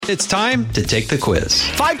It's time to take the quiz.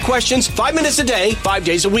 5 questions, 5 minutes a day, 5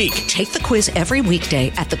 days a week. Take the quiz every weekday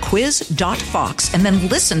at thequiz.fox and then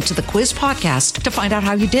listen to the quiz podcast to find out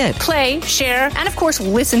how you did. Play, share, and of course,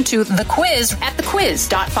 listen to the quiz at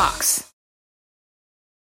thequiz.fox.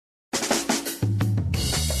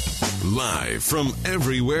 Live from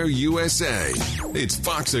everywhere USA, it's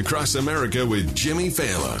Fox Across America with Jimmy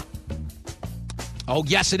Fallon. Oh,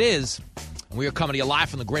 yes, it is. We are coming to you live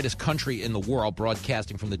from the greatest country in the world,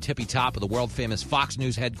 broadcasting from the tippy top of the world-famous Fox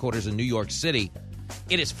News headquarters in New York City.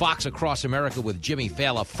 It is Fox Across America with Jimmy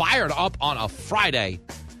Fallon, fired up on a Friday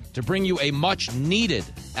to bring you a much-needed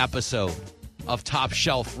episode of Top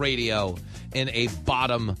Shelf Radio in a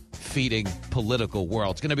bottom-feeding political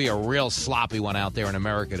world. It's going to be a real sloppy one out there in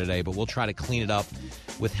America today, but we'll try to clean it up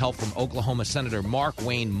with help from Oklahoma Senator Mark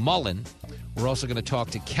Wayne Mullen. We're also going to talk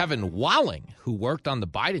to Kevin Walling, who worked on the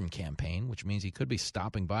Biden campaign, which means he could be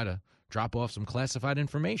stopping by to drop off some classified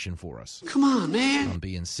information for us. Come on, man. I'm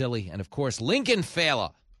being silly. And, of course, Lincoln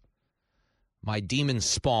Fala, my demon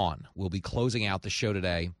spawn, will be closing out the show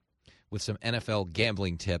today with some NFL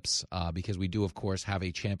gambling tips because we do, of course, have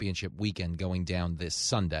a championship weekend going down this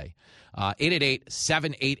Sunday.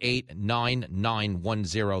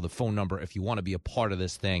 888-788-9910, the phone number if you want to be a part of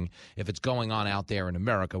this thing. If it's going on out there in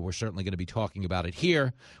America, we're certainly going to be talking about it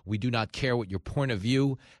here. We do not care what your point of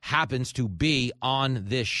view happens to be on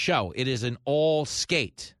this show. It is an all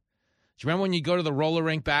skate. Do you remember when you go to the roller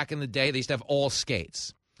rink back in the day? They used to have all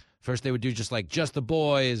skates. First, they would do just the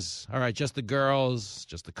boys. All right, just the girls,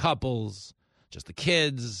 just the couples, just the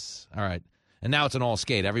kids. All right. And now it's an all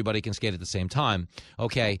skate. Everybody can skate at the same time.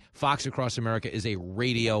 Okay, Fox Across America is a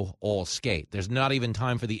radio all skate. There's not even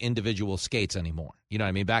time for the individual skates anymore. You know what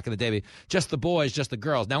I mean? Back in the day, just the boys, just the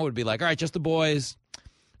girls. Now it would be like, all right, just the boys,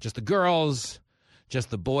 just the girls,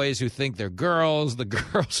 just the boys who think they're girls, the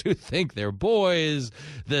girls who think they're boys,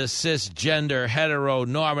 the cisgender,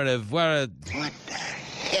 heteronormative. What the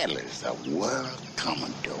hell is the world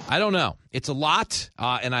coming to? I don't know. It's a lot,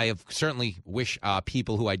 and I certainly wish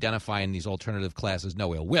people who identify in these alternative classes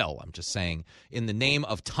no ill will. I'm just saying, in the name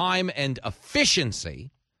of time and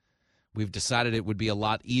efficiency, we've decided it would be a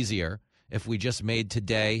lot easier if we just made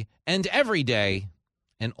today and every day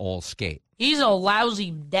an all skate. He's a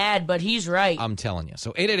lousy dad, but he's right. I'm telling you.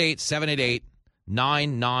 So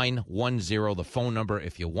 888-788-9910, the phone number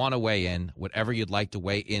if you want to weigh in, whatever you'd like to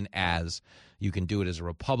weigh in as. You can do it as a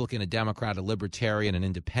Republican, a Democrat, a Libertarian, an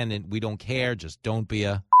Independent. We don't care. Just don't be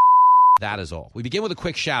a... That is all. We begin with a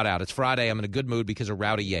quick shout-out. It's Friday. I'm in a good mood because of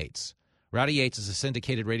Rowdy Yates. Rowdy Yates is a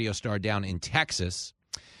syndicated radio star down in Texas,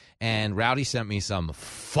 and Rowdy sent me some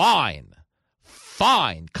fine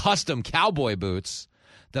custom cowboy boots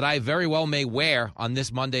that I very well may wear on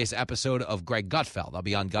this Monday's episode of Greg Gutfeld. I'll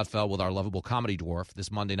be on Gutfeld with our lovable comedy dwarf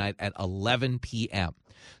this Monday night at 11 p.m.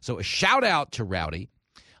 So a shout-out to Rowdy.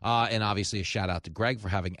 And obviously a shout-out to Greg for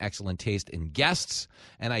having excellent taste in guests.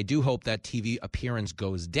 And I do hope that TV appearance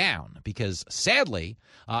goes down because, sadly,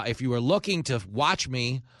 if you were looking to watch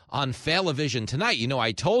me on Failavision tonight,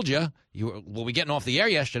 I told you, we'll be getting off the air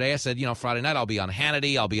yesterday. I said, Friday night I'll be on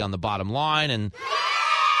Hannity, I'll be on The Bottom Line, and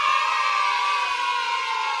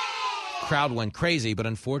crowd went crazy. But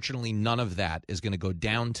unfortunately, none of that is going to go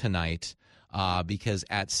down tonight because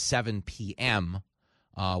at 7 p.m.,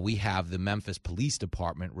 we have the Memphis Police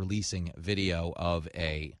Department releasing video of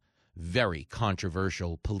a very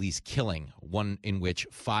controversial police killing, one in which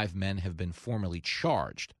 5 men have been formally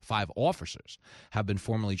charged. 5 officers have been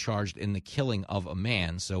formally charged in the killing of a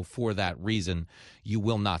man. So for that reason, you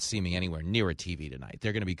will not see me anywhere near a TV tonight.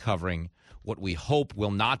 They're going to be covering what we hope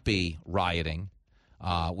will not be rioting.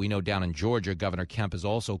 We know down in Georgia, Governor Kemp has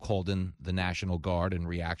also called in the National Guard in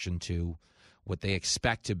reaction to what they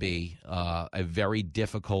expect to be a very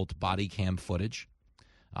difficult body cam footage.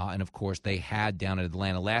 And, of course, they had down in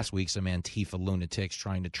Atlanta last week some Antifa lunatics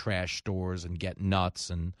trying to trash stores and get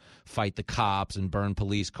nuts and fight the cops and burn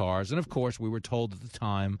police cars. And, of course, we were told at the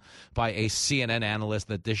time by a CNN analyst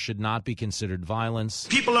that this should not be considered violence.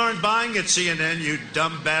 People aren't buying at CNN, you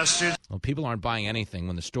dumb bastards. Well, people aren't buying anything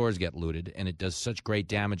when the stores get looted, and it does such great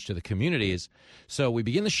damage to the communities. So we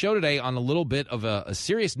begin the show today on a little bit of a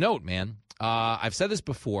serious note, man. I've said this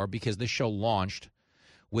before because this show launched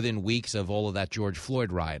within weeks of all of that George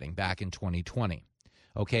Floyd rioting back in 2020.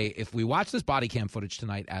 Okay, if we watch this body cam footage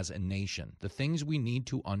tonight as a nation, the things we need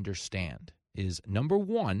to understand is, number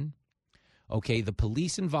one, okay, the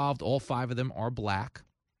police involved, all 5 of them are black.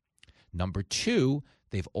 Number 2,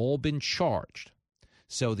 they've all been charged.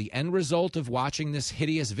 So the end result of watching this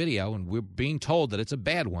hideous video, and we're being told that it's a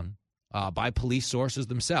bad one by police sources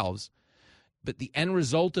themselves, but the end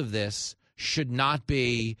result of this should not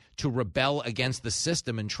be to rebel against the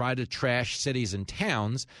system and try to trash cities and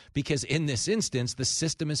towns, because in this instance, the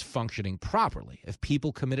system is functioning properly. If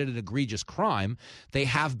people committed an egregious crime, they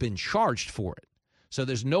have been charged for it. So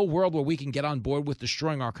there's no world where we can get on board with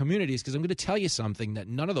destroying our communities, because I'm going to tell you something that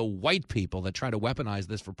none of the white people that try to weaponize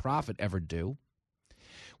this for profit ever do.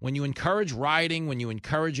 When you encourage rioting, when you're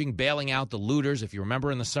encouraging bailing out the looters, if you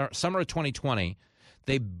remember in the summer of 2020,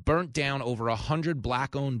 they burnt down over 100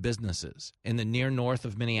 black-owned businesses in the near north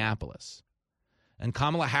of Minneapolis. And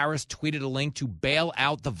Kamala Harris tweeted a link to bail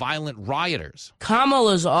out the violent rioters.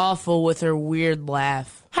 Kamala's awful with her weird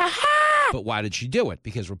laugh. Ha ha! But why did she do it?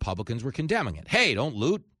 Because Republicans were condemning it. Hey, don't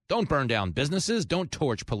loot, don't burn down businesses, don't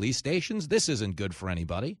torch police stations. This isn't good for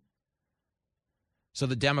anybody. So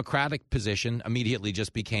the Democratic position immediately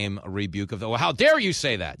just became a rebuke of, well, how dare you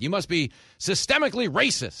say that? You must be systemically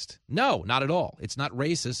racist. No, not at all. It's not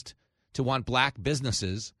racist to want black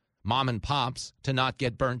businesses, mom and pops, to not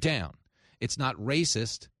get burnt down. It's not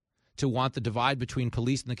racist to want the divide between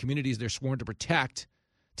police and the communities they're sworn to protect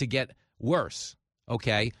to get worse,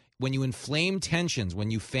 okay? When you inflame tensions,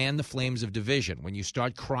 when you fan the flames of division, when you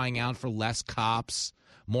start crying out for less cops,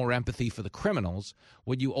 more empathy for the criminals,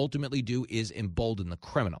 what you ultimately do is embolden the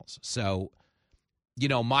criminals. So,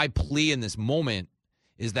 my plea in this moment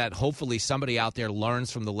is that hopefully somebody out there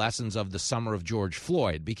learns from the lessons of the summer of George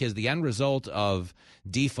Floyd, because the end result of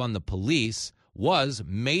defund the police was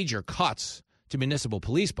major cuts to municipal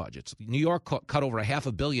police budgets. New York cut over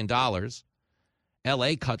 $500 million.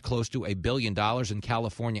 L.A. cut close to $1 billion, in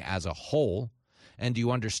California as a whole. And do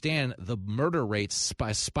you understand the murder rates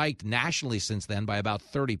spiked nationally since then by about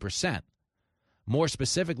 30%? More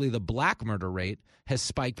specifically, the black murder rate has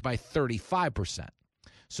spiked by 35%.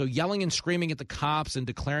 So yelling and screaming at the cops and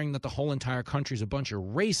declaring that the whole entire country is a bunch of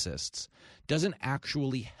racists doesn't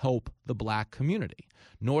actually help the black community,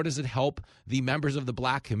 nor does it help the members of the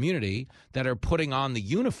black community that are putting on the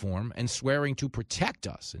uniform and swearing to protect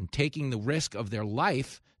us and taking the risk of their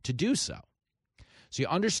life to do so. So you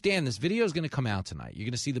understand this video is going to come out tonight. You're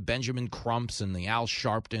going to see the Benjamin Crumps and the Al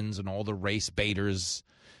Sharptons and all the race baiters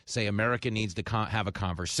say America needs to have a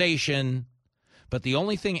conversation. But the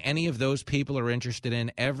only thing any of those people are interested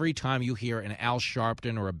in, every time you hear an Al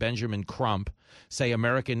Sharpton or a Benjamin Crump say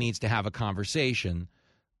America needs to have a conversation,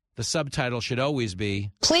 the subtitle should always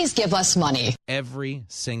be, please give us money. Every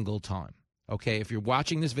single time. Okay, if you're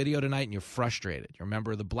watching this video tonight and you're frustrated, you're a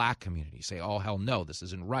member of the black community, you say, oh, hell no, this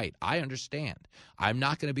isn't right. I understand. I'm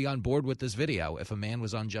not going to be on board with this video if a man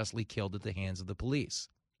was unjustly killed at the hands of the police.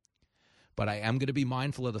 But I am going to be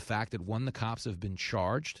mindful of the fact that, one, the cops have been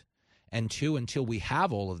charged, and two, until we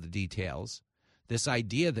have all of the details, this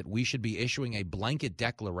idea that we should be issuing a blanket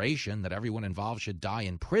declaration that everyone involved should die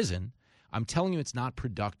in prison, I'm telling you it's not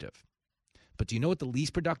productive. But do you know what the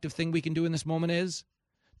least productive thing we can do in this moment is?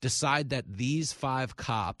 Decide that these 5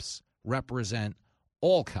 cops represent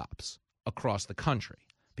all cops across the country.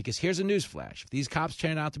 Because here's a newsflash. If these cops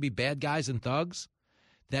turn out to be bad guys and thugs,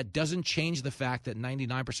 that doesn't change the fact that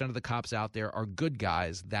 99% of the cops out there are good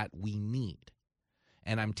guys that we need.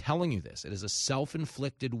 And I'm telling you this, it is a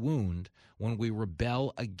self-inflicted wound when we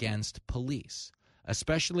rebel against police,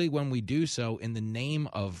 especially when we do so in the name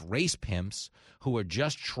of race pimps who are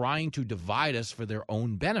just trying to divide us for their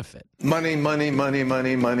own benefit. Money, money, money,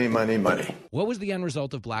 money, money, money, money. What was the end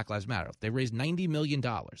result of Black Lives Matter? They raised $90 million.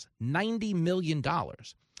 $90 million.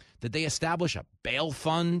 Did they establish a bail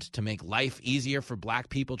fund to make life easier for black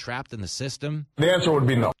people trapped in the system? The answer would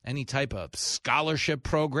be no. Any type of scholarship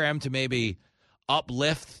program to maybe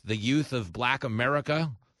uplift the youth of black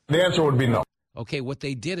America? The answer would be no. Okay, what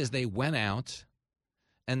they did is they went out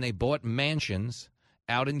and they bought mansions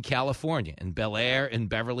out in California, in Bel Air, in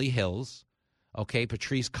Beverly Hills. Okay,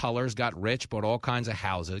 Patrice Cullors got rich, bought all kinds of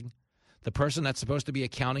housing. The person that's supposed to be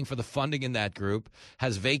accounting for the funding in that group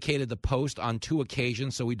has vacated the post on 2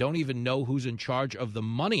 occasions, so we don't even know who's in charge of the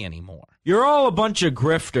money anymore. You're all a bunch of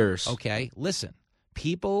grifters. Okay, listen.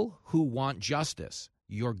 People who want justice,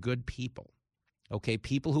 you're good people. Okay,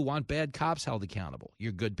 people who want bad cops held accountable,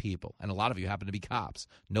 you're good people. And a lot of you happen to be cops.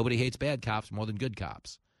 Nobody hates bad cops more than good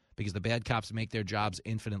cops because the bad cops make their jobs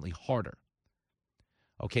infinitely harder.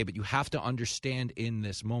 Okay, but you have to understand in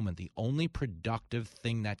this moment, the only productive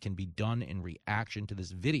thing that can be done in reaction to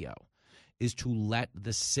this video is to let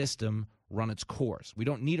the system run its course. We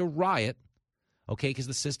don't need a riot, okay, because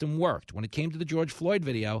the system worked. When it came to the George Floyd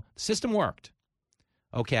video, the system worked,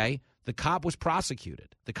 okay? The cop was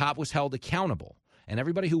prosecuted. The cop was held accountable. And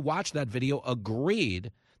everybody who watched that video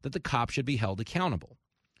agreed that the cop should be held accountable.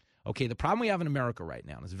 Okay, the problem we have in America right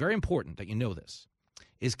now, and it's very important that you know this,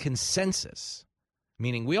 is consensus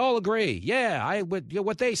meaning we all agree. Yeah,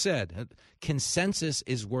 what they said. Consensus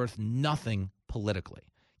is worth nothing politically.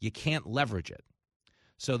 You can't leverage it.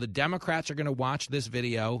 So the Democrats are going to watch this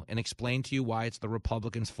video and explain to you why it's the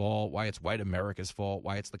Republicans' fault, why it's white America's fault,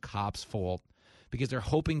 why it's the cops' fault, because they're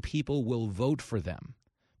hoping people will vote for them.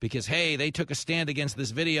 Because, hey, they took a stand against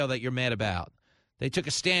this video that you're mad about. They took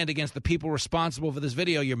a stand against the people responsible for this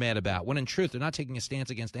video you're mad about, when in truth, they're not taking a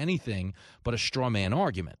stance against anything but a straw man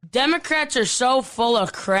argument. Democrats are so full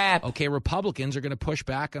of crap. Okay, Republicans are going to push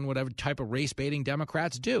back on whatever type of race-baiting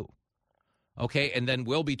Democrats do. Okay, and then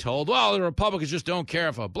we'll be told, well, the Republicans just don't care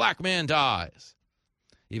if a black man dies.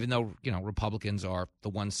 Even though, Republicans are the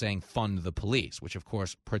ones saying fund the police, which, of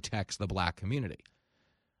course, protects the black community.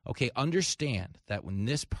 Okay, understand that when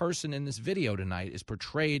this person in this video tonight is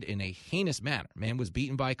portrayed in a heinous manner, man was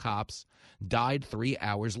beaten by cops, died 3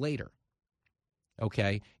 hours later.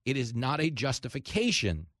 Okay, it is not a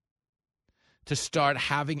justification to start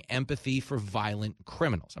having empathy for violent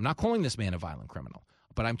criminals. I'm not calling this man a violent criminal,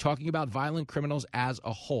 but I'm talking about violent criminals as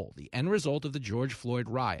a whole. The end result of the George Floyd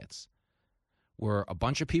riots were a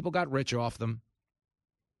bunch of people got rich off them.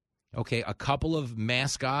 Okay, a couple of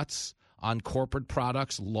mascots on corporate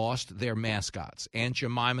products lost their mascots. Aunt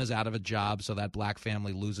Jemima's out of a job, so that black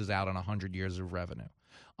family loses out on 100 years of revenue.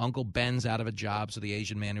 Uncle Ben's out of a job, so the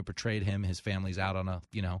Asian man who portrayed him, his family's out on a,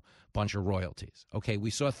 bunch of royalties. Okay,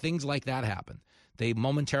 we saw things like that happen. They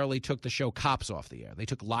momentarily took the show Cops off the air. They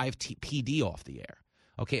took live PD off the air.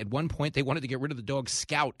 Okay, at one point, they wanted to get rid of the dog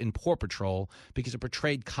Scout in Paw Patrol because it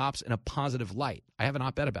portrayed cops in a positive light. I have an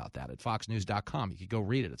op-ed about that at foxnews.com. You could go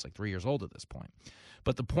read it. It's like 3 years old at this point.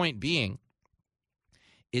 But the point being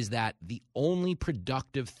is that the only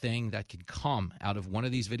productive thing that can come out of one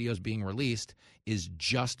of these videos being released is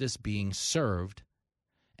justice being served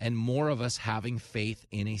and more of us having faith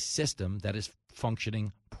in a system that is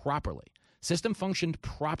functioning properly. System functioned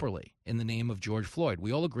properly in the name of George Floyd.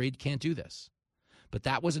 We all agreed can't do this. But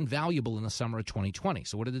that wasn't valuable in the summer of 2020.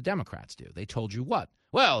 So what did the Democrats do? They told you what?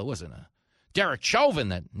 Well, it wasn't a Derek Chauvin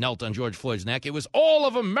that knelt on George Floyd's neck. It was all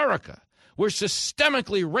of America. We're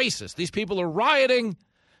systemically racist. These people are rioting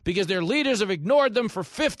because their leaders have ignored them for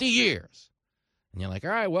 50 years. And you're like,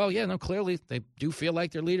 all right, well, yeah, no, clearly they do feel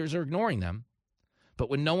like their leaders are ignoring them. But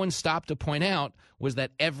what no one stopped to point out was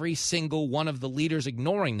that every single one of the leaders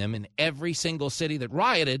ignoring them in every single city that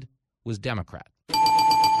rioted was Democrat.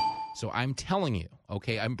 So I'm telling you,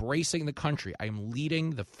 okay, I'm bracing the country. I am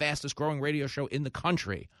leading the fastest growing radio show in the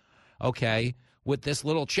country, okay, with this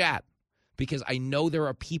little chat. Because I know there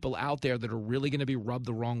are people out there that are really going to be rubbed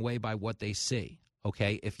the wrong way by what they see,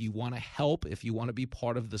 okay? If you want to help, if you want to be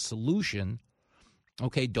part of the solution,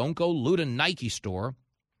 okay, don't go loot a Nike store,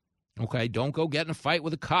 okay? Don't go get in a fight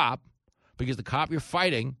with a cop because the cop you're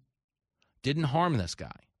fighting didn't harm this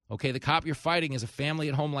guy, okay? The cop you're fighting is a family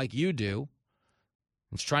at home like you do.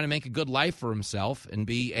 He's trying to make a good life for himself and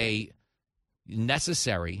be a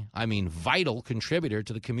necessary, vital contributor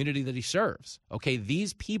to the community that he serves, okay?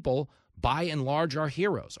 These people, by and large, are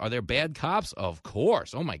heroes. Are there bad cops? Of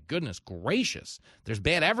course. Oh, my goodness gracious. There's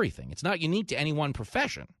bad everything. It's not unique to any one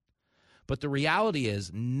profession. But the reality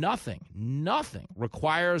is nothing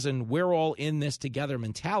requires and we're all in this together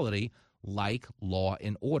mentality like law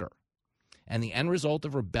and order. And the end result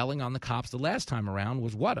of rebelling on the cops the last time around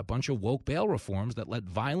was what? A bunch of woke bail reforms that let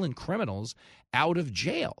violent criminals out of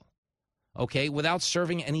jail, okay, without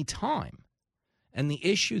serving any time. And the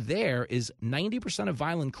issue there is 90% of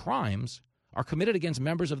violent crimes are committed against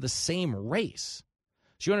members of the same race.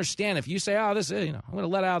 So you understand, if you say, I'm going to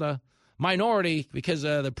let out a minority because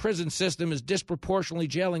the prison system is disproportionately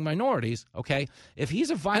jailing minorities, okay, if he's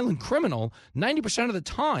a violent criminal, 90% of the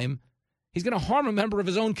time, he's going to harm a member of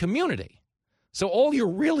his own community. So all you're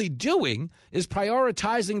really doing is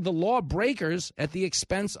prioritizing the law breakers at the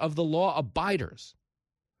expense of the law abiders.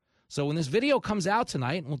 So when this video comes out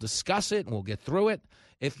tonight, and we'll discuss it and we'll get through it,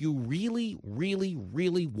 if you really, really,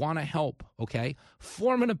 really want to help, okay,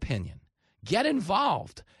 form an opinion. Get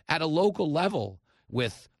involved at a local level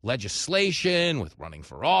with legislation, with running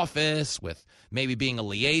for office, with maybe being a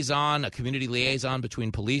liaison, a community liaison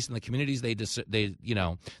between police and the communities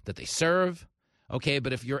that they serve. Okay,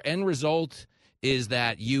 but if your end result is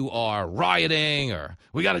that you are rioting or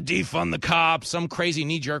we got to defund the cops, some crazy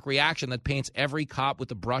knee-jerk reaction that paints every cop with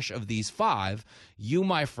the brush of these five, you,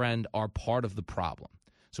 my friend, are part of the problem.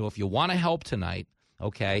 So if you want to help tonight,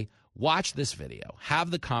 okay, watch this video, have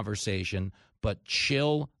the conversation, but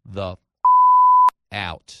chill the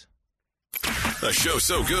out. A show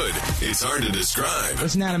so good, it's hard to describe.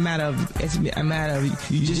 It's not a matter of, it's a matter of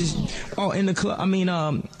you just, in the club,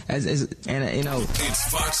 It's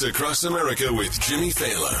Fox Across America with Jimmy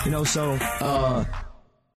Fallon.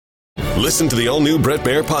 Listen to the all-new Brett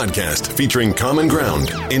Baier podcast featuring Common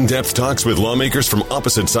Ground, in-depth talks with lawmakers from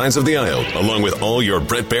opposite sides of the aisle, along with all your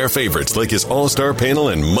Brett Baier favorites like his all-star panel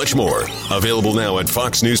and much more. Available now at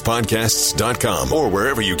foxnewspodcasts.com or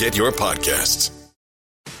wherever you get your podcasts.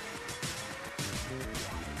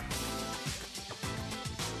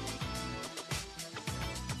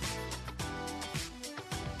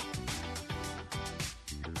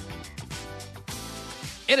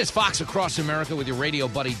 It is Fox Across America with your radio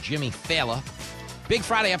buddy Jimmy Fallon. Big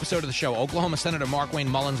Friday episode of the show. Oklahoma Senator Markwayne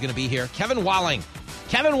Mullin's going to be here. Kevin Walling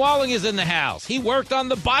is in the house. He worked on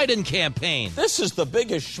the Biden campaign. This is the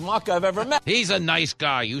biggest schmuck I've ever met. He's a nice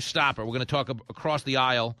guy. You stop it. We're going to talk across the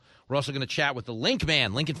aisle. We're also going to chat with the Link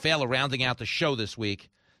Man, Lincoln Fallon, rounding out the show this week.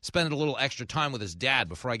 Spending a little extra time with his dad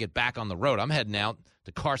before I get back on the road. I'm heading out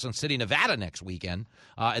to Carson City, Nevada next weekend,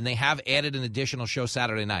 and they have added an additional show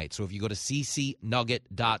Saturday night. So if you go to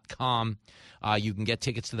ccnugget.com, you can get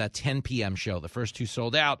tickets to that 10 p.m. show. The first two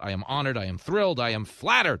sold out. I am honored. I am thrilled. I am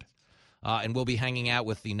flattered. And we'll be hanging out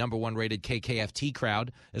with the number one rated KKFT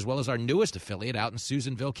crowd, as well as our newest affiliate out in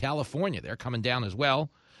Susanville, California. They're coming down as well,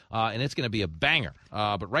 and it's going to be a banger.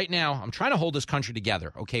 But right now, I'm trying to hold this country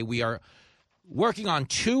together. Okay, we are working on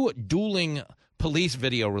two dueling police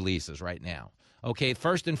video releases right now. Okay,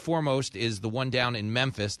 first and foremost is the one down in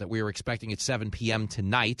Memphis that we are expecting at 7 p.m.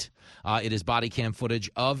 tonight. It is body cam footage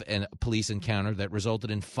of a police encounter that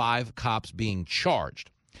resulted in 5 cops being charged.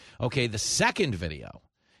 Okay, the second video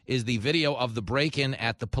is the video of the break-in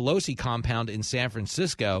at the Pelosi compound in San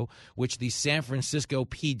Francisco, which the San Francisco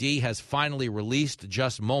PD has finally released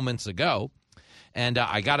just moments ago. And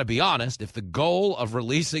I got to be honest, if the goal of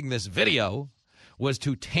releasing this video was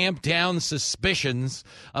to tamp down suspicions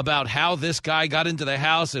about how this guy got into the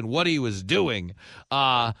house and what he was doing,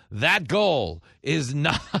 that goal is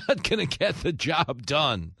not going to get the job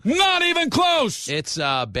done. Not even close! It's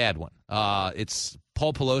a bad one. It's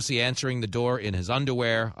Paul Pelosi answering the door in his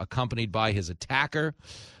underwear, accompanied by his attacker.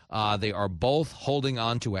 They are both holding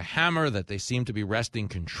on to a hammer that they seem to be wresting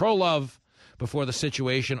control of before the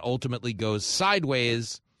situation ultimately goes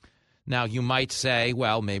sideways. Now, you might say,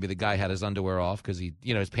 well, maybe the guy had his underwear off because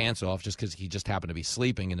his pants off just because he just happened to be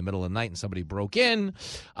sleeping in the middle of the night and somebody broke in.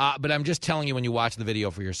 But I'm just telling you, when you watch the video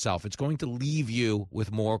for yourself, it's going to leave you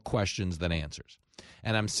with more questions than answers.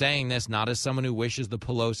 And I'm saying this not as someone who wishes the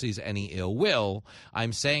Pelosi's any ill will.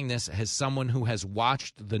 I'm saying this as someone who has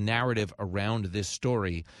watched the narrative around this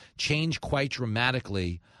story change quite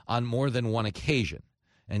dramatically on more than one occasion.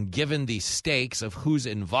 And given the stakes of who's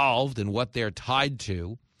involved and what they're tied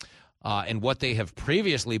to, and what they have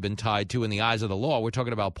previously been tied to in the eyes of the law, we're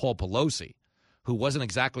talking about Paul Pelosi, who wasn't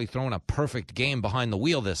exactly throwing a perfect game behind the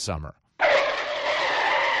wheel this summer.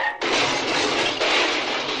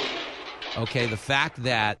 Okay, the fact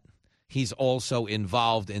that he's also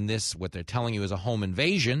involved in this, what they're telling you is a home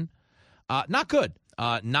invasion, not good,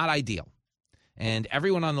 not ideal. And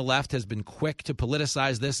everyone on the left has been quick to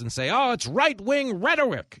politicize this and say, oh, it's right-wing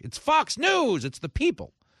rhetoric. It's Fox News. It's the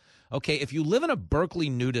people. Okay, if you live in a Berkeley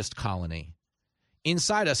nudist colony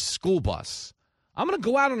inside a school bus, I'm going to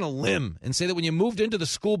go out on a limb and say that when you moved into the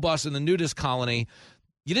school bus in the nudist colony,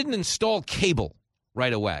 you didn't install cable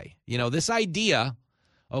right away. This idea,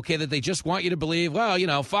 okay, that they just want you to believe,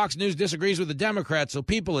 well, Fox News disagrees with the Democrats, so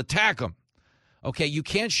people attack them. Okay, you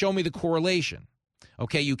can't show me the correlation.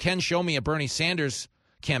 Okay, you can show me a Bernie Sanders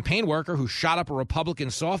campaign worker who shot up a Republican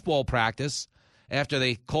softball practice after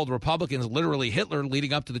they called Republicans literally Hitler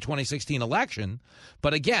leading up to the 2016 election.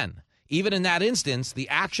 But again, even in that instance, the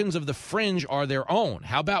actions of the fringe are their own.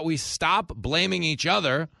 How about we stop blaming each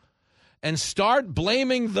other and start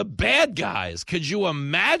blaming the bad guys? Could you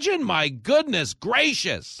imagine? My goodness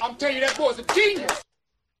gracious. I'm telling you, that boy's a genius.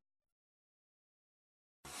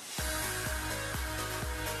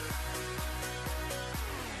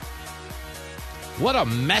 What a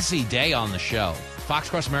messy day on the show. Fox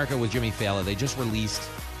Across America with Jimmy Fallon. They just released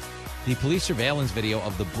the police surveillance video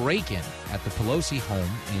of the break-in at the Pelosi home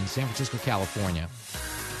in San Francisco, California.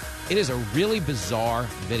 It is a really bizarre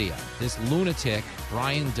video. This lunatic,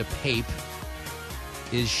 Brian DePape,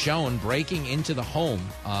 is shown breaking into the home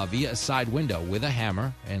via a side window with a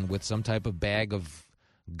hammer and with some type of bag of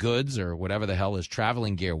goods or whatever the hell his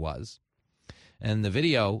traveling gear was. And the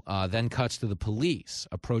video then cuts to the police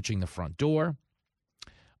approaching the front door,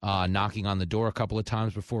 knocking on the door a couple of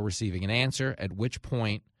times before receiving an answer, at which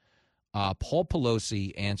point Paul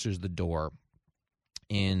Pelosi answers the door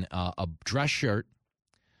in a dress shirt,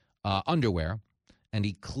 underwear, and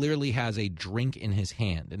he clearly has a drink in his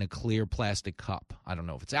hand in a clear plastic cup. I don't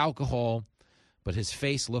know if it's alcohol, but his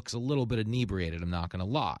face looks a little bit inebriated, I'm not going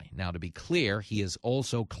to lie. Now, to be clear, he is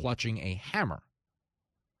also clutching a hammer.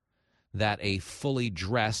 that a fully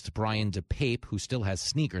dressed Brian DePape, who still has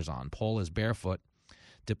sneakers on, Paul is barefoot,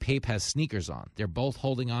 DePape has sneakers on. They're both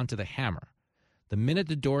holding on to the hammer. The minute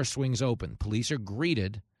the door swings open, police are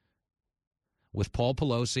greeted with Paul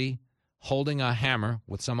Pelosi holding a hammer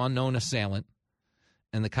with some unknown assailant,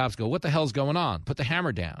 and the cops go, "What the hell's going on? Put the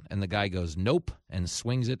hammer down." And the guy goes, "Nope," and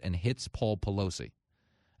swings it and hits Paul Pelosi,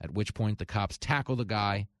 at which point the cops tackle the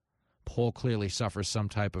guy. Paul clearly suffers some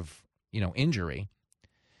type of, injury,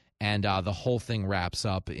 and the whole thing wraps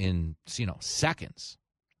up in, seconds.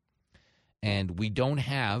 And we don't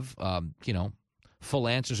have, full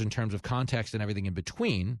answers in terms of context and everything in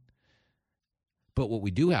between. But what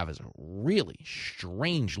we do have is a really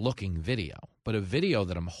strange-looking video, but a video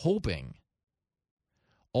that I'm hoping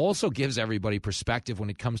also gives everybody perspective when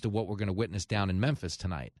it comes to what we're going to witness down in Memphis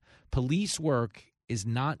tonight. Police work is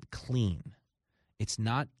not clean. It's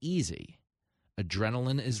not easy.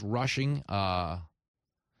 Adrenaline is rushing. The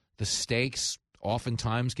stakes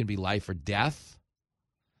oftentimes can be life or death.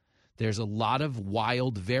 There's a lot of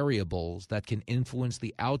wild variables that can influence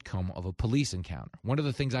the outcome of a police encounter. One of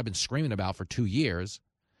the things I've been screaming about for 2 years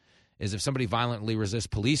is if somebody violently resists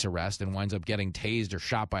police arrest and winds up getting tased or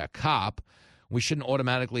shot by a cop, we shouldn't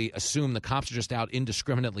automatically assume the cops are just out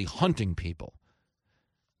indiscriminately hunting people,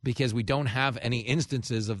 because we don't have any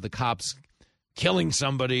instances of the cops killing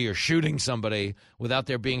somebody or shooting somebody without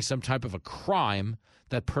there being some type of a crime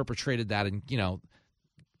that perpetrated that, and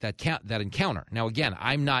that encounter. Now, again,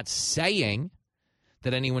 I'm not saying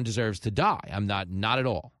that anyone deserves to die. I'm not at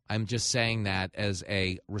all. I'm just saying that as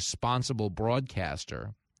a responsible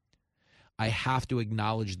broadcaster, I have to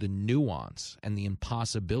acknowledge the nuance and the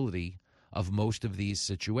impossibility of most of these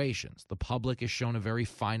situations. The public is shown a very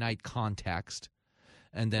finite context,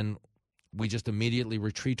 and then we just immediately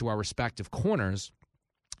retreat to our respective corners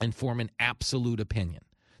and form an absolute opinion.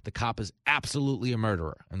 The cop is absolutely a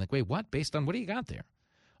murderer. I'm like, wait, what? Based on what do you got there?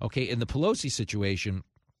 Okay, in the Pelosi situation,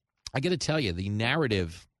 I got to tell you, the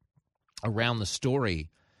narrative around the story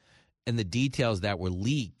and the details that were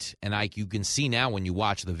leaked, and you can see now when you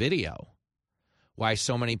watch the video why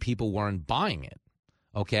so many people weren't buying it.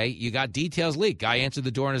 Okay, you got details leaked. Guy answered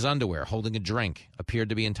the door in his underwear, holding a drink, appeared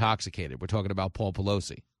to be intoxicated. We're talking about Paul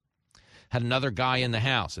Pelosi. Had another guy in the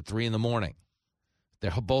house at 3 a.m.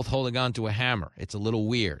 They're both holding on to a hammer. It's a little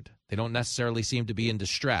weird. They don't necessarily seem to be in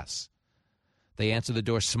distress. They answer the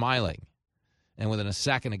door smiling, and within a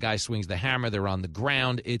second, a guy swings the hammer. They're on the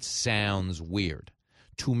ground. It sounds weird.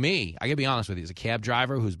 To me, I got to be honest with you, as a cab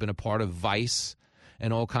driver who's been a part of Vice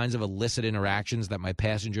and all kinds of illicit interactions that my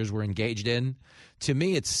passengers were engaged in, to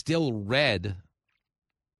me, it's still read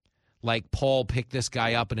like Paul picked this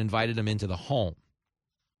guy up and invited him into the home.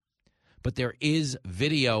 But there is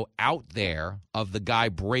video out there of the guy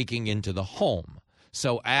breaking into the home.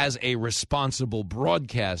 So as a responsible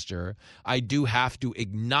broadcaster, I do have to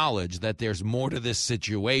acknowledge that there's more to this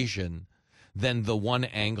situation than the one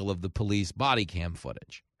angle of the police body cam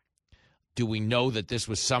footage. Do we know that this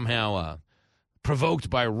was somehow provoked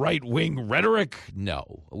by right-wing rhetoric?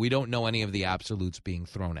 No. We don't know any of the absolutes being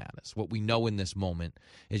thrown at us. What we know in this moment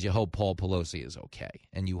is you hope Paul Pelosi is okay,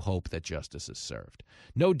 and you hope that justice is served.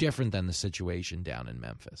 No different than the situation down in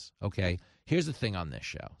Memphis, okay? Here's the thing on this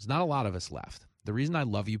show. There's not a lot of us left. The reason I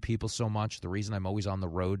love you people so much, the reason I'm always on the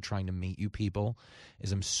road trying to meet you people,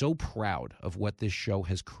 is I'm so proud of what this show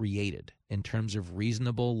has created in terms of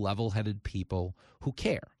reasonable, level-headed people who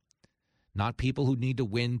care. Not people who need to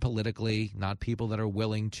win politically, not people that are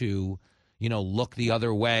willing to, look the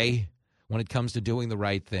other way when it comes to doing the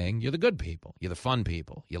right thing. You're the good people. You're the fun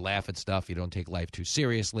people. You laugh at stuff. You don't take life too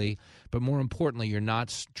seriously. But more importantly, you're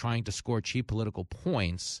not trying to score cheap political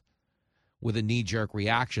points with a knee-jerk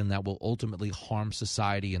reaction that will ultimately harm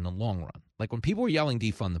society in the long run. Like when people were yelling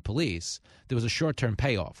defund the police, there was a short-term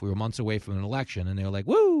payoff. We were months away from an election, and they were like,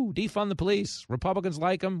 woo, defund the police. Republicans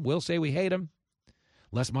like them. We'll say we hate them.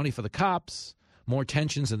 Less money for the cops, more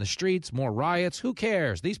tensions in the streets, more riots. Who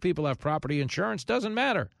cares? These people have property insurance. Doesn't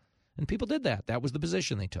matter. And people did that. That was the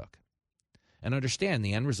position they took. And understand,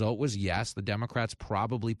 the end result was, yes, the Democrats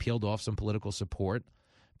probably peeled off some political support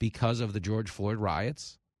because of the George Floyd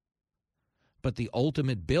riots. But the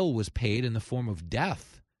ultimate bill was paid in the form of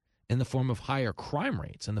death, in the form of higher crime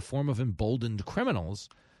rates, in the form of emboldened criminals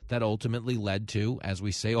that ultimately led to, as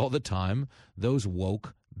we say all the time, those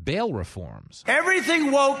woke bail reforms.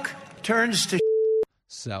 Everything woke turns to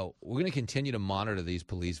So we're going to continue to monitor these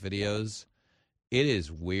police videos. It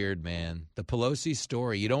is weird, man. The Pelosi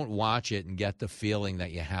story, you don't watch it and get the feeling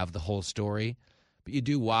that you have the whole story, but you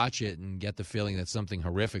do watch it and get the feeling that something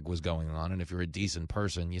horrific was going on, and if you're a decent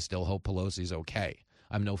person, you still hope Pelosi's okay.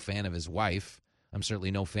 I'm no fan of his wife. I'm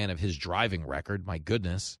certainly no fan of his driving record, my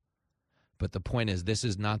goodness. But the point is, this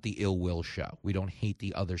is not the ill will show. We don't hate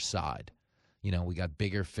the other side. You know, we got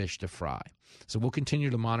bigger fish to fry. So we'll continue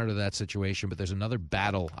to monitor that situation, but there's another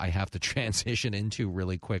battle I have to transition into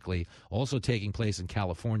really quickly, also taking place in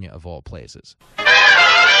California, of all places.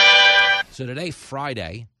 So today,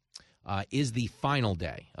 Friday, is the final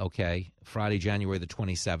day, okay? Friday, January the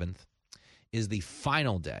 27th, is the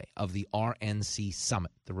final day of the RNC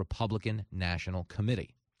Summit, the Republican National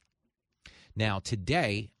Committee. Now,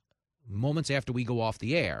 today, moments after we go off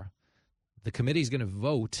the air, the committee is going to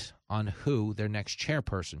vote on who their next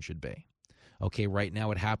chairperson should be. Okay, right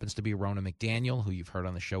now it happens to be Ronna McDaniel, who you've heard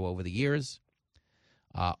on the show over the years.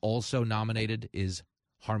 Also nominated is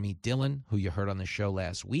Harmeet Dillon, who you heard on the show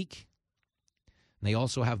last week. And they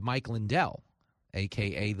also have Mike Lindell,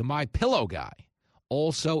 a.k.a. the My Pillow guy,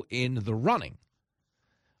 also in the running.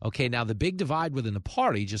 Okay, now the big divide within the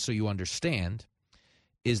party, just so you understand,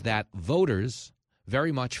 is that voters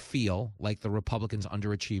very much feel like the Republicans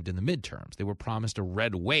underachieved in the midterms. They were promised a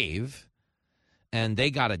red wave, and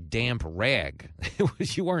they got a damp rag.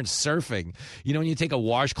 You weren't surfing. You know when you take a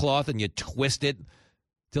washcloth and you twist it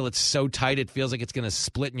till it's so tight it feels like it's going to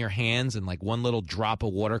split in your hands and like one little drop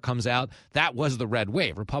of water comes out? That was the red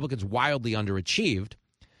wave. Republicans wildly underachieved,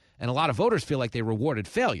 and a lot of voters feel like they rewarded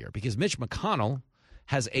failure because Mitch McConnell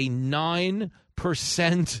has a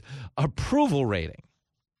 9% approval rating.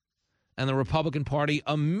 And the Republican Party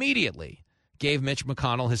immediately gave Mitch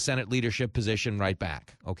McConnell his Senate leadership position right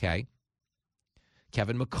back, okay?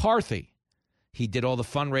 Kevin McCarthy, he did all the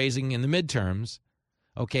fundraising in the midterms.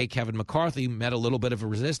 Okay, Kevin McCarthy met a little bit of a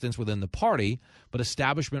resistance within the party, but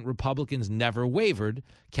establishment Republicans never wavered.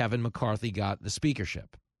 Kevin McCarthy got the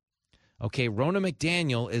speakership. Okay, Ronna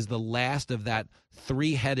McDaniel is the last of that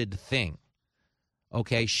three-headed thing.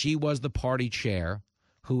 Okay, she was the party chair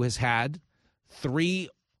who has had 3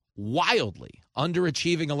 wildly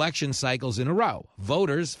underachieving election cycles in a row.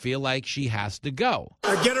 Voters feel like she has to go.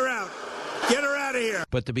 Get her out. Get her out of here.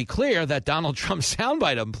 But to be clear, that Donald Trump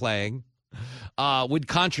soundbite I'm playing would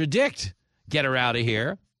contradict get her out of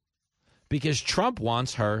here because Trump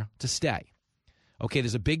wants her to stay. Okay,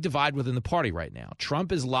 there's a big divide within the party right now.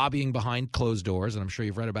 Trump is lobbying behind closed doors, and I'm sure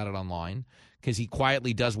you've read about it online, because he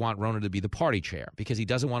quietly does want Ronna to be the party chair, because he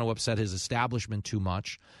doesn't want to upset his establishment too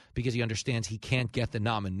much, because he understands he can't get the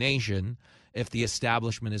nomination if the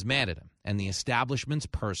establishment is mad at him. And the establishment's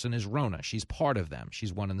person is Ronna. She's part of them.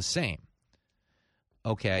 She's one and the same.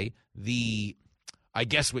 Okay, I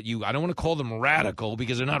guess I don't want to call them radical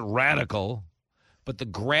because they're not radical, but the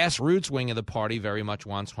grassroots wing of the party very much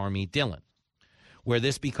wants Harmeet Dillon. Where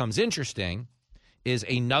this becomes interesting is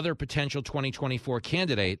another potential 2024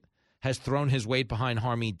 candidate has thrown his weight behind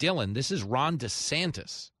Harmeet Dillon. This is Ron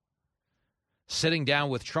DeSantis sitting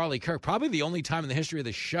down with Charlie Kirk. Probably the only time in the history of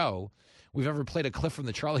the show we've ever played a clip from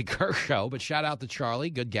the Charlie Kirk show, but shout out to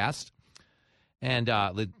Charlie, good guest. And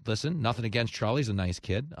listen, nothing against Charlie. He's a nice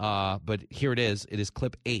kid. But here it is. It is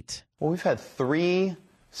clip 8. Well, we've had 3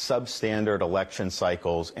 substandard election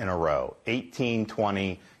cycles in a row, 18,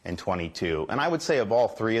 20, and 22. And I would say of all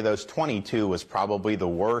 3 of those, 22 was probably the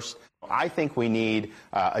worst. I think we need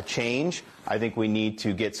a change. I think we need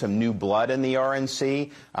to get some new blood in the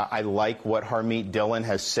RNC. I like what Harmeet Dillon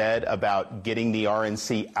has said about getting the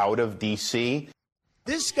RNC out of D.C.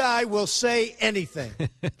 This guy will say anything.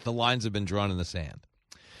 The lines have been drawn in the sand.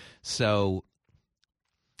 So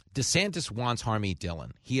DeSantis wants Harmeet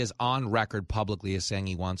Dillon. He is on record publicly as saying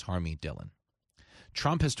he wants Harmeet Dillon.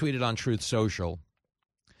 Trump has tweeted on Truth Social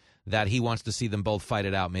that he wants to see them both fight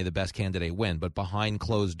it out, may the best candidate win. But behind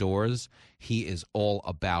closed doors, he is all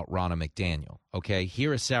about Ronna McDaniel. Okay,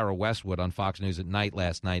 here is Sarah Westwood on Fox News at Night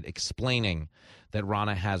last night explaining that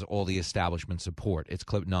Ronna has all the establishment support. It's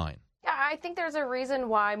clip 9. Yeah, I think there's a reason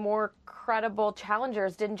why more credible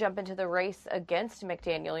challengers didn't jump into the race against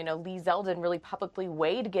McDaniel. You know, Lee Zeldin really publicly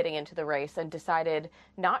weighed getting into the race and decided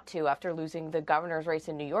not to after losing the governor's race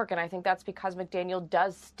in New York. And I think that's because McDaniel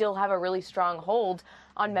does still have a really strong hold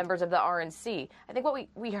on members of the RNC. I think what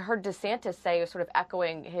we heard DeSantis say was sort of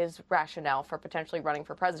echoing his rationale for potentially running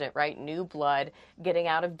for president, right? New blood, getting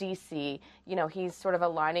out of D.C. You know, he's sort of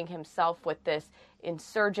aligning himself with this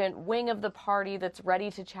insurgent wing of the party that's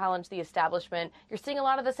ready to challenge the establishment. You're seeing a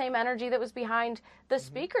lot of the same energy that was behind the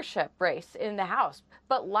speakership race in the House.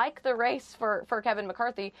 But like the race for Kevin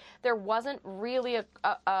McCarthy, there wasn't really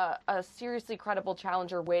a seriously credible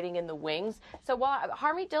challenger waiting in the wings. So while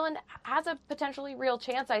Harmeet Dillon has a potentially real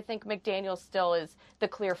chance, I think McDaniel still is the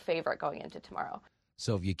clear favorite going into tomorrow.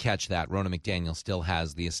 So if you catch that, Ronna McDaniel still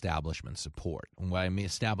has the establishment support. And when I mean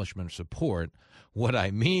establishment support, what I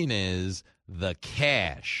mean is the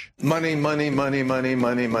cash. Money, money, money, money,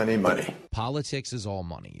 money, money, money. Politics is all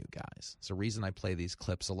money, you guys. It's the reason I play these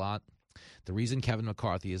clips a lot. The reason Kevin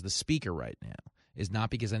McCarthy is the speaker right now is not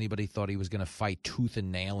because anybody thought he was going to fight tooth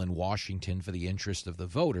and nail in Washington for the interest of the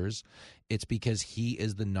voters. It's because he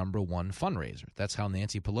is the number one fundraiser. That's how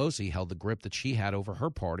Nancy Pelosi held the grip that she had over her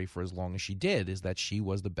party for as long as she did, is that she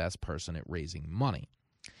was the best person at raising money.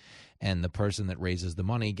 And the person that raises the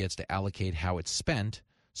money gets to allocate how it's spent.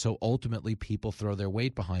 So ultimately people throw their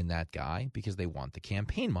weight behind that guy because they want the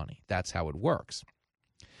campaign money. That's how it works.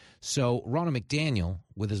 So Ronna McDaniel,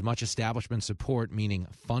 with as much establishment support, meaning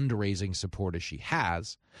fundraising support as she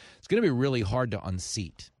has, it's going to be really hard to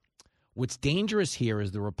unseat. What's dangerous here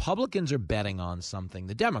is the Republicans are betting on something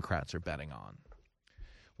the Democrats are betting on,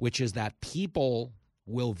 which is that people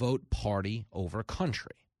will vote party over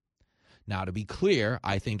country. Now, to be clear,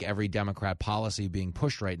 I think every Democrat policy being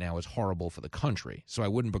pushed right now is horrible for the country. So I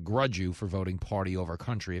wouldn't begrudge you for voting party over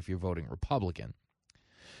country if you're voting Republican.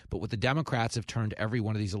 But what the Democrats have turned every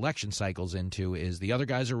one of these election cycles into is the other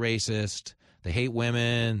guys are racist, they hate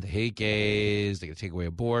women, they hate gays, they take away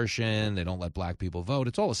abortion, they don't let black people vote.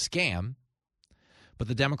 It's all a scam. But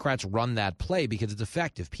the Democrats run that play because it's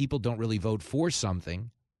effective. People don't really vote for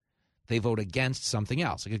something. They vote against something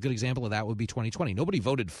else. Like a good example of that would be 2020. Nobody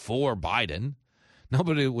voted for Biden.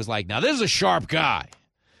 Nobody was like, now this is a sharp guy.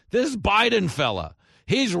 This Biden fella,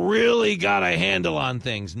 he's really got a handle on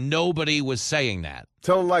things. Nobody was saying that.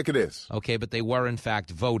 Tell them like it is. Okay, but they were, in fact,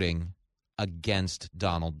 voting against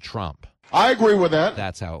Donald Trump. I agree with that.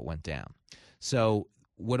 That's how it went down. So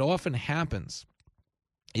what often happens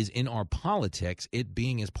is in our politics, it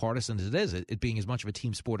being as partisan as it is, it being as much of a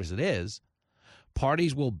team sport as it is,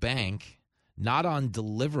 parties will bank not on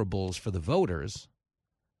deliverables for the voters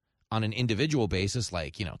on an individual basis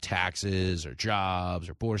like, taxes or jobs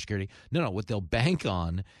or border security. No, what they'll bank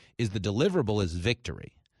on is the deliverable is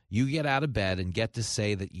victory. You get out of bed and get to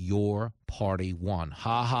say that your party won.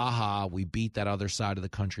 Ha, ha, ha, we beat that other side of the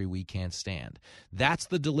country we can't stand. That's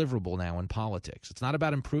the deliverable now in politics. It's not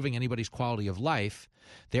about improving anybody's quality of life.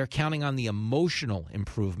 They're counting on the emotional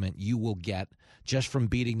improvement you will get just from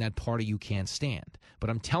beating that party you can't stand. But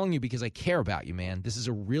I'm telling you because I care about you, man, this is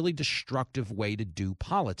a really destructive way to do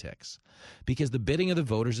politics because the bidding of the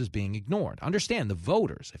voters is being ignored. Understand, the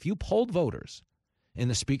voters, if you polled voters in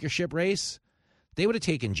the speakership race, they would have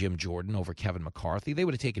taken Jim Jordan over Kevin McCarthy. They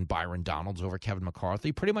would have taken Byron Donalds over Kevin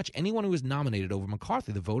McCarthy. Pretty much anyone who was nominated over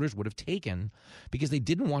McCarthy, the voters would have taken because they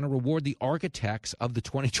didn't want to reward the architects of the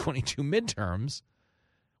 2022 midterms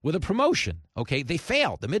with a promotion. Okay, they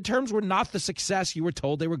failed. The midterms were not the success you were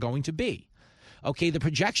told they were going to be. Okay, the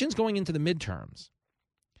projections going into the midterms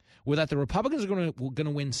were that the Republicans are going to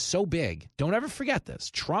win so big. Don't ever forget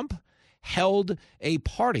this. Trump held a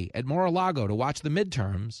party at Mar-a-Lago to watch the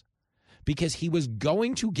midterms because he was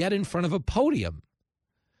going to get in front of a podium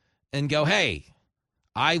and go, hey,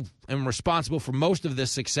 I am responsible for most of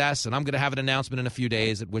this success, and I'm going to have an announcement in a few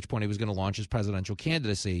days, at which point he was going to launch his presidential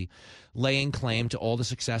candidacy, laying claim to all the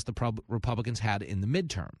success the Republicans had in the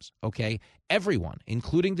midterms. Okay? Everyone,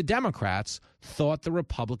 including the Democrats, thought the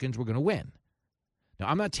Republicans were going to win. Now,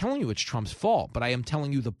 I'm not telling you it's Trump's fault, but I am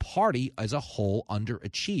telling you the party as a whole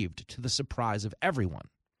underachieved to the surprise of everyone,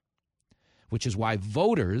 which is why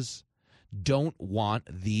voters don't want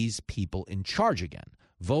these people in charge again.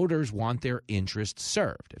 Voters want their interests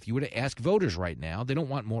served. If you were to ask voters right now, they don't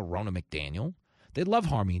want more Ronna McDaniel. They'd love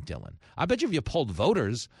Harmeet Dillon. I bet you if you polled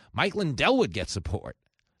voters, Mike Lindell would get support,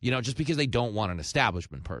 just because they don't want an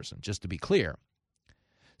establishment person, just to be clear.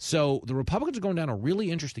 So the Republicans are going down a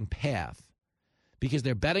really interesting path because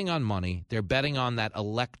they're betting on money. They're betting on that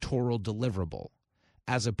electoral deliverable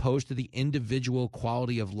as opposed to the individual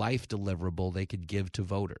quality of life deliverable they could give to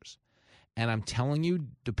voters. And I'm telling you,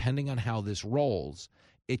 depending on how this rolls,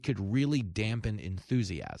 it could really dampen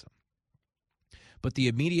enthusiasm. But the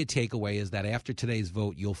immediate takeaway is that after today's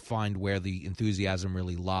vote, you'll find where the enthusiasm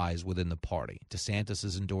really lies within the party. DeSantis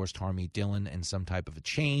has endorsed Harmeet Dillon and some type of a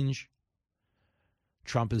change.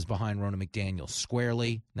 Trump is behind Ronna McDaniel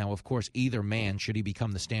squarely. Now, of course, either man, should he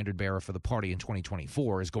become the standard bearer for the party in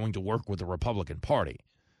 2024, is going to work with the Republican Party.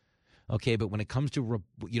 Okay, but when it comes to,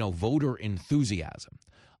 voter enthusiasm,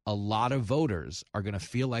 a lot of voters are going to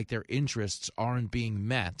feel like their interests aren't being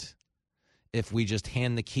met if we just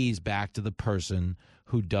hand the keys back to the person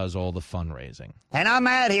who does all the fundraising. And I'm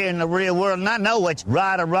out here in the real world, and I know what's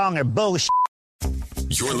right or wrong or bullshit.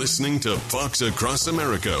 You're listening to Fox Across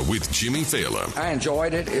America with Jimmy Fallon. I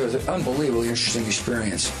enjoyed it. It was an unbelievably interesting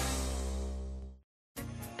experience.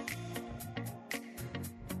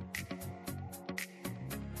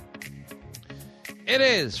 It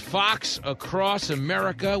is Fox Across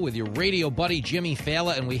America with your radio buddy Jimmy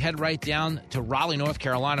Fallon, and we head right down to Raleigh, North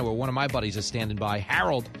Carolina, where one of my buddies is standing by.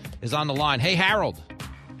 Harold is on the line. Hey, Harold.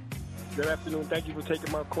 Good afternoon. Thank you for taking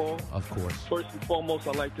my call. Of course. First and foremost,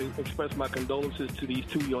 I'd like to express my condolences to these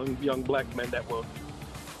two young black men that were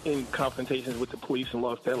in confrontations with the police and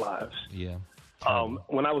lost their lives. Yeah.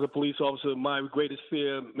 When I was a police officer, my greatest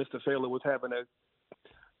fear, Mr. Fallon, was having a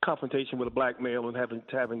confrontation with a black male and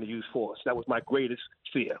having to use force. That was my greatest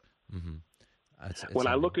fear. Mm-hmm. When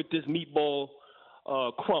I look at this meatball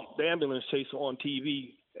Crump, the ambulance chaser on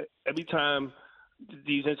TV, every time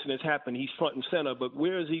these incidents happen, he's front and center. But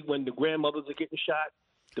where is he when the grandmothers are getting shot,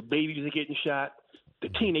 the babies are getting shot, the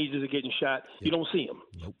teenagers are getting shot? Yep. You don't see him.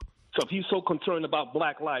 Nope. So if he's so concerned about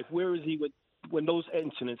black life, where is he when those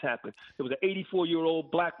incidents happen? There was an 84-year-old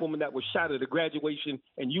black woman that was shot at a graduation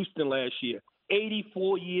in Houston last year.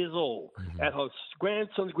 84 years old, at her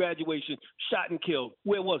grandson's graduation, shot and killed.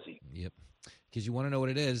 Where was he? Yep. Because you want to know what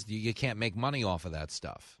it is, you can't make money off of that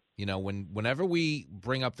stuff. You know, whenever we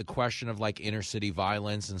bring up the question of like inner city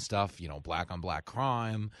violence and stuff, you know, black on black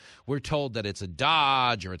crime, we're told that it's a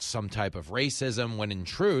dodge or it's some type of racism, when in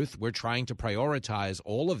truth, we're trying to prioritize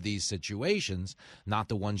all of these situations, not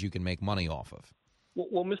the ones you can make money off of.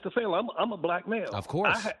 Well, Mr. Fallon, I'm a black male. Of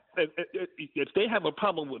course. If they have a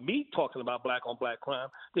problem with me talking about black on black crime,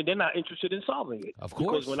 then they're not interested in solving it. Of course.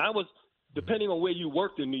 Because when I was, depending on where you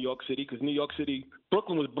worked in New York City, because New York City,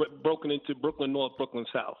 Brooklyn was broken into Brooklyn North, Brooklyn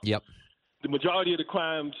South. Yep. The majority of the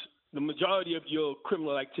crimes, the majority of your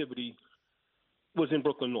criminal activity was in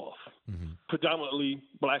Brooklyn North, predominantly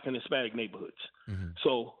black and Hispanic neighborhoods.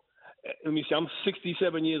 So let me see, I'm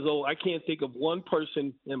 67 years old. I can't think of one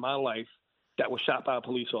person in my life that was shot by a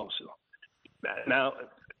police officer. Now,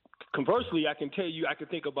 conversely, I can tell you, I can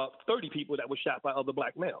think about 30 people that were shot by other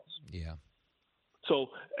black males. Yeah. So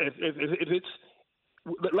if it's,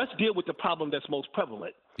 let's deal with the problem that's most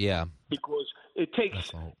prevalent. Yeah. Because it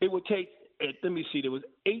would take, let me see, there was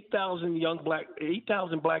 8,000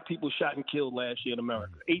 black people shot and killed last year in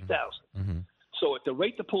America. 8,000. So at the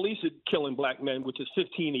rate the police are killing black men, which is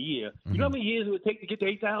 15 a year, you know how many years it would take to get to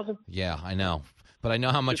 8,000? Yeah, I know. But I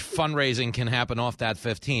know how much fundraising can happen off that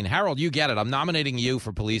 15. Harold, you get it. I'm nominating you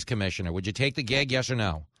for police commissioner. Would you take the gig, yes or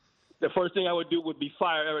no? The first thing I would do would be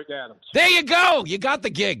fire Eric Adams. There you go. You got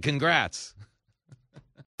the gig. Congrats.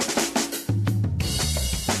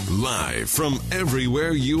 Live from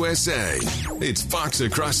everywhere USA, it's Fox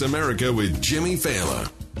Across America with Jimmy Fallon.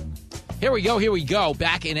 Here we go.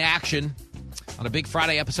 Back in action on a big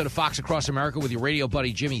Friday episode of Fox Across America with your radio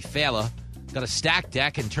buddy Jimmy Fallon. Got a stacked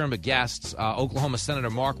deck in terms of guests. Oklahoma Senator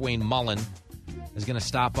Mark Wayne Mullen is going to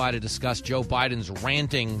stop by to discuss Joe Biden's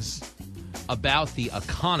rantings about the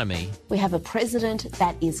economy. We have a president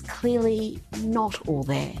that is clearly not all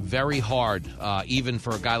there. Very hard, even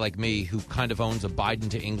for a guy like me who kind of owns a Biden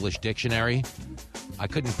to English dictionary. I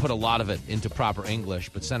couldn't put a lot of it into proper English,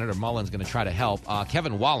 but Senator Mullen's going to try to help.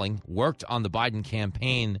 Kevin Walling worked on the Biden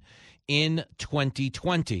campaign in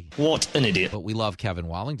 2020. What an idiot. But we love Kevin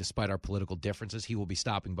Walling. Despite our political differences, he will be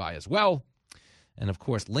stopping by as well. And, of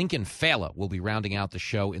course, Lincoln Fala will be rounding out the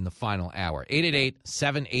show in the final hour.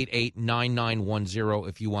 888-788-9910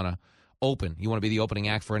 if you want to open. You want to be the opening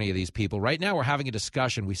act for any of these people. Right now we're having a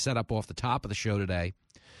discussion we set up off the top of the show today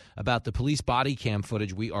about the police body cam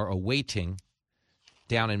footage we are awaiting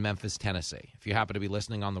down in Memphis, Tennessee. If you happen to be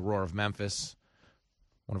listening on the Roar of Memphis,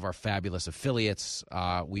 one of our fabulous affiliates,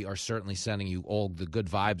 we are certainly sending you all the good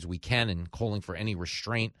vibes we can and calling for any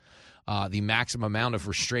restraint. The maximum amount of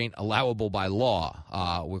restraint allowable by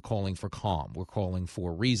law. We're calling for calm. We're calling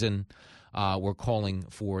for reason. We're calling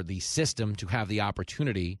for the system to have the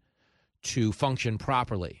opportunity to function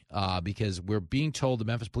properly because we're being told the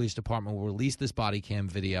Memphis Police Department will release this body cam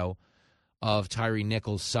video of Tyre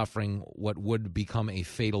Nichols suffering what would become a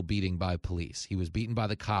fatal beating by police. He was beaten by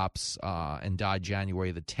the cops and died January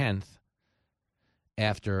the 10th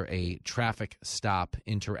after a traffic stop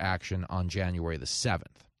interaction on January the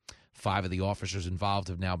 7th. 5 of the officers involved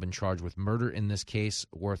have now been charged with murder in this case.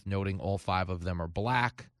 Worth noting, all 5 of them are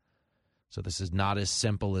black. So this is not as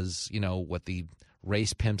simple as, you know, what the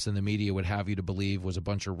race pimps in the media would have you to believe was a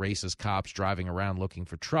bunch of racist cops driving around looking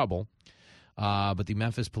for trouble. But the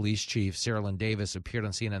Memphis police chief, Sarah Lynn Davis, appeared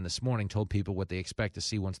on CNN this morning, told people what they expect to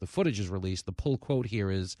see once the footage is released. The pull quote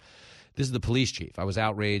here is, "This is the police chief. I was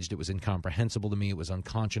outraged. It was incomprehensible to me. It was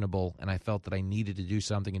unconscionable, and I felt that I needed to do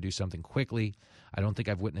something and do something quickly. I don't think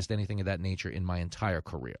I've witnessed anything of that nature in my entire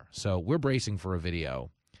career." So we're bracing for a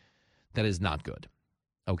video that is not good,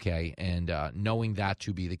 okay? And knowing that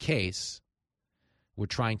to be the case, we're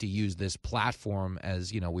trying to use this platform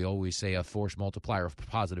as, you know, we always say a force multiplier of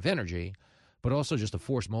positive energy. but also just a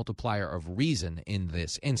force multiplier of reason in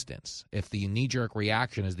this instance. If the knee-jerk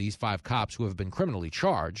reaction is these 5 cops who have been criminally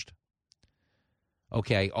charged,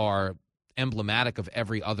 are emblematic of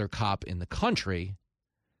every other cop in the country,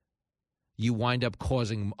 you wind up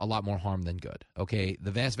causing a lot more harm than good. Okay,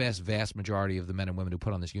 the vast, vast, vast majority of the men and women who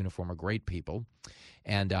put on this uniform are great people,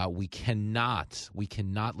 and we cannot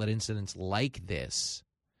let incidents like this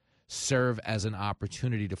serve as an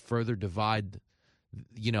opportunity to further divide,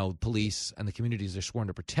 police and the communities they're sworn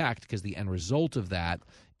to protect, because the end result of that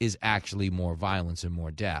is actually more violence and more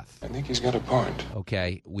death. I think he's got a point.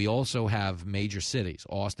 Okay, we also have major cities,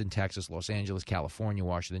 Austin, Texas, Los Angeles, California,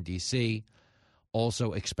 Washington, D.C.,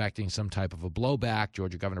 also expecting some type of a blowback.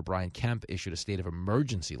 Georgia Governor Brian Kemp issued a state of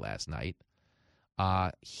emergency last night.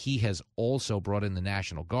 He has also brought in the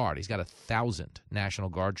National Guard. He's got 1,000 National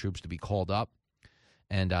Guard troops to be called up.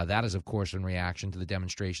 And that is, of course, in reaction to the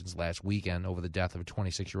demonstrations last weekend over the death of a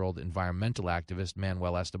 26-year-old environmental activist,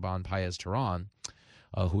 Manuel Esteban Paez-Terán,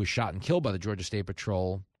 who was shot and killed by the Georgia State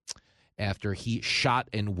Patrol after he shot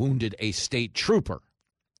and wounded a state trooper.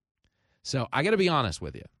 So I got to be honest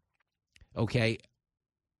with you. Okay,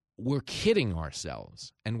 we're kidding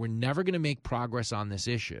ourselves, and we're never going to make progress on this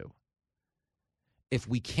issue if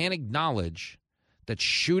we can't acknowledge that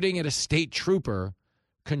shooting at a state trooper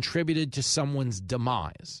contributed to someone's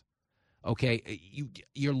demise. Okay,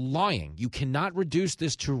 you're lying. You cannot reduce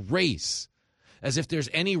this to race, as if there's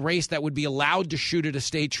any race that would be allowed to shoot at a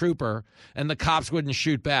state trooper and the cops wouldn't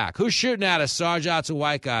shoot back. Who's shooting at us, Sarge? It's a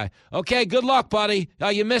white guy. Okay, good luck, buddy. Oh,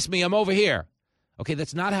 you missed me. I'm over here. Okay,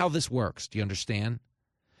 that's not how this works. Do you understand?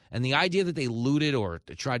 And the idea that they looted or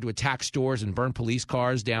tried to attack stores and burn police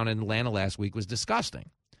cars down in Atlanta last week was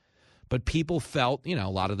disgusting. But people felt, a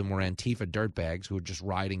lot of them were Antifa dirtbags who were just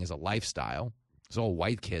riding as a lifestyle. It's all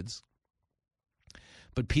white kids.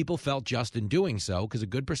 But people felt just in doing so because a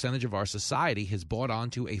good percentage of our society has bought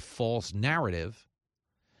onto a false narrative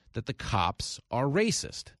that the cops are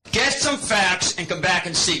racist. Get some facts and come back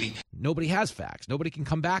and see me. Nobody has facts. Nobody can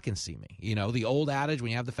come back and see me. The old adage,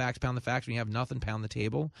 when you have the facts, pound the facts. When you have nothing, pound the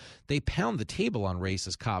table. They pound the table on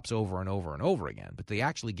racist cops over and over and over again. But they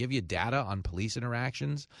actually give you data on police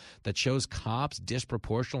interactions that shows cops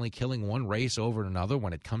disproportionately killing one race over another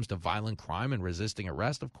when it comes to violent crime and resisting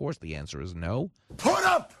arrest. Of course, the answer is no. Put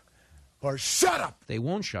up or shut up. They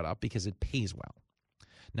won't shut up because it pays well.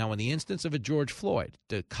 Now, in the instance of a George Floyd,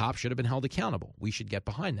 the cop should have been held accountable. We should get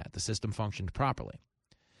behind that. The system functioned properly.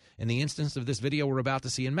 In the instance of this video we're about to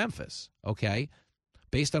see in Memphis, okay,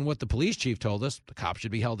 based on what the police chief told us, the cops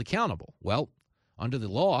should be held accountable. Well, under the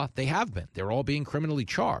law, they have been. They're all being criminally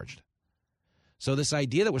charged. So this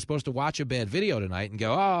idea that we're supposed to watch a bad video tonight and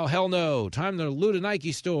go, oh, hell no, time to loot a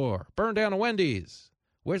Nike store, burn down a Wendy's.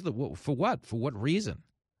 For what? For what reason?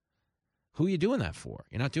 Who are you doing that for?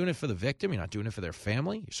 You're not doing it for the victim. You're not doing it for their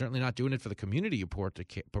family. You're certainly not doing it for the community you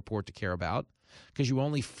purport to care about, because you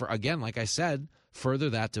only, again, like I said, further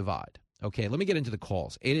that divide. Okay, let me get into the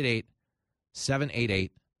calls.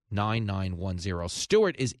 888-788-9910.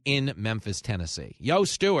 Stuart is in Memphis, Tennessee. Yo,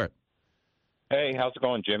 Stuart. Hey, how's it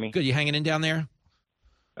going, Jimmy? Good. You hanging in down there?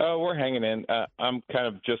 We're hanging in. I'm kind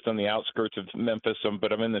of just on the outskirts of Memphis,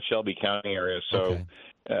 but I'm in the Shelby County area. So,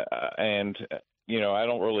 okay. I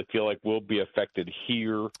don't really feel like we'll be affected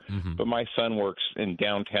here, but my son works in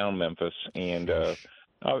downtown Memphis, and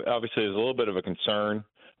obviously there's a little bit of a concern,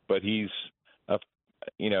 but he's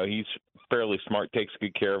fairly smart, takes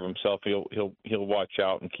good care of himself. He'll watch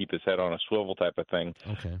out and keep his head on a swivel type of thing.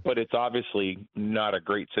 Okay. But it's obviously not a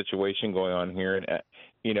great situation going on here. And,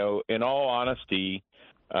 in all honesty,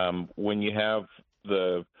 when you have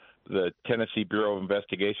the Tennessee Bureau of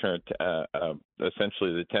Investigation,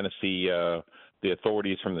 essentially the Tennessee the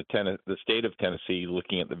authorities from the state of Tennessee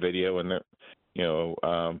looking at the video, and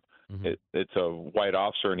it's a white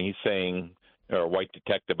officer, and he's saying, or a white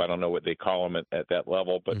detective, I don't know what they call him at that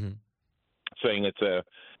level, but saying it's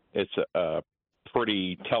a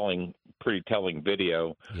pretty telling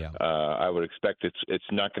video. Yeah. I would expect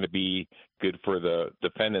it's not going to be good for the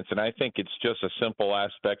defendants, and I think it's just a simple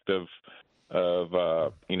aspect of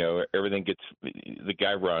everything gets, the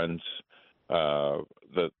guy runs.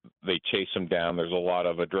 They chase him down. There's a lot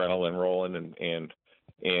of adrenaline rolling, and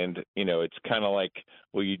it's kind of like,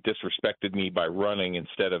 well, you disrespected me by running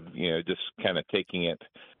instead of just kind of taking it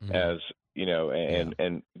as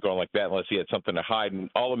and going like that, unless he had something to hide. And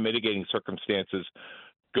all the mitigating circumstances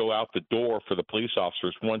go out the door for the police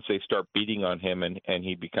officers once they start beating on him and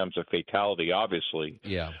he becomes a fatality. Obviously,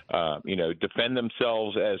 defend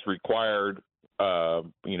themselves as required.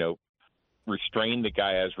 Restrain the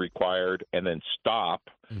guy as required, and then stop,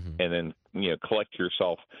 and then collect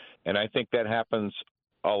yourself. And I think that happens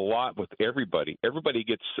a lot with everybody. Everybody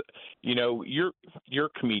gets, you're a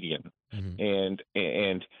comedian, and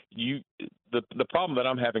you. The problem that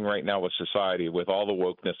I'm having right now with society, with all the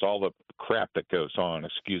wokeness, all the crap that goes on,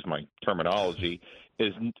 excuse my terminology,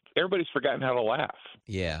 is everybody's forgotten how to laugh.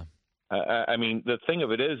 Yeah. I mean, the thing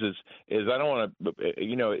of it is I don't want to,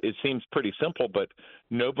 it seems pretty simple, but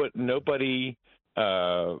nobody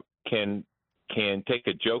can take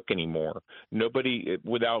a joke anymore. Nobody,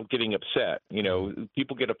 without getting upset.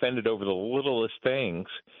 People get offended over the littlest things,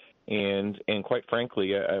 and quite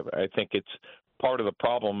frankly, I think it's part of the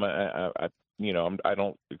problem. I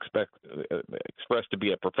don't express to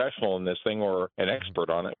be a professional in this thing or an expert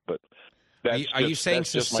on it, but are you saying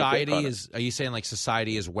society is? Are you saying like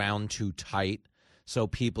society is wound too tight? So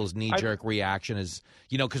people's knee-jerk reaction is,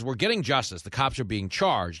 because we're getting justice. The cops are being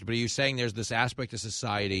charged. But are you saying there's this aspect of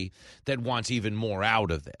society that wants even more out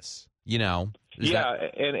of this? And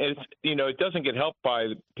it's, it doesn't get helped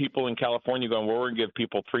by people in California going, well, we're going to give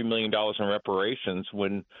people $3 million in reparations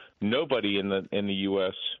when nobody in the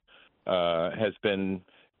U.S. Has been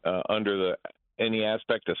under any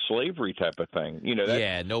aspect of slavery type of thing.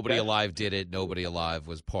 Nobody alive did it. Nobody alive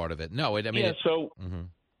was part of it. No, It's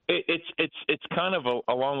kind of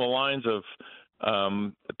along the lines of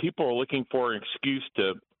people are looking for an excuse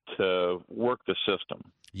to work the system.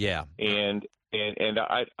 Yeah, and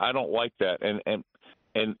I don't like that. And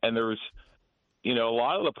there's a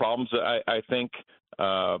lot of the problems that I think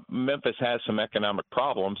Memphis has some economic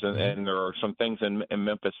problems, and there are some things in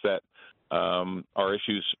Memphis that are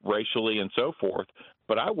issues racially and so forth.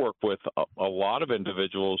 But I work with a lot of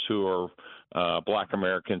individuals who are Black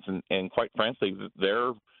Americans, and quite frankly,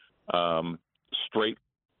 they're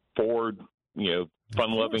straightforward,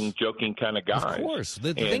 fun-loving, joking kind of guys. Of course.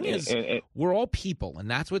 The thing is, we're all people, and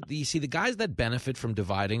that's what you see. The guys that benefit from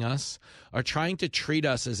dividing us are trying to treat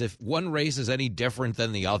us as if one race is any different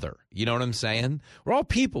than the other. You know what I'm saying? We're all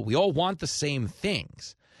people. We all want the same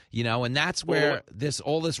things, and that's where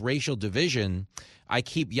all this racial division, I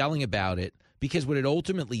keep yelling about it, because what it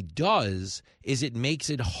ultimately does is it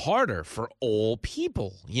makes it harder for all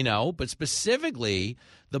people, but specifically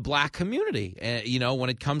the Black community, when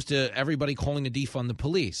it comes to everybody calling to defund the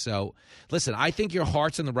police. So, listen, I think your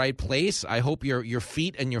heart's in the right place. I hope your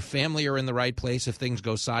feet and your family are in the right place if things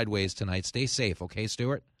go sideways tonight. Stay safe, okay,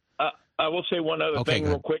 Stuart? I will say one other thing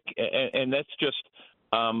real quick, and that's just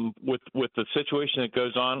with the situation that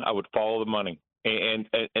goes on, I would follow the money. And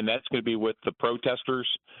that's going to be with the protesters.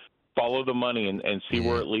 Follow the money and see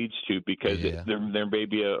where it leads to, because there may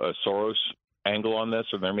be a Soros angle on this,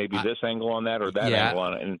 or there may be this angle on that, or that angle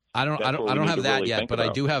on it. And I don't have that yet, but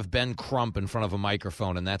I do have Ben Crump in front of a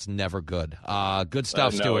microphone, and that's never good. Good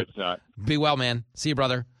stuff, no, Stuart. It's not. Be well, man. See you,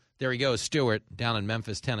 brother. There he goes, Stuart, down in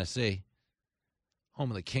Memphis, Tennessee, home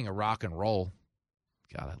of the king of rock and roll.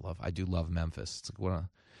 God, I do love Memphis. It's like one of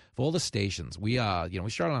all the stations, we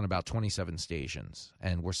started on about 27 stations,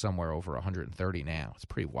 and we're somewhere over 130 now. It's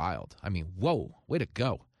pretty wild. I mean, whoa, way to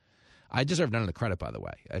go. I deserve none of the credit, by the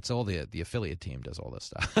way. It's all the affiliate team does all this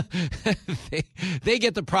stuff. they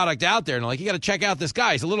get the product out there, and like, you got to check out this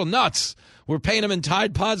guy. He's a little nuts. We're paying him in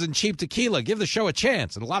Tide Pods and cheap tequila. Give the show a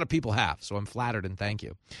chance, and a lot of people have, so I'm flattered and thank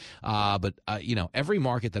you. But every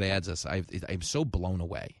market that adds us, I'm so blown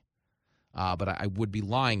away. But I would be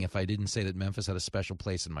lying if I didn't say that Memphis had a special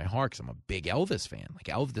place in my heart, because I'm a big Elvis fan. Like,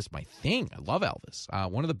 Elvis is my thing. I love Elvis.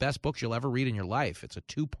 One of the best books you'll ever read in your life. It's a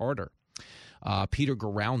two-parter. Peter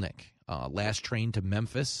Guralnick, Last Train to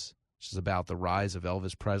Memphis, which is about the rise of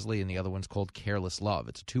Elvis Presley, and the other one's called Careless Love.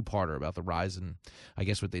 It's a two-parter about the rise and, I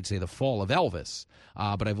guess what they'd say, the fall of Elvis.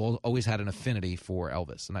 But I've always had an affinity for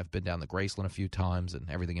Elvis, and I've been down the Graceland a few times and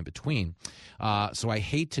everything in between. So I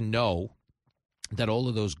hate to know that all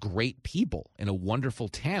of those great people in a wonderful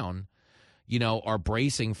town, are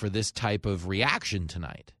bracing for this type of reaction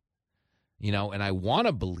tonight. And I want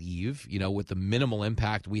to believe, with the minimal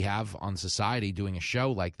impact we have on society doing a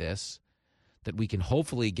show like this, that we can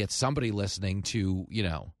hopefully get somebody listening to,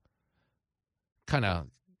 kind of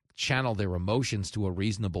channel their emotions to a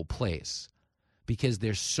reasonable place, because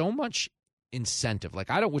there's so much incentive. Like,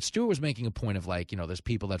 what Stuart was making a point of, like, there's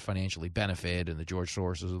people that financially benefit, and the George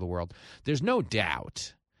Soroses of the world. There's no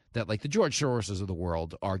doubt that, like, the George Soroses of the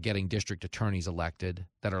world are getting district attorneys elected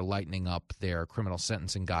that are lightening up their criminal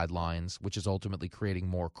sentencing guidelines, which is ultimately creating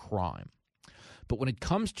more crime. But when it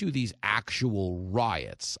comes to these actual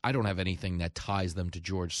riots, I don't have anything that ties them to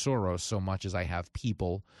George Soros so much as I have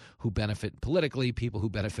people who benefit politically, people who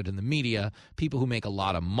benefit in the media, people who make a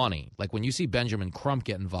lot of money. Like, when you see Benjamin Crump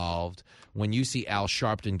get involved, when you see Al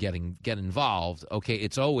Sharpton get involved, okay,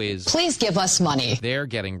 it's always, please give us money. They're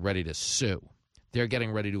getting ready to sue. They're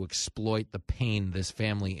getting ready to exploit the pain this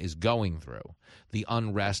family is going through, the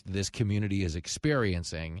unrest this community is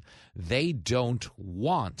experiencing. They don't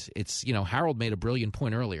want – it's, Harold made a brilliant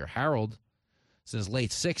point earlier. Harold, since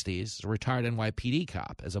late 60s, is a retired NYPD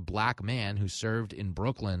cop as a black man who served in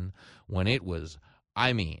Brooklyn when it was,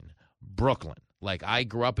 Brooklyn. Like, I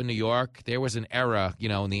grew up in New York. There was an era,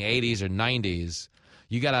 in the 80s or 90s.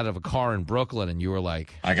 You got out of a car in Brooklyn and you were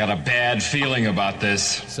like, I got a bad feeling about this.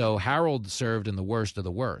 So Harold served in the worst of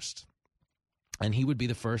the worst. And he would be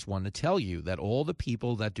the first one to tell you that all the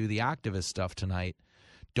people that do the activist stuff tonight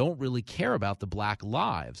don't really care about the black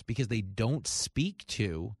lives because they don't speak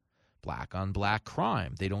to black-on-black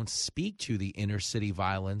crime. They don't speak to the inner-city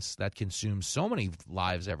violence that consumes so many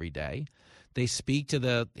lives every day. They speak to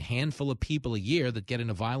the handful of people a year that get in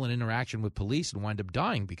a violent interaction with police and wind up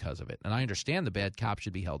dying because of it. And I understand the bad cop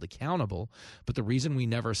should be held accountable, but the reason we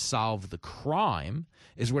never solve the crime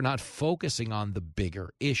is we're not focusing on the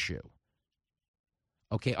bigger issue.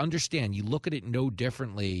 Okay, understand, you look at it no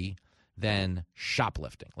differently than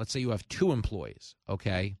shoplifting. Let's say you have two employees,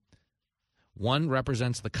 okay? One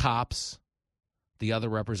represents the cops, the other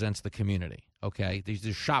represents the community, okay? These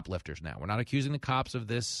are shoplifters now. We're not accusing the cops of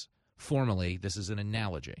this formally. This is an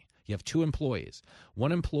analogy. You have two employees.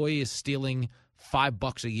 One employee is stealing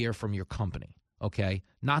 $5 a year from your company, okay?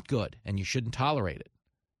 Not good, and you shouldn't tolerate it.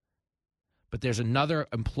 But there's another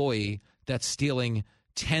employee that's stealing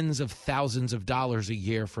tens of thousands of dollars a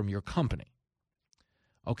year from your company.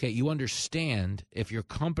 Okay, you understand if your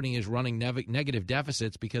company is running negative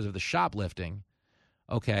deficits because of the shoplifting,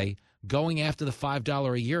 okay, going after the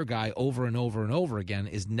 $5 a year guy over and over and over again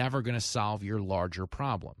is never going to solve your larger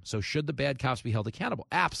problem. So should the bad cops be held accountable?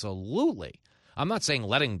 Absolutely. I'm not saying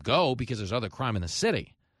let him go because there's other crime in the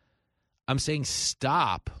city. I'm saying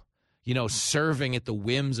stop, serving at the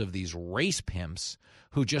whims of these race pimps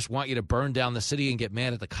who just want you to burn down the city and get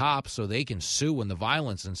mad at the cops so they can sue when the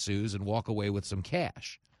violence ensues and walk away with some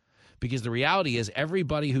cash. Because the reality is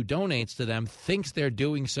everybody who donates to them thinks they're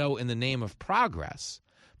doing so in the name of progress.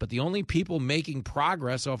 But the only people making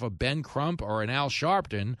progress off of Ben Crump or an Al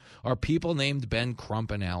Sharpton are people named Ben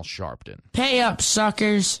Crump and Al Sharpton. Pay up,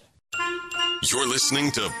 suckers. You're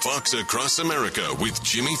listening to Fox Across America with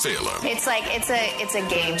Jimmy Fallon. It's a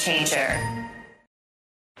game changer.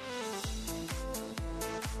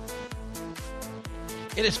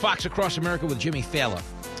 It is Fox Across America with Jimmy Fallon.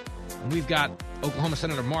 And we've got Oklahoma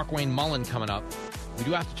Senator Mark Wayne Mullen coming up. We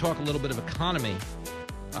do have to talk a little bit of economy.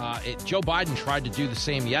 Joe Biden tried to do the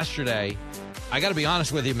same yesterday. I got to be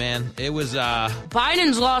honest with you, man. It was...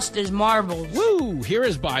 Biden's lost his marbles. Woo! Here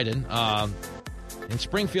is Biden in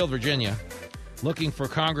Springfield, Virginia, looking for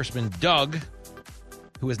Congressman Doug,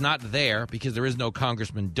 who is not there because there is no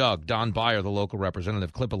Congressman Doug. Don Beyer, the local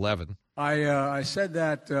representative, clip 11. I said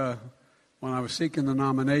that when I was seeking the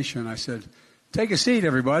nomination. I said, take a seat,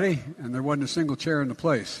 everybody. And there wasn't a single chair in the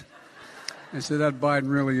place. I said, that Biden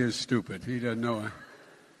really is stupid. He doesn't know it.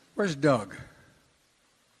 Where's Doug?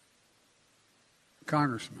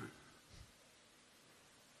 Congressman.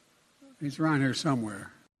 He's around here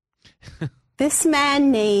somewhere. This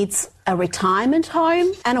man needs a retirement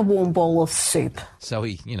home and a warm bowl of soup. So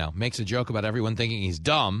he, makes a joke about everyone thinking he's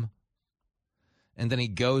dumb. And then he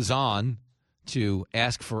goes on to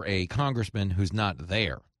ask for a congressman who's not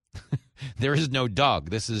there. There is no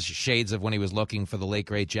Doug. This is shades of when he was looking for the late,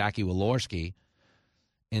 great Jackie Walorski,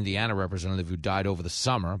 Indiana representative who died over the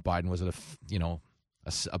summer. Biden was at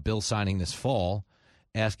a bill signing this fall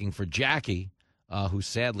asking for Jackie, who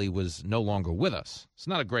sadly was no longer with us. It's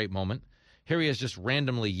not a great moment. Here he is just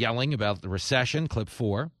randomly yelling about the recession, clip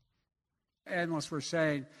 4. Analysts were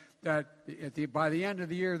saying that by the end of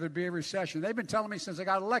the year there'd be a recession. They've been telling me since I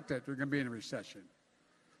got elected we're going to be in a recession.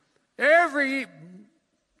 Every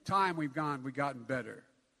time we've gotten better.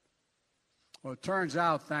 Well, it turns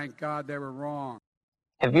out, thank God, they were wrong.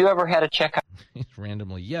 Have you ever had a checkup? He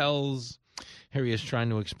randomly yells. Here he is trying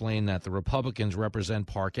to explain that the Republicans represent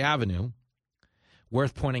Park Avenue.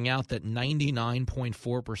 Worth pointing out that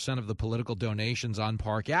 99.4% of the political donations on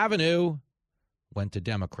Park Avenue went to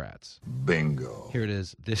Democrats. Bingo. Here it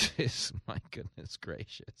is. This is, my goodness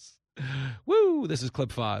gracious. Woo! This is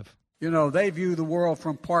clip 5. They view the world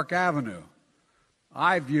from Park Avenue.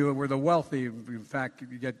 I view it, we're the wealthy. In fact,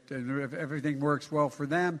 if everything works well for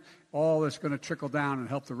them, all that's going to trickle down and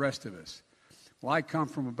help the rest of us. Well, I come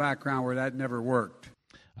from a background where that never worked.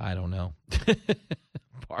 I don't know.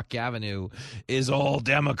 Park Avenue is all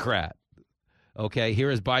Democrat. Okay, here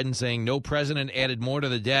is Biden saying no president added more to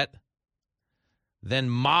the debt than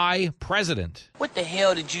my president. What the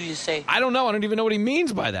hell did you just say? I don't know. I don't even know what he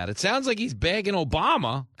means by that. It sounds like he's bagging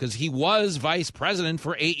Obama because he was vice president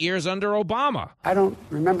for 8 years under Obama. I don't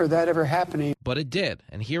remember that ever happening. But it did.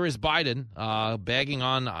 And here is Biden bagging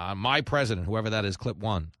on my president, whoever that is, clip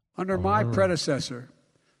one. Under my predecessor,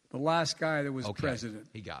 the last guy that was president.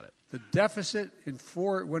 He got it. The deficit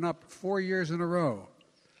went up 4 years in a row,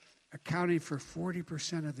 accounting for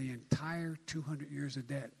 40% of the entire 200 years of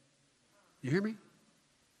debt. You hear me?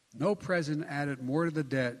 No president added more to the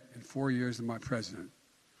debt in 4 years than my president.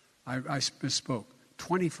 I misspoke.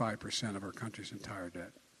 25% of our country's entire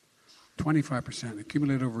debt. 25%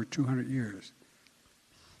 accumulated over 200 years.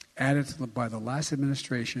 Added by the last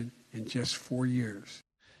administration in just 4 years.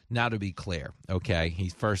 Now, to be clear, okay, he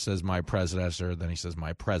first says my predecessor, then he says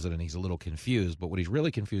my president. He's a little confused, but what he's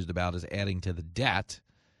really confused about is adding to the debt,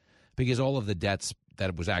 because all of the debts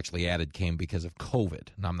that was actually added came because of COVID.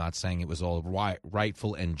 And I'm not saying it was all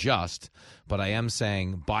rightful and just, but I am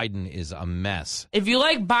saying Biden is a mess. If you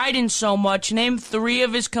like Biden so much, name 3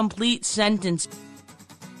 of his complete sentences.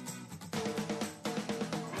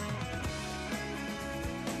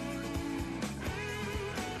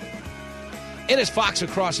 It is Fox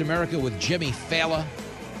Across America with Jimmy Fallon.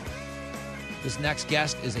 This next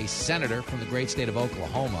guest is a senator from the great state of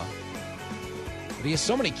Oklahoma. But he has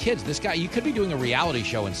so many kids. This guy, you could be doing a reality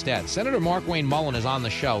show instead. Senator Mark Wayne Mullen is on the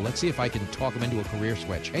show. Let's see if I can talk him into a career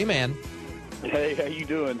switch. Hey, man. Hey, how you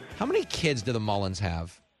doing? How many kids do the Mullins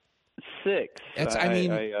have? 6.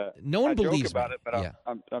 No one believes joke about me. it,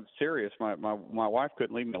 but I'm serious. My wife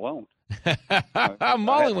couldn't leave me alone.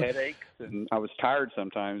 Mullen, I had headaches, and I was tired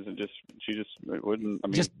sometimes, and she just wouldn't. I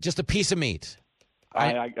mean, just a piece of meat.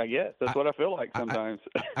 I guess that's what I feel like sometimes.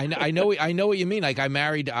 I know what you mean. Like I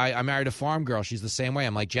married a farm girl. She's the same way.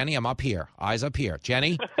 I'm like, Jenny, I'm up here, eyes up here.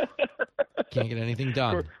 Jenny, can't get anything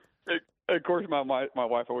done. Of course, my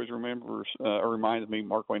wife always reminds me,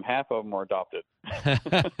 Mark Wayne, half of them are adopted.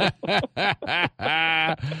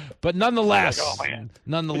 But nonetheless, like, oh,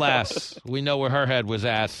 nonetheless, we know where her head was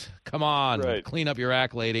at. Come on, right. Clean up your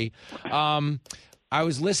act, lady. I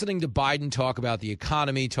was listening to Biden talk about the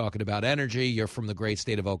economy, talking about energy. You're from the great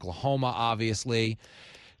state of Oklahoma, obviously.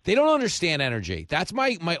 They don't understand energy. That's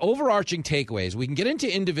my overarching takeaways. We can get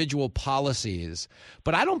into individual policies,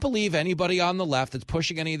 but I don't believe anybody on the left that's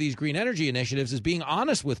pushing any of these green energy initiatives is being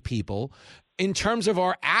honest with people in terms of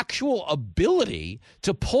our actual ability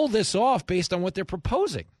to pull this off based on what they're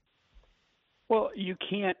proposing. Well, you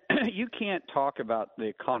can't talk about the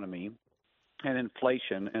economy and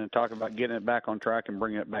inflation and talk about getting it back on track and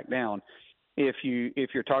bringing it back down if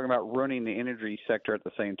you're talking about ruining the energy sector at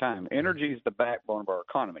the same time. Energy is the backbone of our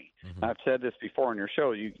economy. Mm-hmm. I've said this before on your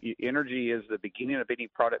show. Energy is the beginning of any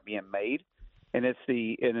product being made, and it's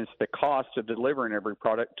the cost of delivering every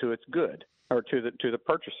product to its good or to the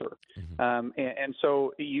purchaser. Mm-hmm. And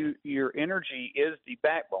so your energy is the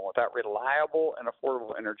backbone. Without reliable and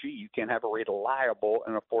affordable energy, you can't have a reliable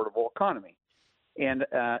and affordable economy. And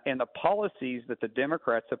the policies that the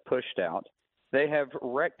Democrats have pushed out, they have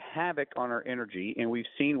wreaked havoc on our energy, and we've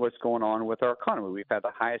seen what's going on with our economy. We've had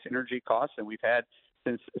the highest energy costs than we've had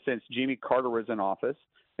since Jimmy Carter was in office.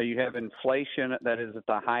 You have inflation that is at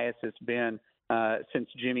the highest it's been since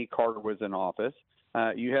Jimmy Carter was in office.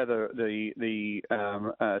 You have the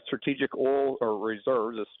strategic oil or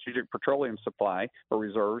reserves, the strategic petroleum supply or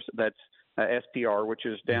reserves. That's SPR, which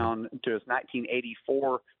is down to its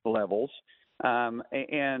 1984 levels. And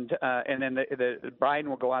then the Biden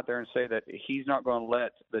will go out there and say that he's not going to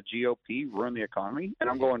let the GOP ruin the economy. And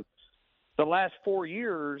I'm going, the last 4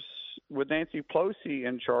 years with Nancy Pelosi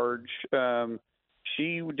in charge,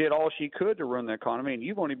 she did all she could to ruin the economy. And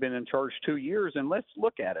you've only been in charge 2 years. And let's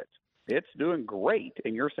look at it. It's doing great.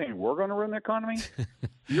 And you're saying we're going to ruin the economy?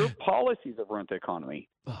 Your policies have ruined the economy.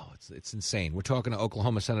 Oh, it's insane. We're talking to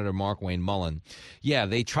Oklahoma Senator Mark Wayne Mullen. Yeah,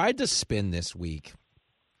 they tried to spin this week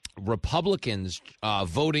Republicans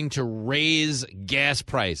voting to raise gas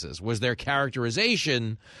prices was their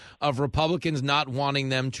characterization of Republicans not wanting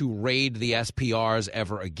them to raid the SPRs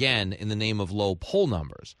ever again in the name of low poll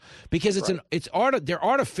numbers, because they're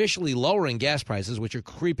artificially lowering gas prices, which are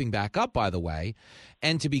creeping back up, by the way.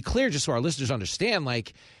 And to be clear, just so our listeners understand,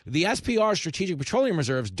 like the SPR strategic petroleum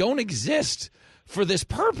reserves don't exist for this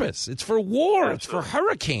purpose. It's for war. Absolutely. It's for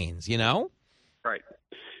hurricanes, you know? Right.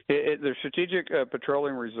 The strategic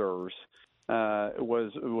petroleum reserves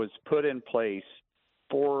was put in place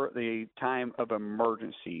for the time of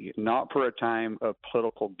emergency, not for a time of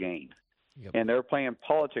political gain. Yep. And they're playing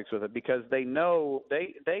politics with it because they know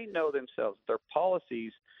themselves, their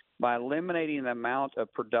policies, by eliminating the amount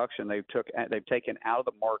of production they've taken out of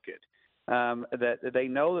the market, that they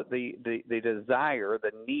know that the desire,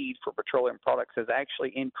 the need for petroleum products has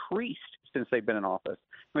actually increased since they've been in office.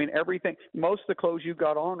 I mean, everything, most of the clothes you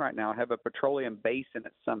got on right now have a petroleum base in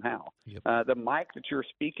it somehow. Yep. The mic that you're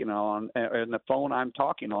speaking on and the phone I'm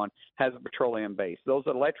talking on has a petroleum base. Those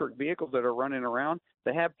electric vehicles that are running around,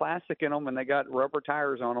 they have plastic in them and they got rubber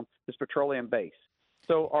tires on them. It's petroleum base.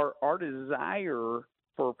 So our desire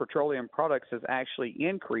for petroleum products has actually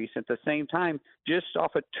increased. At the same time, just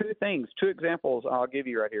off of two examples I'll give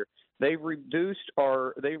you right here. They've reduced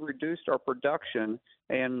our production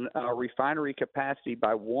and refinery capacity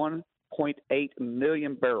by 1.8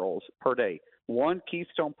 million barrels per day. One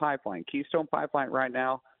Keystone Pipeline right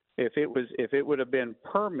now, if it would have been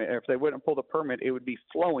permit, if they wouldn't pull the permit, it would be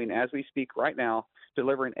flowing as we speak right now,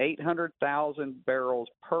 delivering 800,000 barrels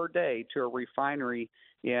per day to a refinery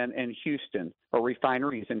in Houston, or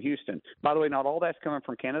refineries in Houston. By the way, not all that's coming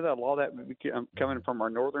from Canada. A lot of that would be coming from our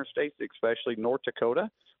northern states, especially North Dakota,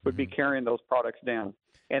 would be carrying those products down.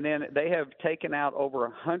 And then they have taken out over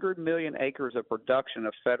 100 million acres of production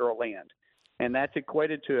of federal land. And that's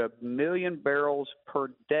equated to 1 million barrels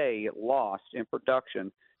per day lost in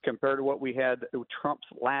production compared to what we had Trump's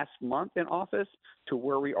last month in office to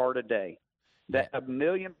where we are today. That 1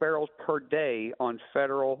 million barrels per day on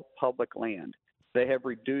federal public land. They have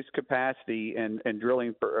reduced capacity and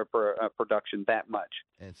drilling production that much.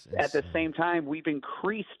 At the same time, we've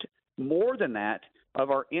increased more than that of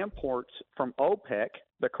our imports from OPEC,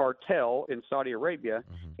 the cartel in Saudi Arabia.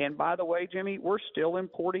 Mm-hmm. And by the way, Jimmy, we're still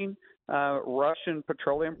importing Russian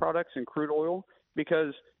petroleum products and crude oil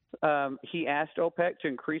because he asked OPEC to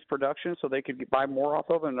increase production so they could buy more off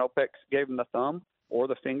of it, and OPEC gave him the thumb. Or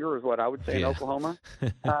the finger is what I would say in Oklahoma.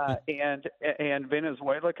 And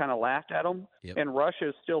Venezuela kind of laughed at them, and Russia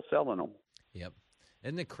is still selling them. Yep.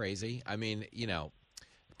 Isn't it crazy? I mean,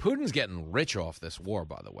 Putin's getting rich off this war,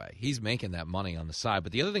 by the way. He's making that money on the side.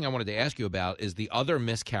 But the other thing I wanted to ask you about is the other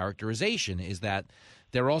mischaracterization is that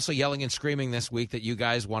they're also yelling and screaming this week that you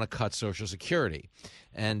guys want to cut Social Security.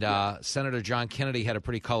 And Senator John Kennedy had a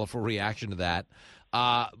pretty colorful reaction to that.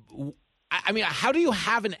 I mean, how do you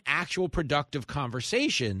have an actual productive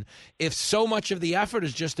conversation if so much of the effort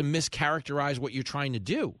is just to mischaracterize what you're trying to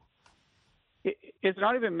do? It's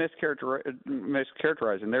not even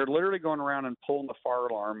mischaracterizing. They're literally going around and pulling the fire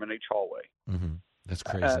alarm in each hallway. Mm-hmm. That's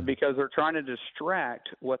crazy. Because they're trying to distract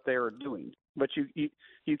what they are doing. But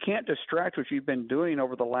you can't distract what you've been doing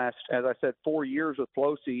over the last, as I said, 4 years with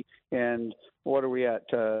Pelosi, and what are we at?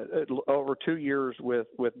 Over 2 years with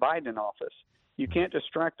Biden in office. You can't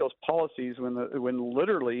distract those policies when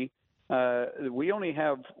literally we only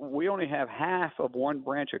have half of one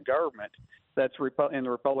branch of government that's in the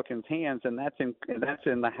Republicans' hands, and that's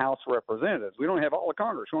in the House of Representatives. We don't have all of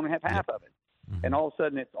Congress. We only have half of it, and all of a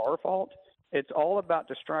sudden it's our fault. It's all about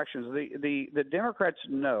distractions. The Democrats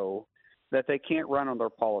know that they can't run on their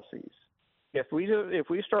policies. If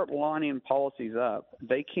we start lining policies up,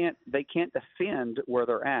 they can't defend where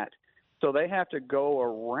they're at. So they have to go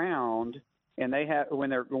around. And they have when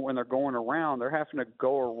they're going around, they're having to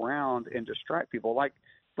go around and distract people. Like,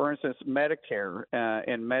 for instance, Medicare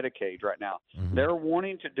and Medicaid right now. Mm-hmm. They're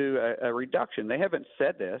wanting to do a reduction. They haven't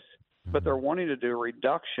said this, but they're wanting to do a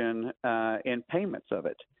reduction in payments of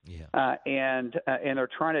it. Yeah. And they're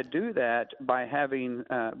trying to do that by having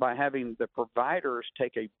the providers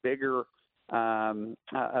take a bigger.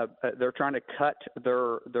 They're trying to cut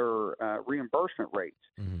their reimbursement rates.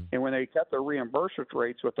 Mm-hmm. And when they cut their reimbursement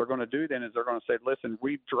rates, what they're going to do then is they're going to say, listen,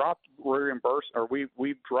 we've dropped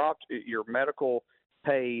we've dropped your medical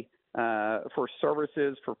pay for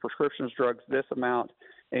services, for prescriptions, drugs, this amount,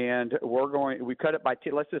 and we cut it by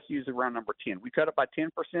 10. Let's just use the round number 10. We cut it by 10%.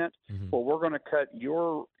 Mm-hmm. Well, we're going to cut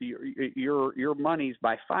your monies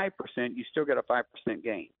by 5%. You still get a 5%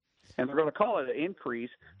 gain. And they're going to call it an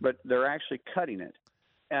increase, but they're actually cutting it.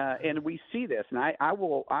 And we see this, and I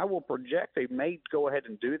will project they may go ahead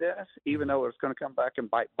and do this, even though it's going to come back and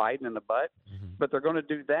bite Biden in the butt. Mm-hmm. But they're going to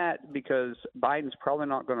do that because Biden's probably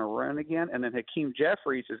not going to run again, and then Hakeem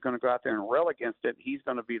Jeffries is going to go out there and rail against it. He's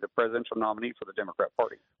going to be the presidential nominee for the Democrat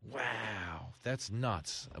Party. Wow, that's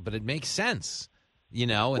nuts, but it makes sense, and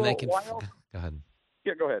they can. Go ahead.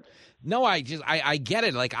 Yeah, go ahead. No, I get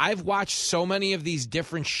it. Like, I've watched so many of these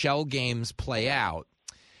different shell games play out.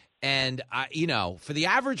 And, for the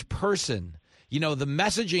average person, the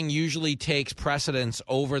messaging usually takes precedence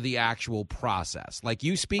over the actual process. Like,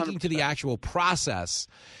 you speaking 100%. To the actual process,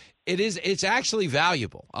 it's actually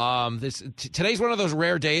valuable. Today's one of those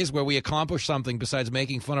rare days where we accomplish something besides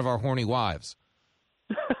making fun of our horny wives.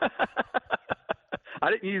 I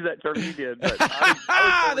didn't use that term you did, but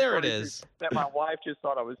I was there it is. That my wife just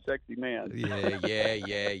thought I was a sexy man.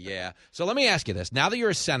 Yeah. So let me ask you this. Now that you're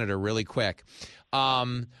a senator, really quick,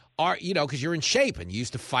 because you're in shape and you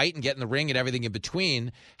used to fight and get in the ring and everything in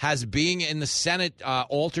between, has being in the Senate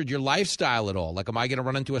altered your lifestyle at all? Like, am I going to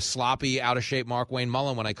run into a sloppy, out-of-shape Mark Wayne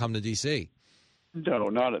Mullen when I come to D.C.? No,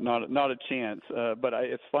 not a chance. But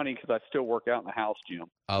it's funny because I still work out in the house gym.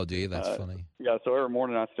 Oh, do you? That's funny. Yeah, so every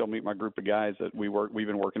morning I still meet my group of guys that we've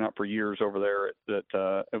been working out for years over there.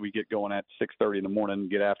 That we get going at 6:30 in the morning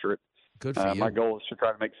and get after it. Good for you. My goal is to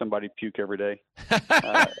try to make somebody puke every day.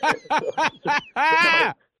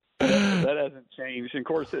 That hasn't changed. And of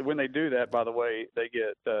course, when they do that, by the way, they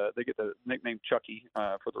get the nickname Chucky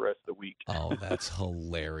for the rest of the week. Oh, that's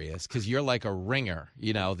hilarious! Because you're like a ringer.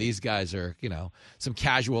 These guys are some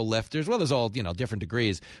casual lifters. Well, there's all different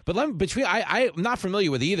degrees. But I'm not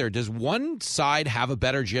familiar with either. Does one side have a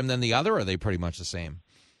better gym than the other, or are they pretty much the same?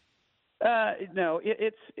 No,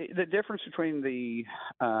 it's the difference between the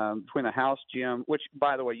house gym, which,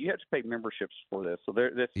 by the way, you have to pay memberships for this, so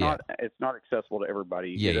it's not accessible to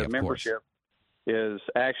everybody. Yeah, the membership is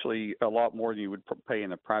actually a lot more than you would pay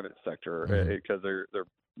in the private sector because they're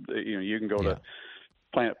you can go to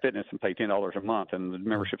Planet Fitness and pay $10 a month, and the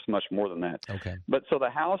membership's much more than that. Okay, but so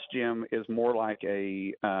the house gym is more like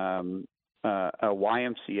a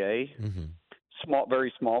YMCA,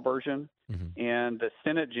 very small version. And the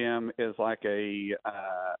Senate gym is like a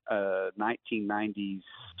 1990s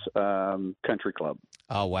country club.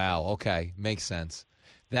 Oh, wow. Okay. Makes sense.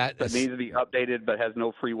 That needs to be updated, but has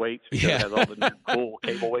no free weights because it has all the new cool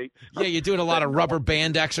cable weights. Yeah, you're doing a lot of rubber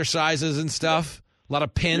band exercises and stuff. A lot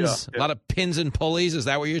of pins, a lot of pins and pulleys. Is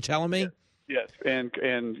that what you're telling me? Yes, and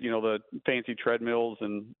the fancy treadmills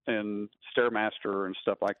and Stairmaster and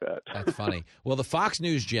stuff like that. That's funny. Well, the Fox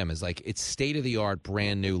News gym is it's state of the art,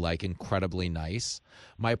 brand new, incredibly nice.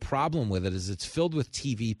 My problem with it is it's filled with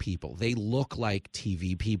TV people. They look like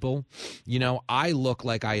TV people. I look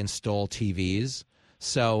like I install TVs.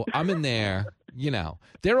 So I'm in there.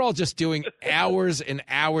 They're all just doing hours and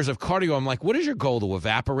hours of cardio. I'm like, what is your goal, to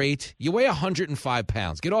evaporate? You weigh 105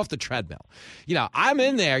 pounds. Get off the treadmill. I'm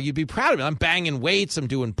in there. You'd be proud of me. I'm banging weights. I'm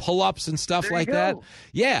doing pull-ups and stuff like that.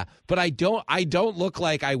 Yeah, but I don't look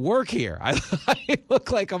like I work here. I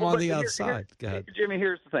look like I'm on the outside. Go ahead. Jimmy,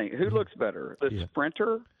 here's the thing. Who looks better, the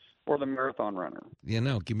sprinter or the marathon runner? You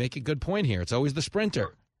make a good point here. It's always the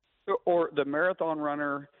sprinter. Or the marathon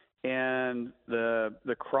runner and the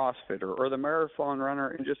CrossFitter, or the marathon runner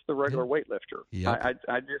and just the regular weightlifter. Yep.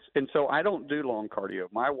 So I don't do long cardio.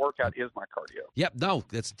 My workout is my cardio. Yep. No,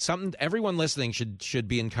 that's something everyone listening should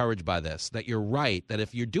be encouraged by this, that you're right, that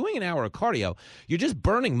if you're doing an hour of cardio, you're just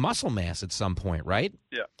burning muscle mass at some point, right?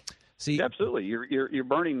 Yeah. See, absolutely. You're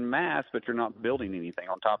burning mass, but you're not building anything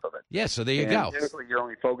on top of it. Yeah, so there you go. Typically, you're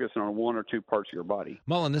only focusing on one or two parts of your body.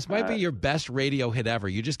 Mullen, this might be your best radio hit ever.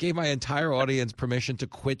 You just gave my entire audience permission to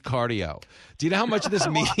quit cardio. Do you know how much this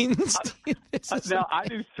means? Now, I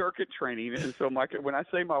do circuit training, and so when I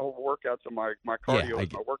say my workouts or my cardio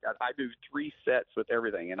is my workout, I do 3 sets with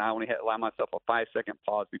everything, and I only allow myself a 5-second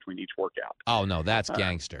pause between each workout. Oh, no, that's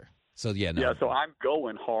gangster. So so I'm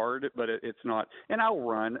going hard, but it's not. And I'll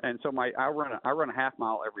run, and so I run a half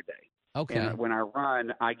mile every day. Okay. And when I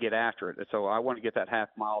run, I get after it. So I want to get that half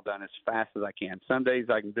mile done as fast as I can. Some days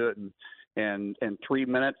I can do it in 3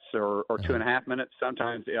 minutes or 2.5 minutes.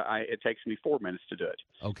 Sometimes it takes me 4 minutes to do it.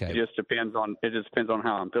 Okay. It just depends on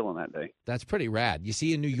how I'm feeling that day. That's pretty rad. You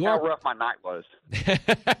see, in New York, how rough my night was.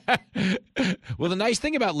 Well, the nice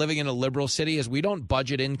thing about living in a liberal city is we don't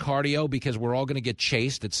budget in cardio because we're all going to get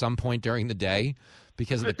chased at some point during the day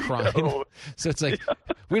because of the crime. So it's like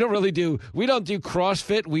we don't do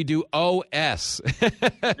CrossFit, we do OS.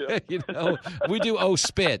 We do O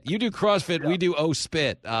spit. You do CrossFit, we do O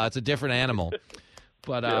spit. It's a different animal.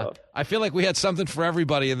 But I feel like we had something for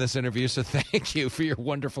everybody in this interview, so thank you for your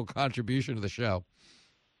wonderful contribution to the show.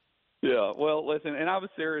 Yeah, well, listen, and I was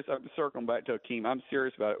serious. I'm circling back to Akeem. I'm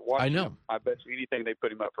serious about it. I know. Him, I bet you anything they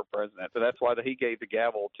put him up for president. So that's why he gave the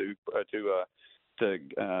gavel to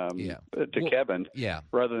Kevin,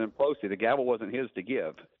 rather than Pelosi. The gavel wasn't his to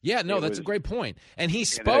give. Yeah, no, that's a great point. And he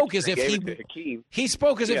spoke as if he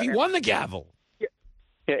spoke as if he won the gavel.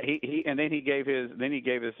 Yeah, he gave his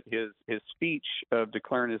speech of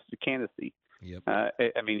declaring his candidacy. Yep.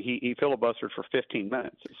 I mean, he filibustered for 15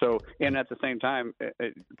 minutes. So, and at the same time,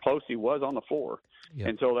 Pelosi was on the floor,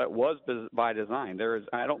 and so that was by design.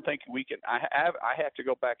 I don't think we can. I have to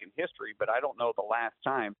go back in history, but I don't know the last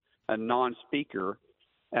time a non-speaker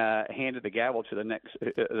handed the gavel to the next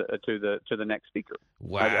to the next speaker.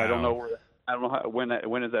 Wow. I don't know when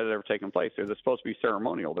has that ever taken place. It's supposed to be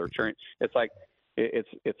ceremonial. It's like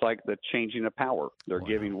it's like the changing of power. They're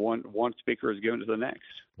giving one speaker is given to the next.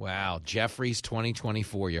 Wow, Jeffries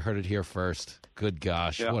 2024. You heard it here first. Good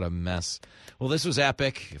gosh, Yeah. What a mess. Well, this was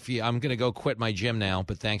epic. I'm going to go quit my gym now,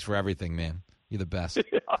 but thanks for everything, man. You're the best.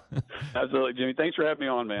 Yeah, absolutely, Jimmy. Thanks for having me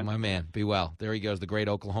on, man. My man, be well. There he goes, the great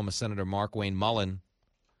Oklahoma Senator Mark Wayne Mullen,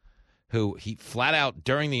 who he flat out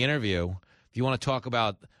during the interview, if you want to talk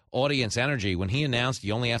about audience energy, when he announced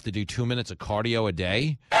you only have to do 2 minutes of cardio a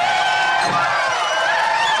day,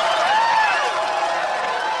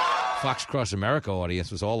 Fox Cross America audience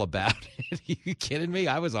was all about it. Are you kidding me?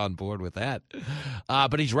 I was on board with that.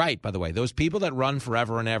 But he's right, by the way. Those people that run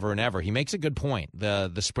forever and ever and ever, he makes a good point.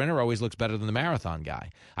 The sprinter always looks better than the marathon guy.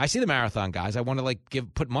 I see the marathon guys. I want to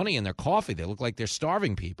put money in their coffee. They look like they're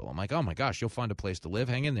starving people. I'm like, oh my gosh, you'll find a place to live.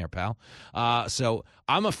 Hang in there, pal. So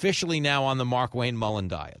I'm officially now on the Mark Wayne Mullen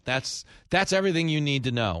diet. That's everything you need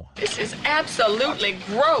to know. This is absolutely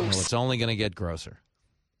gross. Well, it's only going to get grosser.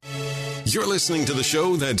 You're listening to the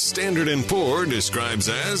show that Standard & Poor describes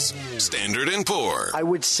as Standard & Poor. I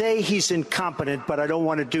would say he's incompetent, but I don't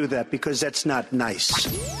want to do that because that's not nice.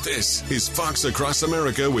 This is Fox Across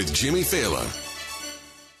America with Jimmy Fallon.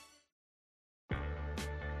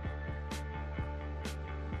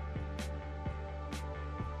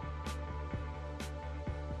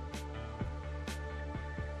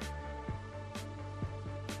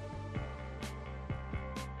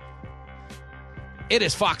 It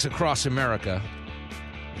is Fox Across America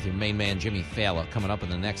with your main man, Jimmy Fallon. Coming up in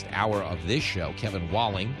the next hour of this show, Kevin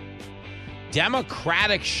Walling,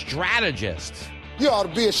 Democratic strategist. You ought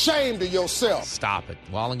to be ashamed of yourself. Stop it.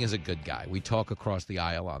 Walling is a good guy. We talk across the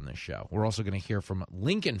aisle on this show. We're also going to hear from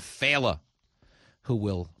Lincoln Fallon, who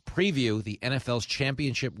will preview the NFL's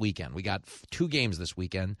championship weekend. We got 2 games this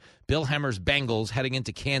weekend. Bill Hemmer's Bengals heading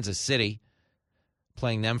into Kansas City,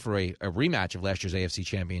 playing them for a rematch of last year's AFC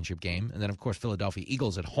Championship game. And then, of course, Philadelphia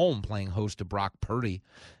Eagles at home playing host to Brock Purdy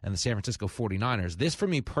and the San Francisco 49ers. This, for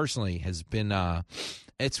me personally, has been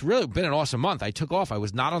it's really been an awesome month. I took off. I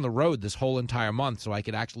was not on the road this whole entire month, so I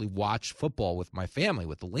could actually watch football with my family,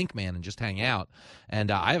 with the Link Man, and just hang out.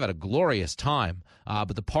 And I have had a glorious time.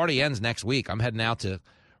 But the party ends next week. I'm heading out to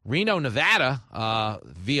Reno, Nevada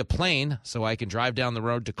via plane so I can drive down the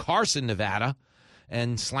road to Carson, Nevada,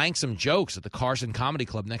 and slang some jokes at the Carson Comedy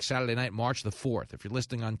Club next Saturday night, March the 4th. If you're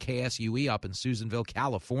listening on KSUE up in Susanville,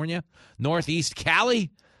 California, Northeast Cali,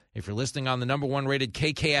 if you're listening on the #1 rated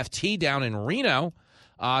KKFT down in Reno,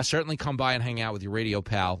 certainly come by and hang out with your radio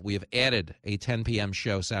pal. We have added a 10 p.m.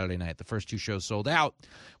 show Saturday night. The first 2 shows sold out.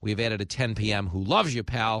 We have added a 10 p.m. Who Loves You,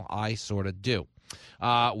 Pal? I sort of do.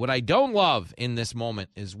 What I don't love in this moment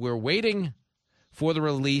is we're waiting for the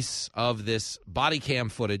release of this body cam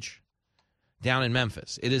footage down in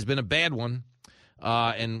Memphis. It has been a bad one.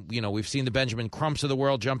 And, you know, we've seen the Benjamin Crumps of the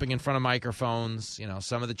world jumping in front of microphones. You know,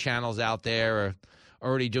 some of the channels out there are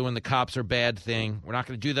already doing the cops are bad thing. We're not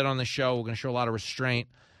going to do that on the show. We're going to show a lot of restraint.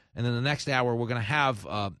 And then the next hour, we're going to have,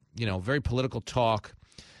 very political talk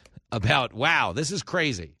about, wow, this is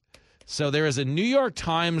crazy. So there is a New York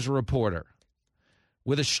Times reporter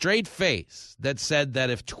with a straight face that said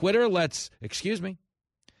that if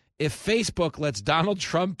Facebook lets Donald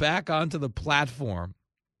Trump back onto the platform,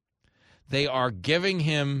 they are giving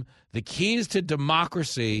him the keys to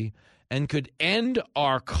democracy and could end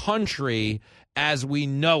our country as we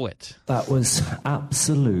know it. That was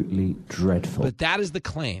absolutely dreadful. But that is the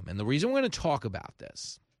claim. And the reason we're going to talk about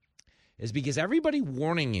this is because everybody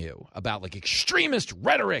warning you about like extremist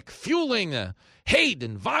rhetoric fueling hate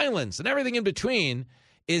and violence and everything in between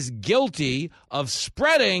is guilty of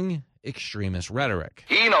spreading extremist rhetoric.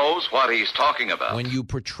 He knows what he's talking about. When you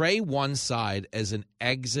portray one side as an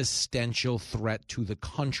existential threat to the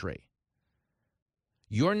country,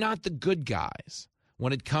 you're not the good guys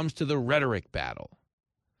when it comes to the rhetoric battle.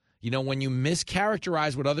 You know, when you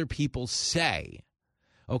mischaracterize what other people say,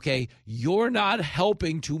 okay, you're not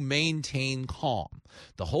helping to maintain calm.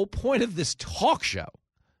 The whole point of this talk show,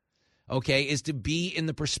 okay, is to be in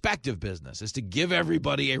the perspective business, is to give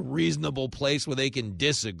everybody a reasonable place where they can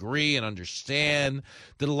disagree and understand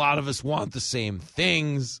that a lot of us want the same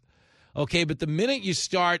things, okay? But the minute you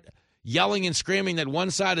start yelling and screaming that one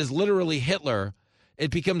side is literally Hitler, it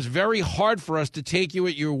becomes very hard for us to take you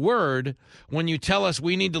at your word when you tell us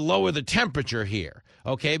we need to lower the temperature here,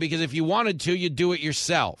 okay? Because if you wanted to, you'd do it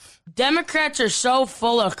yourself. Democrats are so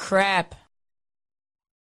full of crap.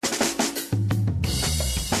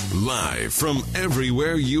 Live from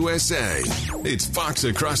everywhere USA, it's Fox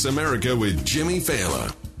Across America with Jimmy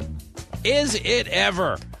Fallon. Is it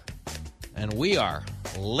ever? And we are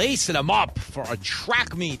lacing them up for a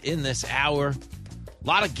track meet in this hour. A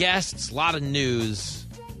lot of guests, a lot of news,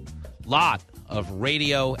 a lot of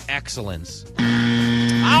radio excellence.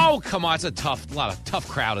 Oh, come on. It's a lot of tough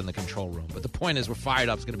crowd in the control room. But the point is, we're fired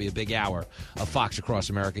up. It's going to be a big hour of Fox Across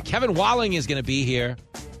America. Kevin Walling is going to be here.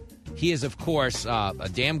 He is, of course, a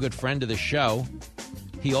damn good friend of the show.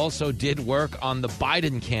 He also did work on the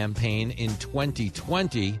Biden campaign in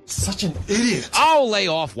 2020. Such an idiot. Oh, lay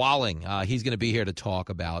off Walling. He's going to be here to talk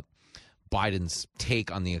about Biden's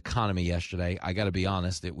take on the economy yesterday. I got to be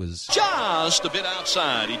honest, it was just a bit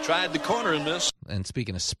outside. He tried the corner and missed. And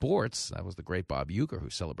speaking of sports, that was the great Bob Uecker who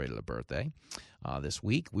celebrated a birthday this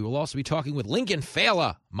week. We will also be talking with Lincoln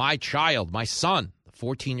Fela, my child, my son, the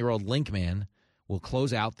 14-year-old Link man. We'll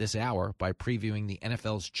close out this hour by previewing the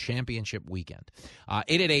NFL's championship weekend.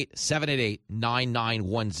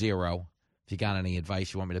 888-788-9910. If you got any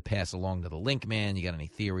advice you want me to pass along to the Link man, you got any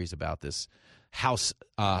theories about this House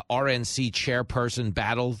RNC chairperson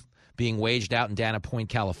battle being waged out in Dana Point,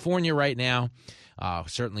 California right now.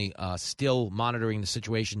 Certainly still monitoring the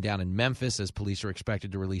situation down in Memphis as police are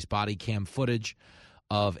expected to release body cam footage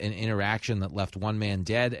of an interaction that left one man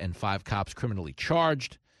dead and 5 cops criminally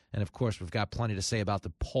charged. And, of course, we've got plenty to say about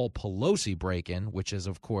the Paul Pelosi break-in, which has,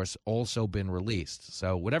 of course, also been released.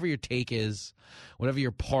 So whatever your take is, whatever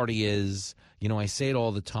your party is, you know, I say it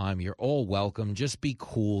all the time, you're all welcome. Just be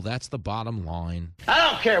cool. That's the bottom line.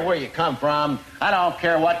 I don't care where you come from. I don't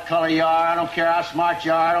care what color you are. I don't care how smart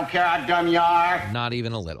you are. I don't care how dumb you are. Not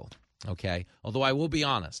even a little, okay? Although I will be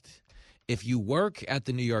honest, if you work at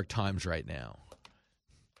the New York Times right now,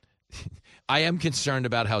 I am concerned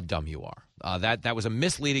about how dumb you are. That was a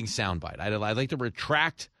misleading soundbite. I'd like to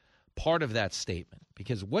retract part of that statement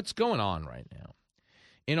because what's going on right now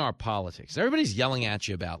in our politics, everybody's yelling at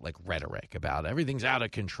you about like rhetoric, about everything's out of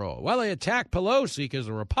control. Well, they attack Pelosi because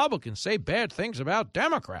the Republicans say bad things about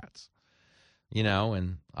Democrats. You know,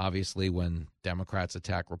 and obviously when Democrats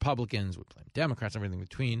attack Republicans, we blame Democrats, everything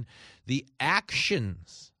between. The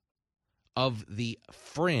actions of the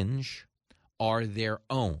fringe are their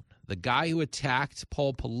own. The guy who attacked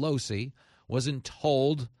Paul Pelosi wasn't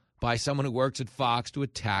told by someone who works at Fox to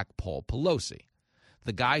attack Paul Pelosi.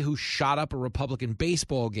 The guy who shot up a Republican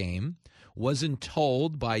baseball game wasn't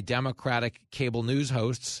told by Democratic cable news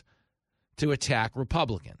hosts to attack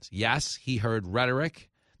Republicans. Yes, he heard rhetoric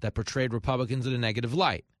that portrayed Republicans in a negative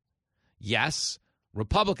light. Yes,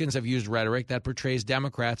 Republicans have used rhetoric that portrays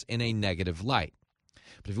Democrats in a negative light.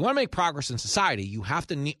 But if you want to make progress in society, you have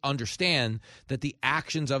to understand that the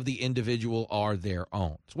actions of the individual are their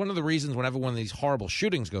own. It's one of the reasons whenever one of these horrible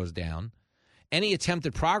shootings goes down, any attempt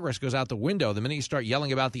at progress goes out the window the minute you start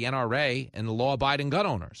yelling about the NRA and the law-abiding gun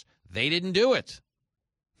owners. They didn't do it.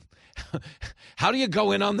 How do you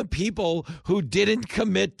go in on the people who didn't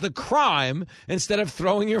commit the crime instead of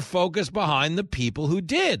throwing your focus behind the people who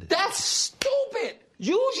did? That's stupid.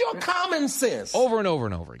 Use your common sense. Over and over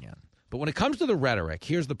and over again. But when it comes to the rhetoric,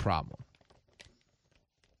 here's the problem.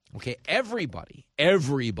 Okay, everybody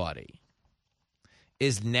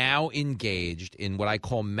is now engaged in what I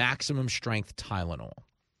call maximum strength Tylenol.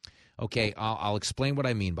 Okay, I'll explain what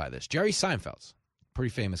I mean by this. Jerry Seinfeld's a pretty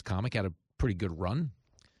famous comic, had a pretty good run.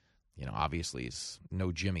 You know, obviously he's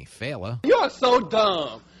no Jimmy Fallon. You are so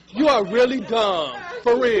dumb. You are really dumb.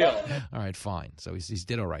 For real. All right, fine. So he's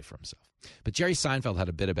did all right for himself. But Jerry Seinfeld had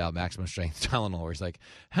a bit about maximum strength Tylenol where he's like,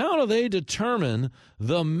 how do they determine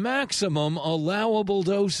the maximum allowable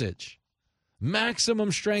dosage?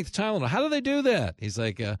 Maximum strength Tylenol. How do they do that? He's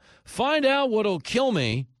like, find out what'll kill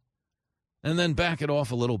me and then back it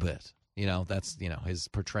off a little bit. You know, that's, you know, his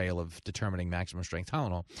portrayal of determining maximum strength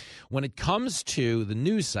Tylenol. When it comes to the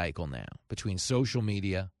news cycle now, between social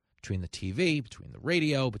media, between the TV, between the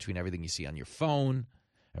radio, between everything you see on your phone,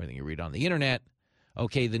 everything you read on the internet,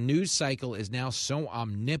 okay, the news cycle is now so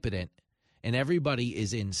omnipotent and everybody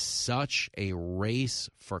is in such a race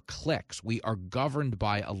for clicks. We are governed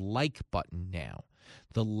by a like button now.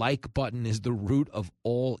 The like button is the root of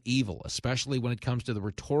all evil, especially when it comes to the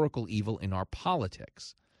rhetorical evil in our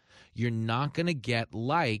politics. You're not going to get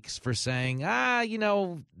likes for saying, you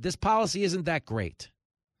know, this policy isn't that great.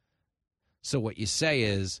 So what you say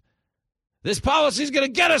is, this policy is going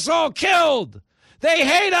to get us all killed. They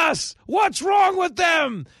hate us. What's wrong with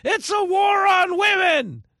them? It's a war on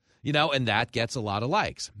women. You know, and that gets a lot of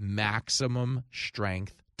likes. Maximum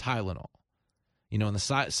strength Tylenol. You know, in the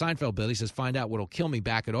Seinfeld bit, he says, find out what'll kill me,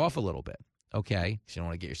 back it off a little bit. Okay, so you don't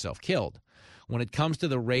want to get yourself killed. When it comes to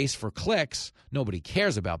the race for clicks, nobody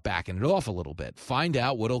cares about backing it off a little bit. Find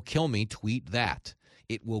out what'll kill me, tweet that.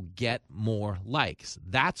 It will get more likes.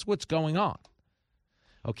 That's what's going on.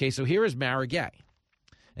 Okay, so here is Mara Gay.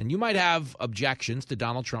 And you might have objections to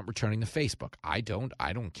Donald Trump returning to Facebook. I don't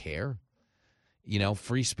care.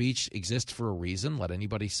 Free speech exists for a reason. Let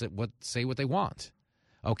anybody say what they want.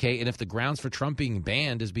 Okay, and if the grounds for Trump being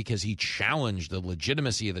banned is because he challenged the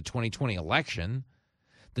legitimacy of the 2020 election,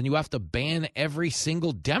 then you have to ban every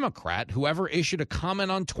single Democrat who ever issued a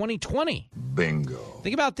comment on 2020. Bingo.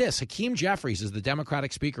 Think about this. Hakeem Jeffries is the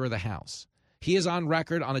Democratic Speaker of the House. He is on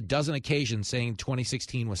record on a dozen occasions saying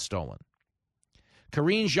 2016 was stolen.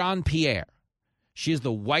 Karine Jean-Pierre, she is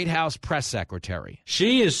the White House press secretary.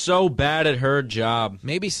 She is so bad at her job.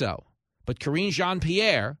 Maybe so. But Karine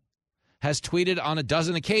Jean-Pierre has tweeted on a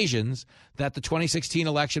dozen occasions that the 2016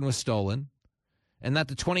 election was stolen and that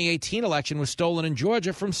the 2018 election was stolen in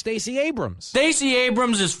Georgia from Stacey Abrams. Stacey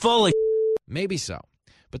Abrams is full of Maybe so.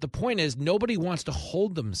 But the point is, nobody wants to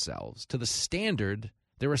hold themselves to the standard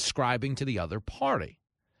they're ascribing to the other party.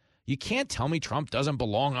 You can't tell me Trump doesn't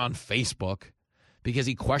belong on Facebook because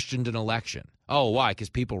he questioned an election. Oh, why?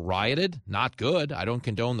 Because people rioted? Not good. I don't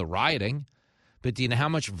condone the rioting. But do you know how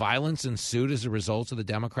much violence ensued as a result of the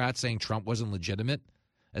Democrats saying Trump wasn't legitimate?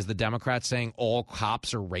 As the Democrats saying all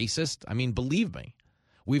cops are racist? I mean, believe me,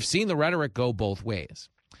 we've seen the rhetoric go both ways.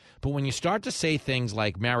 But when you start to say things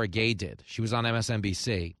like Mara Gay did, she was on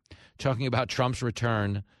MSNBC talking about Trump's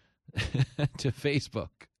return to Facebook.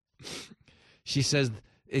 She says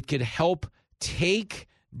it could help take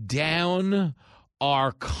down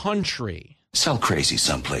our country. Sell crazy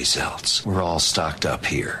someplace else. We're all stocked up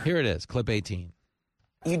here. Here it is, clip 18.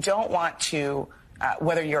 You don't want to,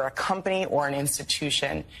 whether you're a company or an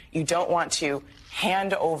institution, you don't want to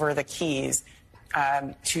hand over the keys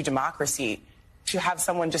to democracy to have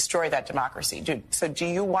someone destroy that democracy. So do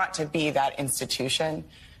you want to be that institution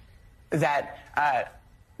that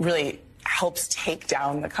really helps take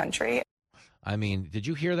down the country? I mean, did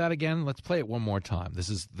you hear that again? Let's play it one more time. This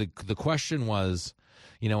is the question was,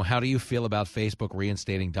 how do you feel about Facebook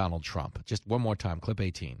reinstating Donald Trump? Just one more time, clip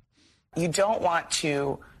 18. You don't want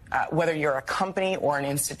to, whether you're a company or an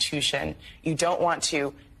institution, you don't want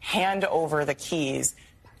to hand over the keys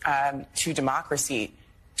to democracy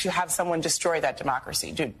to have someone destroy that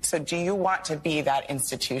democracy. So do you want to be that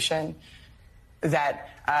institution that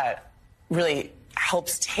really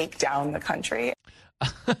helps take down the country?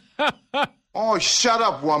 Oh, shut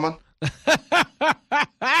up, woman.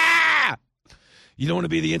 You don't want to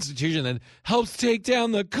be the institution that helps take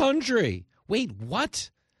down the country. Wait,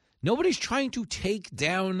 what? Nobody's trying to take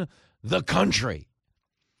down the country.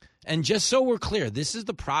 And just so we're clear, this is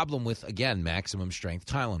the problem with, again, maximum strength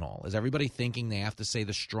Tylenol, is everybody thinking they have to say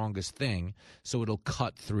the strongest thing so it'll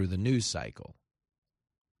cut through the news cycle.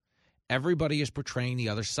 Everybody is portraying the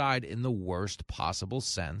other side in the worst possible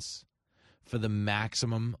sense for the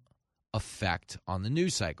maximum effect on the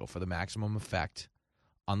news cycle, for the maximum effect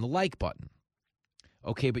on the like button.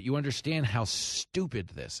 Okay, but you understand how stupid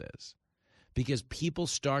this is because people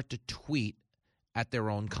start to tweet at their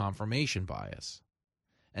own confirmation bias.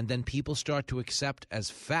 And then people start to accept as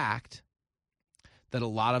fact that a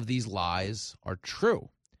lot of these lies are true.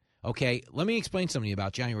 Okay, let me explain something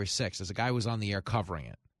about January 6th as a guy who was on the air covering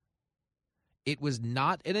it. It was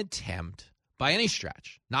not an attempt by any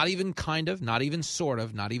stretch, not even kind of, not even sort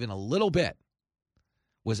of, not even a little bit,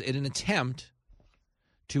 was it an attempt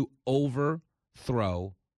to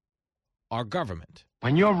overthrow our government.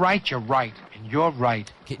 When you're right, you're right, and you're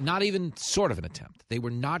right. Okay, not even sort of an attempt. They were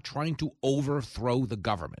not trying to overthrow the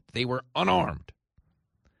government. They were unarmed.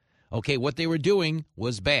 Okay, what they were doing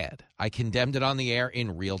was bad. I condemned it on the air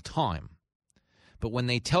in real time. But when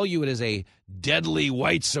they tell you it is a deadly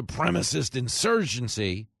white supremacist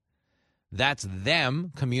insurgency, that's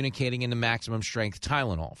them communicating into maximum strength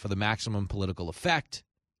Tylenol for the maximum political effect,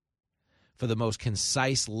 for the most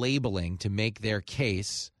concise labeling to make their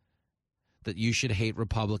case that you should hate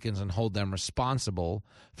Republicans and hold them responsible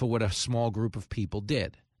for what a small group of people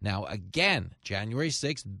did. Now, again, January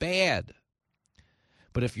 6th, bad.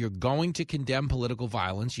 But if you're going to condemn political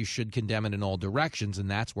violence, you should condemn it in all directions, and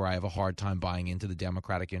that's where I have a hard time buying into the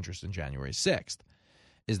Democratic interest in January 6th,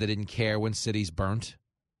 is they didn't care when cities burnt.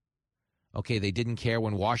 Okay, they didn't care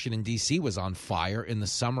when Washington, D.C. was on fire in the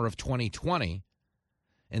summer of 2020,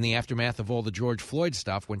 in the aftermath of all the George Floyd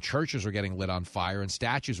stuff, when churches were getting lit on fire and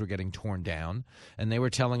statues were getting torn down, and they were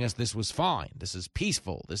telling us this was fine, this is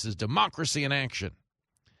peaceful, this is democracy in action.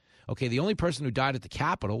 Okay, the only person who died at the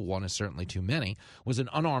Capitol, one is certainly too many, was an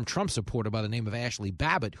unarmed Trump supporter by the name of Ashley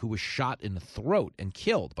Babbitt, who was shot in the throat and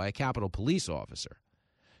killed by a Capitol police officer.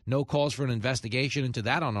 No calls for an investigation into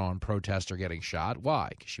that unarmed protester getting shot.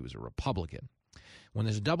 Why? Because she was a Republican. When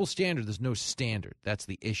there's a double standard, there's no standard. That's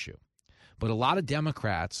the issue. But a lot of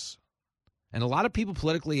Democrats, and a lot of people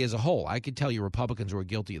politically as a whole, I could tell you Republicans who are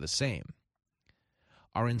guilty of the same,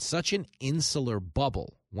 are in such an insular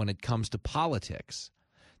bubble when it comes to politics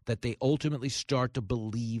that they ultimately start to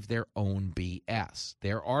believe their own BS.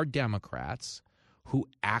 There are Democrats who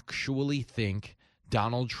actually think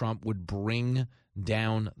Donald Trump would bring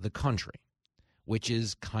down the country, which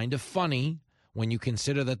is kind of funny when you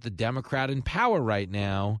consider that the Democrat in power right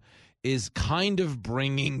now is kind of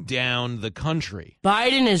bringing down the country.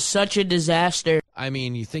 Biden is such a disaster. I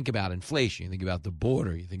mean, you think about inflation, you think about the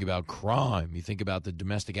border, you think about crime, you think about the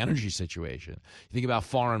domestic energy situation, you think about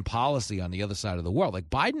foreign policy on the other side of the world. Like,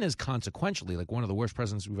 Biden is consequentially like one of the worst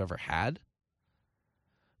presidents we've ever had.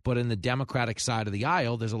 But in the Democratic side of the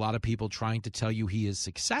aisle, there's a lot of people trying to tell you he is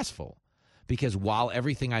successful. Because while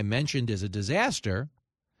everything I mentioned is a disaster,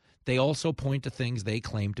 they also point to things they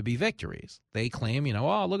claim to be victories. They claim,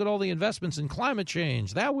 oh, look at all the investments in climate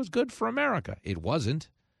change. That was good for America. It wasn't.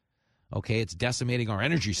 Okay, it's decimating our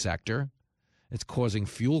energy sector. It's causing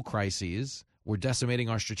fuel crises. We're decimating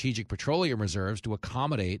our strategic petroleum reserves to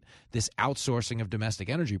accommodate this outsourcing of domestic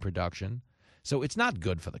energy production. So it's not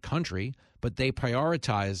good for the country, but they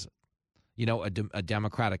prioritize, a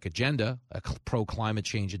Democratic agenda, a pro-climate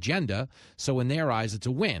change agenda. So in their eyes, it's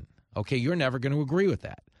a win. Okay, you're never going to agree with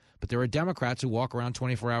that. But there are Democrats who walk around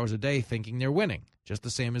 24 hours a day thinking they're winning, just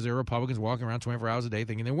the same as there are Republicans walking around 24 hours a day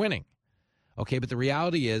thinking they're winning. Okay, but the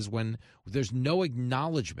reality is when there's no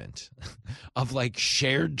acknowledgement of like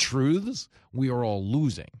shared truths, we are all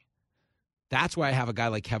losing. That's why I have a guy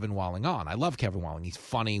like Kevin Walling on. I love Kevin Walling. He's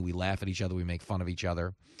funny. We laugh at each other. We make fun of each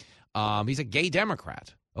other. He's a gay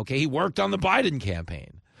Democrat. Okay, he worked on the Biden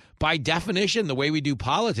campaign. By definition, the way we do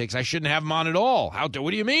politics, I shouldn't have him on at all. What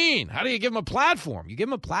do you mean? How do you give him a platform? You give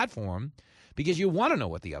him a platform because you want to know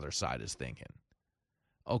what the other side is thinking.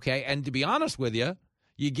 Okay, and to be honest with you,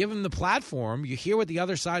 you give him the platform, you hear what the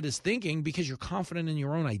other side is thinking because you're confident in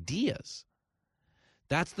your own ideas.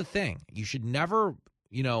 That's the thing. You should never,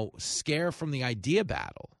 scare from the idea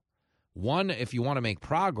battle. One, if you want to make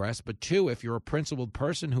progress, but two, if you're a principled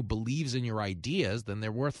person who believes in your ideas, then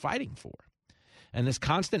they're worth fighting for. And this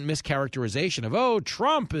constant mischaracterization of,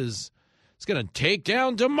 Trump is going to take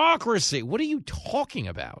down democracy. What are you talking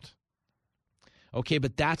about? Okay,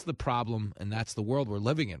 but that's the problem, and that's the world we're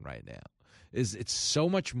living in right now. It's so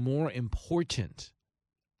much more important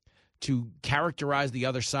to characterize the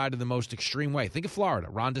other side in the most extreme way. Think of Florida.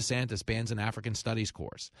 Ron DeSantis bans an African studies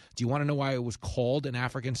course. Do you want to know why it was called an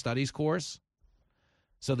African studies course?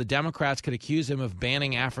 So the Democrats could accuse him of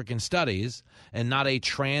banning African studies and not a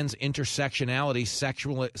trans intersectionality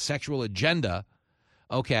sexual agenda,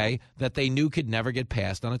 okay, that they knew could never get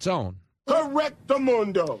passed on its own.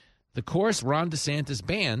 Correctamundo. The course Ron DeSantis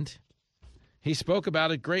banned, he spoke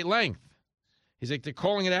about at great length. He's like, they're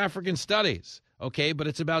calling it African studies, okay, but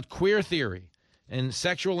it's about queer theory and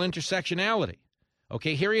sexual intersectionality.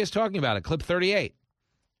 Okay, here he is talking about it, clip 38.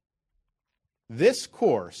 This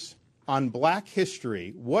course on Black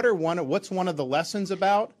history, what's one of the lessons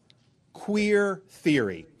about? Queer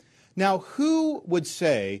theory. Now, who would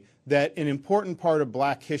say that an important part of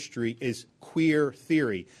Black history is queer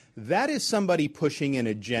theory? That is somebody pushing an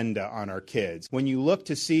agenda on our kids. When you look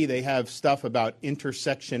to see they have stuff about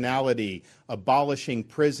intersectionality, abolishing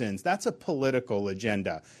prisons, that's a political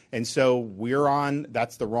agenda. And so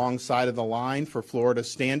that's the wrong side of the line for Florida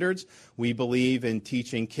standards. We believe in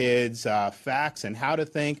teaching kids facts and how to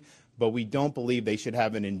think, but we don't believe they should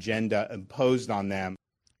have an agenda imposed on them.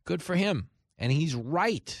 Good for him. And he's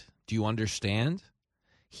right. Do you understand?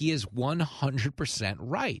 He is 100%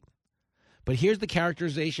 right. But here's the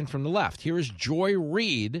characterization from the left. Here is Joy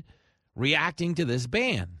Reid reacting to this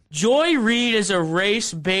ban. Joy Reid is a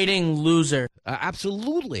race-baiting loser.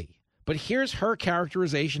 Absolutely. But here's her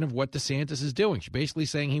characterization of what DeSantis is doing. She's basically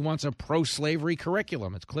saying he wants a pro-slavery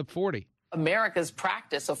curriculum. It's clip 40. America's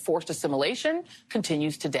practice of forced assimilation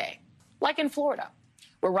continues today, like in Florida,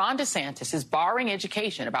 where Ron DeSantis is barring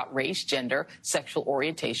education about race, gender, sexual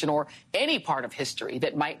orientation, or any part of history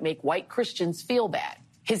that might make white Christians feel bad.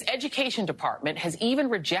 His education department has even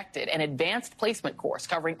rejected an advanced placement course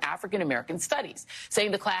covering African American studies,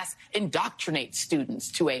 saying the class indoctrinates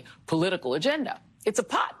students to a political agenda. It's a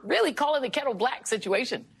pot, really calling the kettle black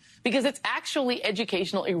situation, because it's actually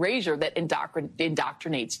educational erasure that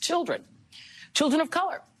indoctrinates children. Children of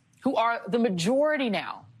color, who are the majority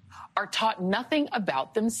now, are taught nothing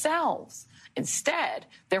about themselves. Instead,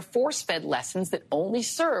 they're force-fed lessons that only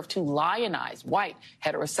serve to lionize white,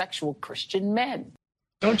 heterosexual Christian men.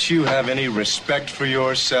 Don't you have any respect for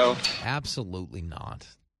yourself? Absolutely not.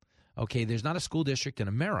 Okay, there's not a school district in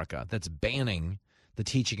America that's banning the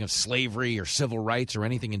teaching of slavery or civil rights or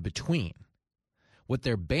anything in between. What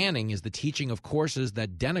they're banning is the teaching of courses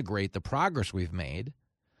that denigrate the progress we've made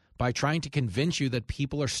by trying to convince you that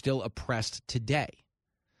people are still oppressed today.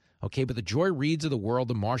 Okay, but the Joy Reids of the world,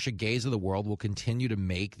 the Marcia Gays of the world will continue to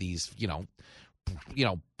make these,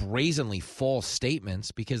 brazenly false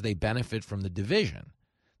statements because they benefit from the division.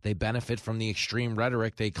 They benefit from the extreme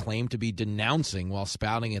rhetoric they claim to be denouncing while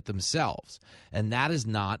spouting it themselves. And that is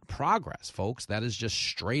not progress, folks. That is just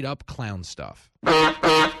straight up clown stuff.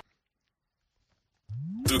 The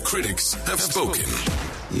critics have spoken.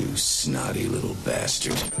 You snotty little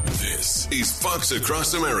bastard. This is Fox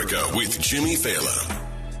Across America with Jimmy Fallon.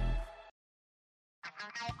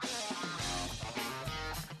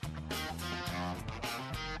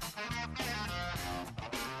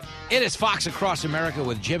 It is Fox Across America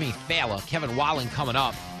with Jimmy Fallon. Kevin Walling coming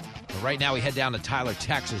up. But right now we head down to Tyler,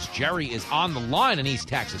 Texas. Jerry is on the line in East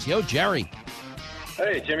Texas. Yo, Jerry.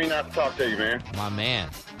 Hey, Jimmy, nice to talk to you, man. My man.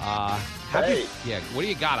 Hey. What do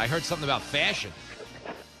you got? I heard something about fashion.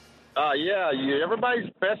 Everybody's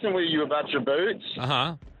messing with you about your boots.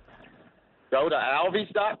 Uh-huh. Go to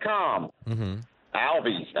Alvies.com. Mm-hmm.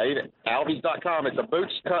 Alvies.com. It's a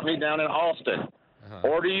boots company down in Austin. Uh-huh.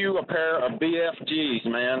 Order you a pair of BFGs,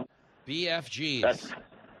 man. BFGs.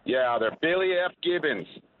 They're Billy F. Gibbons.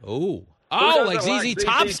 Oh, like ZZ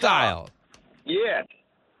Top style. Yeah.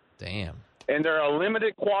 Damn. And they're a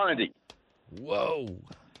limited quantity. Whoa.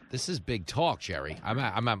 This is big talk, Jerry.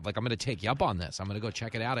 I'm going to take you up on this. I'm going to go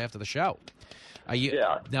check it out after the show.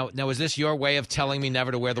 Now, is this your way of telling me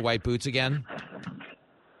never to wear the white boots again?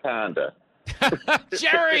 Kinda.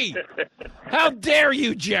 Jerry! How dare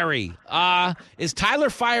you, Jerry? Is Tyler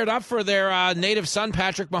fired up for their native son,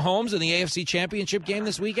 Patrick Mahomes, in the AFC Championship game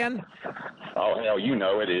this weekend? Oh, hell, you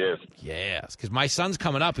know it is. Yes, because my son's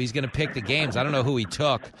coming up. He's going to pick the games. I don't know who he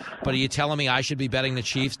took, but are you telling me I should be betting the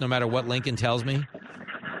Chiefs no matter what Lincoln tells me?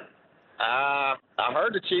 I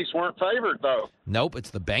heard the Chiefs weren't favored, though. Nope,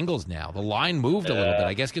 it's the Bengals now. The line moved a little bit,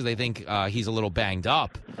 I guess, because they think he's a little banged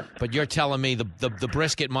up. But you're telling me the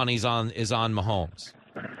brisket money's is on Mahomes.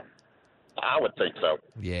 I would think so.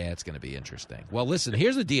 Yeah, it's going to be interesting. Well, listen,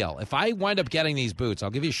 here's the deal. If I wind up getting these boots,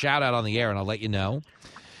 I'll give you a shout-out on the air, and I'll let you know.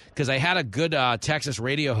 Because I had a good Texas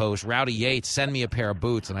radio host, Rowdy Yates, send me a pair of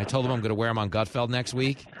boots, and I told him I'm going to wear them on Gutfeld next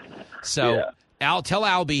week. So... yeah. Tell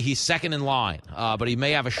Albie he's second in line, but he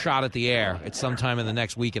may have a shot at the air at some time in the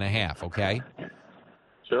next week and a half, okay?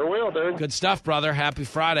 Sure will, dude. Good stuff, brother. Happy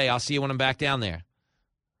Friday. I'll see you when I'm back down there.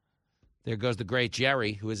 There goes the great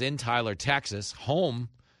Jerry, who is in Tyler, Texas, home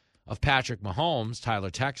of Patrick Mahomes. Tyler,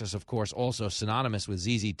 Texas, of course, also synonymous with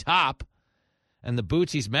ZZ Top. And the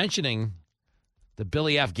boots he's mentioning, the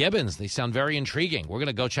Billy F. Gibbons, they sound very intriguing. We're going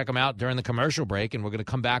to go check them out during the commercial break, and we're going to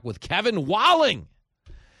come back with Kevin Walling,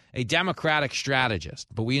 a Democratic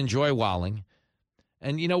strategist, but we enjoy Walling.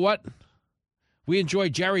 And you know what? We enjoy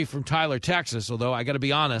Jerry from Tyler, Texas, although I got to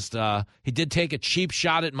be honest, he did take a cheap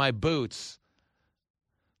shot at my boots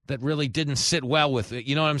that really didn't sit well with it.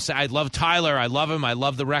 You know what I'm saying? I love Tyler. I love him. I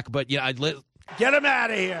love the rec, but yeah, get him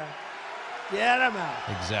out of here. Get him out.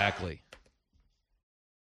 Exactly.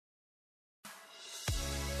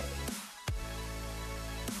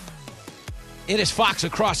 It is Fox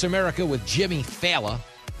Across America with Jimmy Fallon.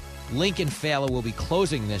 Lincoln Fallon will be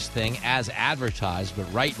closing this thing as advertised, but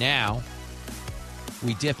right now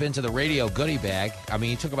we dip into the radio goodie bag. I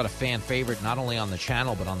mean, he took about a fan favorite not only on the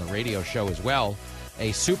channel but on the radio show as well,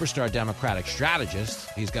 a superstar Democratic strategist.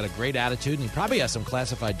 He's got a great attitude, and he probably has some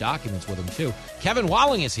classified documents with him, too. Kevin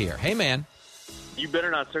Walling is here. Hey, man. You better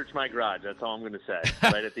not search my garage. That's all I'm going to say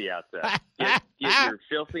right at the outset. Get your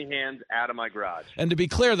filthy hands out of my garage. And to be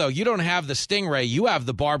clear, though, you don't have the Stingray. You have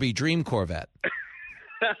the Barbie Dream Corvette.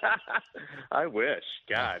 I wish.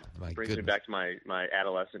 God, brings me back to my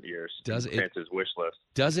adolescent years. Does it? Francis wish list.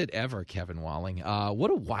 Does it ever, Kevin Walling?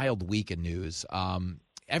 What a wild week of news.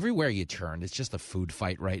 Everywhere you turn, it's just a food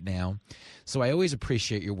fight right now. So I always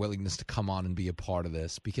appreciate your willingness to come on and be a part of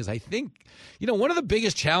this, because I think, one of the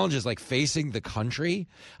biggest challenges facing the country,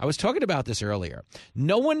 I was talking about this earlier,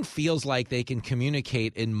 no one feels like they can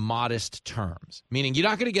communicate in modest terms, meaning you're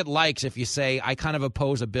not going to get likes if you say, I kind of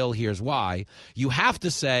oppose a bill, here's why. You have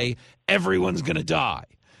to say, everyone's going to die.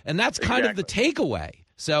 And that's kind of the takeaway.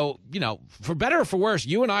 So, for better or for worse,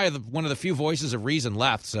 you and I are one of the few voices of reason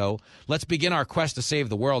left. So let's begin our quest to save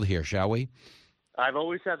the world here, shall we? I've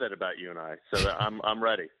always said that about you and I, so I'm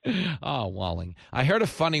ready. Oh, Walling. I heard a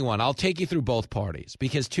funny one. I'll take you through both parties,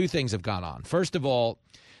 because two things have gone on. First of all,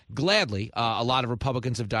 gladly, a lot of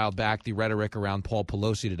Republicans have dialed back the rhetoric around Paul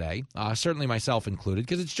Pelosi today, certainly myself included,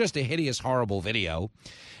 because it's just a hideous, horrible video.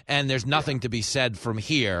 And there's nothing to be said from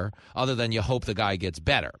here other than you hope the guy gets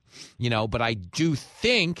better. But I do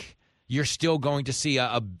think you're still going to see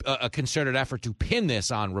a concerted effort to pin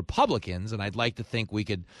this on Republicans, and I'd like to think we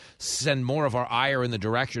could send more of our ire in the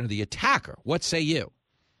direction of the attacker. What say you?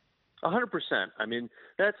 100%. I mean,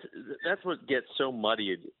 that's what gets so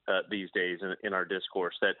muddied these days in our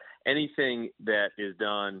discourse, that anything that is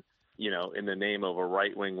done, in the name of a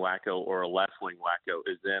right-wing wacko or a left-wing wacko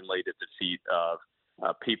is then laid at the feet of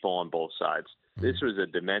people on both sides. This was a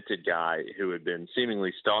demented guy who had been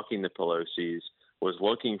seemingly stalking the Pelosi's, was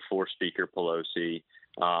looking for Speaker Pelosi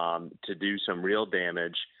to do some real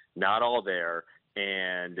damage, not all there,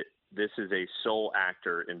 and this is a sole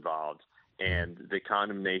actor involved, and the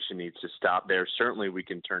condemnation needs to stop there. Certainly we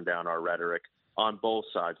can turn down our rhetoric on both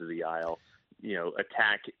sides of the aisle,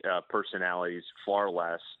 attack personalities far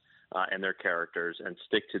less and their characters, and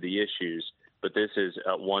stick to the issues. But this is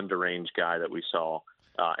one deranged guy that we saw.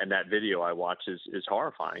 And that video I watched is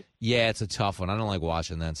horrifying. Yeah, it's a tough one. I don't like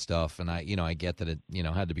watching that stuff, and I get that it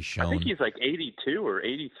had to be shown. I think he's like 82 or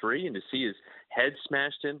 83, and to see his head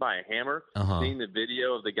smashed in by a hammer, seeing the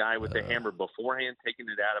video of the guy with the hammer beforehand taking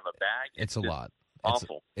it out of a bag, it's a lot.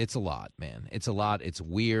 Awful. It's a lot, man. It's a lot. It's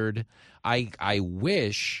weird. I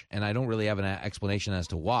wish, and I don't really have an explanation as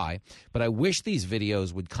to why, but I wish these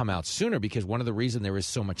videos would come out sooner, because one of the reasons there is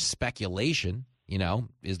so much speculation,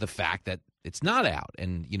 is the fact that it's not out,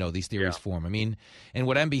 and, these theories form. I mean, and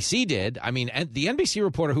what NBC did, the NBC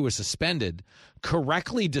reporter who was suspended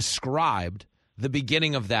correctly described the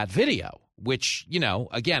beginning of that video, which,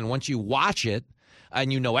 again, once you watch it,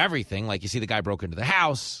 and everything, like you see the guy broke into the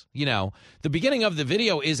house, the beginning of the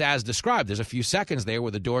video is as described. There's a few seconds there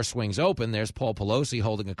where the door swings open. There's Paul Pelosi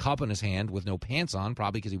holding a cup in his hand with no pants on,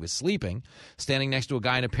 probably because he was sleeping, standing next to a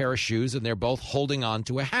guy in a pair of shoes, and they're both holding on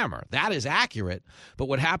to a hammer. That is accurate, but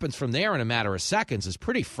what happens from there in a matter of seconds is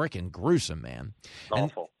pretty freaking gruesome, man.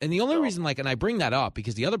 Awful. And the only reason, and I bring that up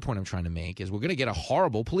because the other point I'm trying to make is we're going to get a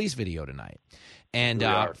horrible police video tonight. And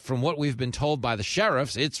from what we've been told by the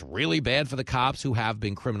sheriffs, it's really bad for the cops who have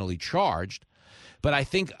been criminally charged. But I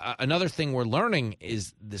think another thing we're learning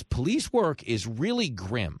is this police work is really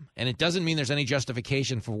grim. And it doesn't mean there's any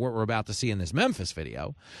justification for what we're about to see in this Memphis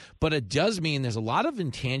video. But it does mean there's a lot of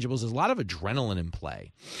intangibles. There's a lot of adrenaline in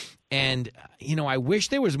play. And, I wish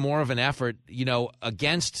there was more of an effort,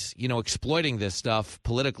 against, exploiting this stuff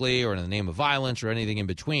politically or in the name of violence or anything in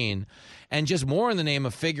between, and just more in the name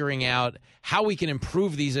of figuring out how we can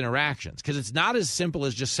improve these interactions. Because it's not as simple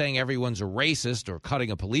as just saying everyone's a racist or cutting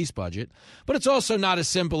a police budget, but it's also not as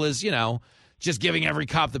simple as, just giving every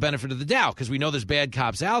cop the benefit of the doubt, because we know there's bad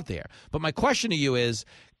cops out there. But my question to you is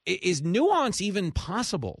nuance even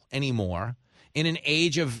possible anymore in an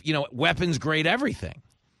age of, weapons-grade everything?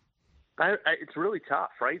 It's really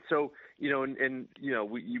tough, right? So,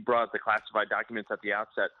 you brought up the classified documents at the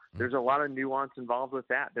outset. There's a lot of nuance involved with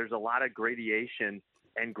that. There's a lot of gradation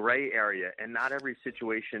and gray area, and not every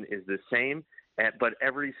situation is the same, but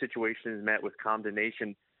every situation is met with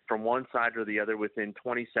condemnation from one side or the other within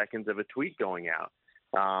 20 seconds of a tweet going out.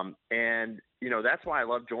 And that's why I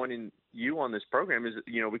love joining you on this program is,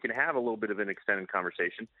 we can have a little bit of an extended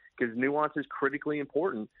conversation, because nuance is critically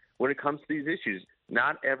important when it comes to these issues.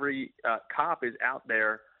 Not every cop is out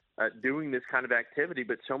there doing this kind of activity,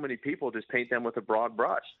 but so many people just paint them with a broad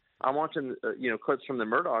brush. I'm watching, clips from the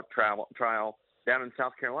Murdaugh trial down in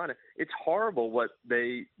South Carolina. It's horrible what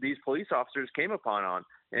these police officers came upon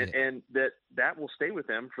and that will stay with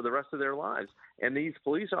them for the rest of their lives. And these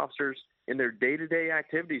police officers in their day-to-day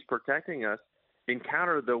activities protecting us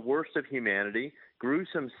encounter the worst of humanity,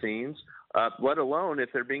 gruesome scenes, let alone if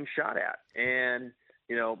they're being shot at. And,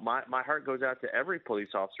 my heart goes out to every police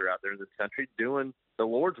officer out there in this country doing the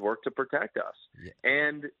Lord's work to protect us,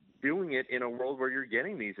 and doing it in a world where you're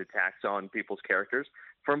getting these attacks on people's characters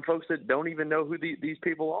from folks that don't even know who these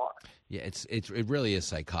people are. Yeah, it really is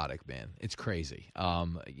psychotic, man. It's crazy.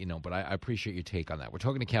 But I appreciate your take on that. We're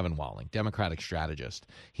talking to Kevin Walling, Democratic strategist.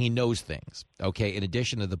 He knows things. Okay, in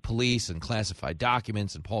addition to the police and classified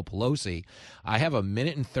documents and Paul Pelosi, I have a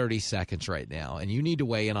minute and 30 seconds right now, and you need to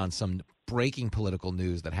weigh in on some breaking political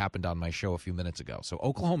news that happened on my show a few minutes ago. So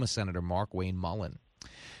Oklahoma Senator Mark Wayne Mullen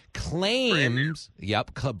claims,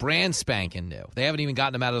 brand spanking new. They haven't even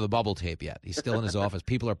gotten him out of the bubble tape yet. He's still in his office.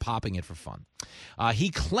 People are popping it for fun. He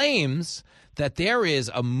claims that there is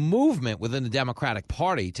a movement within the Democratic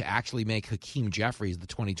Party to actually make Hakeem Jeffries the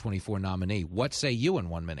 2024 nominee. What say you in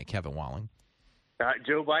 1 minute, Kevin Walling?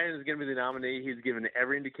 Joe Biden is going to be the nominee. He's given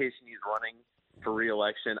every indication he's running for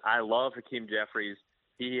re-election. I love Hakeem Jeffries.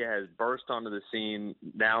 He has burst onto the scene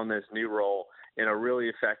now in this new role in a really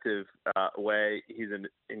effective way. He's an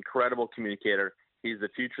incredible communicator. He's the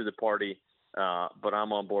future of the party. But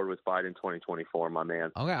I'm on board with Biden 2024, my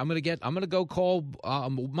man. Okay, I'm gonna go call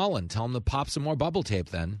Mullen. Tell him to pop some more bubble tape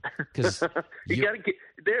then, because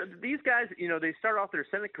these guys, they start off their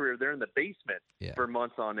Senate career. They're in the basement for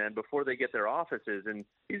months on end before they get their offices, and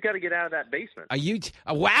he's got to get out of that basement. Are you?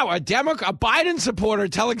 Wow, a Biden supporter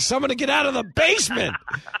telling someone to get out of the basement.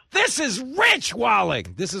 This is rich,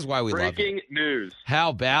 Walling. This is why we love you. Breaking news. How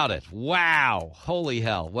about it? Wow, holy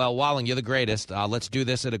hell. Well, Walling, you're the greatest. Let's do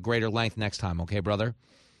this at a greater length next time, okay, brother?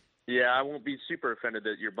 Yeah, I won't be super offended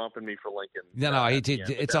that you're bumping me for Lincoln. No,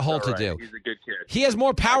 it's a whole to-do. He's a good kid. He has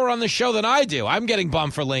more power on the show than I do. I'm getting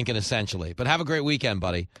bumped for Lincoln, essentially. But have a great weekend,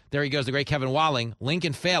 buddy. There he goes, the great Kevin Walling.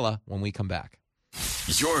 Lincoln Fela when we come back.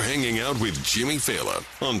 You're hanging out with Jimmy Fela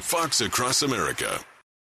on Fox Across America.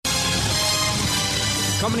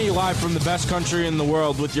 Coming to you live from the best country in the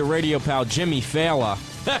world with your radio pal, Jimmy Fela.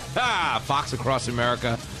 Fox Across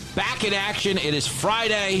America. Back in action. It is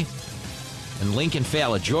Friday. And Lincoln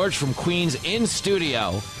Fela, George from Queens, in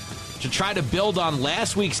studio to try to build on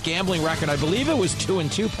last week's gambling record. I believe it was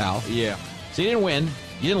 2-2, pal. Yeah. So you didn't win.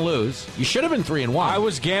 You didn't lose. You should have been 3-1. I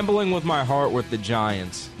was gambling with my heart with the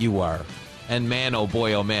Giants. You were. And man, oh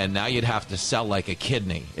boy, oh man, now you'd have to sell like a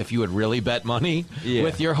kidney if you would really bet money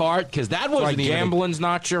with your heart, because that wasn't even... Gambling's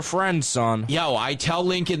not your friend, son. Yo, I tell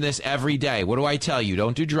Lincoln this every day. What do I tell you?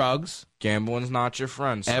 Don't do drugs. Gambling's not your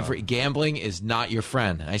friend, son. Gambling is not your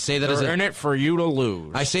friend. I say that They're in it for you to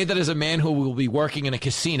lose. I say that as a man who will be working in a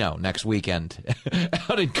casino next weekend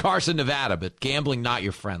out in Carson, Nevada. But gambling, not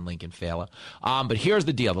your friend, Lincoln Fela. But here's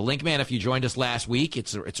the deal. The Link Man, if you joined us last week,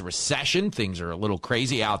 it's a recession. Things are a little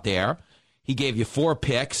crazy out there. He gave you 4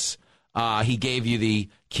 picks. He gave you the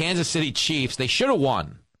Kansas City Chiefs. They should have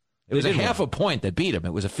won. It was a half a point that beat them.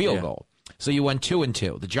 It was a field goal. So you went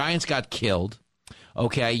 2-2. The Giants got killed.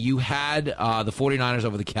 Okay, you had the 49ers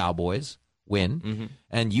over the Cowboys win,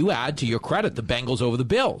 and you had, to your credit, the Bengals over the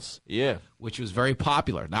Bills. Yeah. Which was very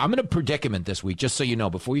popular. Now, I'm in a predicament this week, just so you know.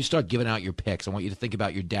 Before you start giving out your picks, I want you to think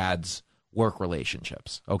about your dad's work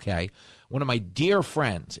relationships, okay? One of my dear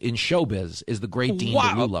friends in showbiz is the great Dean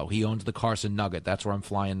DeLulo. He owns the Carson Nugget. That's where I'm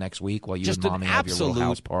flying next week while you and Mommy have your little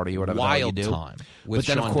house party or whatever wild you do. Time. But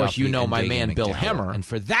then, of course, you know my man Bill Hemmer. And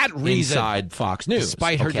for that reason, inside Fox News,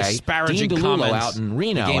 despite her disparaging Dean DeLulo comments, out in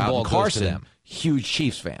Reno, out in Carson, huge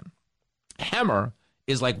Chiefs fan. Hemmer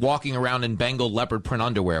is like walking around in Bengal leopard print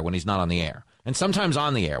underwear when he's not on the air. And sometimes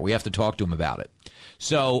on the air. We have to talk to him about it.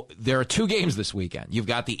 So there are 2 games this weekend. You've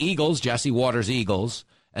got the Eagles, Jesse Waters' Eagles,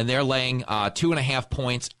 and they're laying 2.5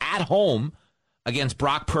 points at home against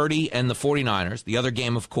Brock Purdy and the 49ers. The other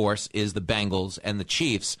game, of course, is the Bengals and the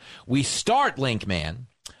Chiefs. We start, Link Man,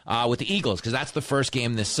 with the Eagles because that's the first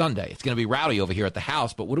game this Sunday. It's going to be rowdy over here at the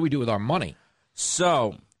house, but what do we do with our money?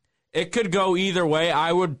 So it could go either way.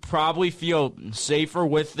 I would probably feel safer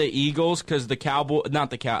with the Eagles because the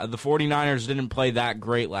 49ers didn't play that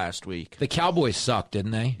great last week. The Cowboys sucked,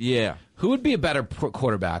 didn't they? Yeah. Who would be a better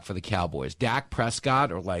quarterback for the Cowboys, Dak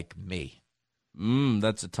Prescott or like me?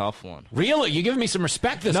 That's a tough one. Really? You're giving me some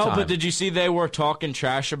respect this time. No, but did you see they were talking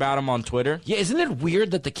trash about him on Twitter? Yeah, isn't it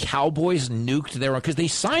weird that the Cowboys nuked their own? Because they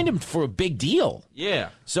signed him for a big deal. Yeah.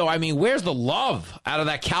 So, I mean, where's the love out of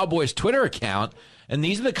that Cowboys Twitter account? And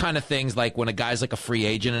these are the kind of things like when a guy's like a free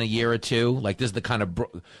agent in a year or two, like this is the kind of,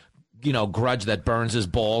 grudge that burns his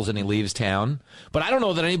balls and he leaves town. But I don't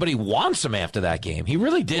know that anybody wants him after that game. He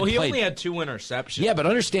really did. Well, he only had 2 interceptions. Yeah, but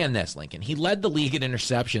understand this, Lincoln. He led the league in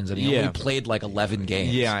interceptions and he only played like 11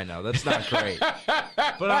 games. Yeah, I know. That's not great.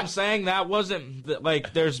 But I'm saying that wasn't,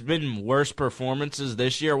 like, there's been worse performances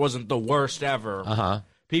this year. It wasn't the worst ever. Uh-huh.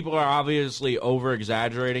 People are obviously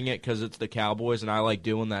over-exaggerating it because it's the Cowboys, and I like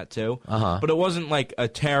doing that too. Uh-huh. But it wasn't like a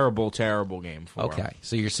terrible, terrible game for him. Okay,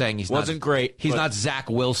 so you're saying he wasn't great. He's not Zach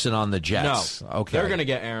Wilson on the Jets. No, okay, they're going to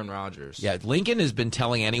get Aaron Rodgers. Yeah, Lincoln has been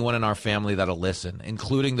telling anyone in our family that'll listen,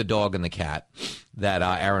 including the dog and the cat, that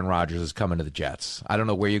Aaron Rodgers is coming to the Jets. I don't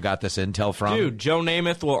know where you got this intel from. Dude, Joe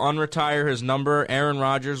Namath will unretire his number. Aaron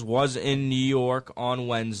Rodgers was in New York on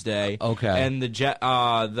Wednesday. Okay. And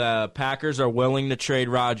the Packers are willing to trade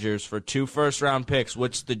Rodgers for 2 first-round picks,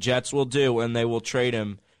 which the Jets will do, and they will trade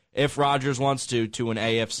him, if Rodgers wants to an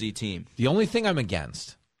AFC team. The only thing I'm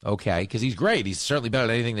against, okay, because he's great, he's certainly better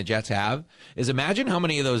than anything the Jets have, is imagine how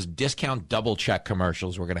many of those discount double-check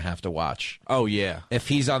commercials we're going to have to watch. Oh, yeah. If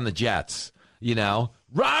he's on the Jets.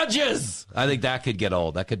 Rodgers! I think that could get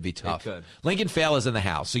old. That could be tough. It could. Lincoln Fela's in the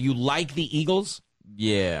house. So you like the Eagles?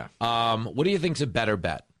 Yeah. What do you think's a better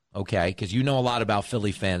bet? Okay, because you know a lot about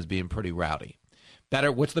Philly fans being pretty rowdy.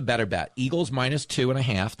 What's the better bet? Eagles minus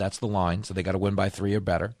 2.5. That's the line. So they got to win by 3 or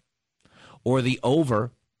better. Or the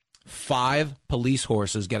over 5 police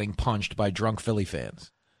horses getting punched by drunk Philly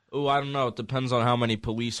fans. Oh, I don't know. It depends on how many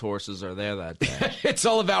police horses are there that day. It's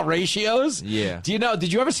all about ratios? Yeah.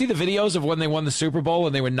 Did you ever see the videos of when they won the Super Bowl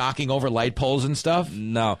and they were knocking over light poles and stuff?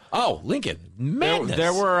 No. Oh, Lincoln. Madness.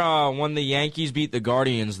 There were, when the Yankees beat the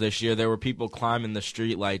Guardians this year, there were people climbing the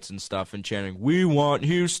streetlights and stuff and chanting, "We want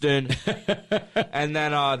Houston." And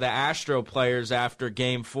then the Astro players after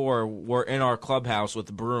Game 4 were in our clubhouse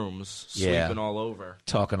with brooms, sweeping all over.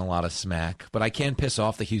 Talking a lot of smack. But I can't piss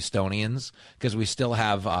off the Houstonians because we still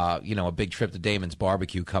have a big trip to Damon's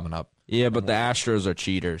barbecue coming up. Yeah, but the Astros are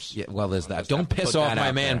cheaters. Yeah, well, there's that. Don't piss off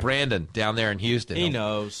my man Brandon down there in Houston. He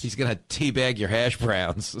knows. He's going to teabag your hash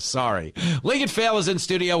browns. Sorry. Lincoln Fail is in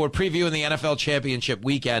studio. We're previewing the NFL Championship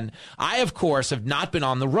weekend. I, of course, have not been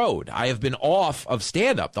on the road. I have been off of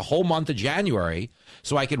stand-up the whole month of January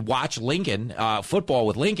so I could watch Lincoln, football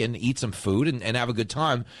with Lincoln, eat some food, and have a good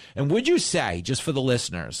time. And would you say, just for the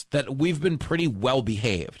listeners, that we've been pretty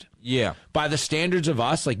well-behaved? Yeah. By the standards of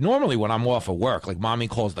us, like normally when I'm off of work, like mommy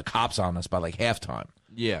calls the cops on us by like halftime.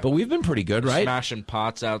 Yeah. But we've been pretty good, right? Smashing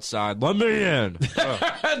pots outside. Let me in.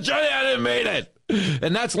 Johnny, I didn't mean it.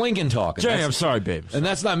 And that's Lincoln talking. Jenny, I'm sorry, babe. And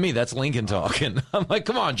that's not me. That's Lincoln talking. I'm like,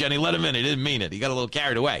 come on, Jenny, let him in. He didn't mean it. He got a little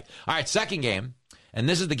carried away. All right, second game. And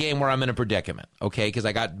this is the game where I'm in a predicament, okay? Because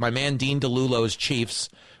I got my man Dean DeLulo's Chiefs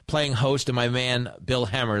playing host to my man Bill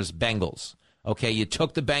Hemmer's Bengals. Okay, you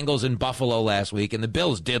took the Bengals in Buffalo last week, and the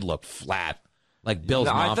Bills did look flat, like Bills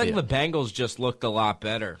Mafia. I think the Bengals just looked a lot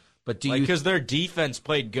better. But because their defense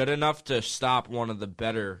played good enough to stop one of the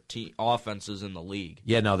better offenses in the league.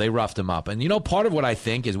 Yeah, no, they roughed them up. And, part of what I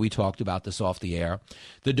think is we talked about this off the air.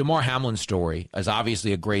 The DeMar Hamlin story is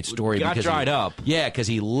obviously a great story. Got dried up. Yeah, because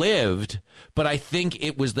he lived. But I think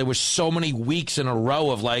there were so many weeks in a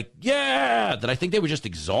row of that I think they were just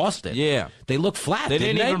exhausted. Yeah. They looked flat, They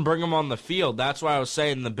didn't even bring him on the field. That's why I was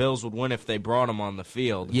saying the Bills would win if they brought him on the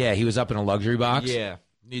field. Yeah, he was up in a luxury box. Yeah.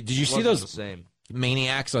 Did you see those the same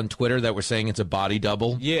maniacs on Twitter that were saying it's a body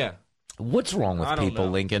double? Yeah. What's wrong with people,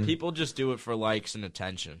 Lincoln? People just do it for likes and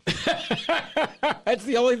attention. That's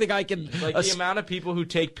the only thing I can... the amount of people who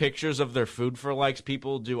take pictures of their food for likes,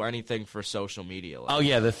 people do anything for social media. Oh,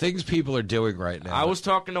 yeah, the things people are doing right now. I was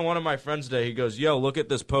talking to one of my friends today. He goes, yo, look at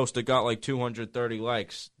this post. It got 230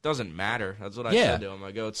 likes. Doesn't matter. That's what I said to him.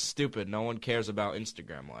 I go, it's stupid. No one cares about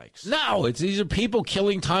Instagram likes. No, these are people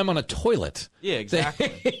killing time on a toilet. Yeah,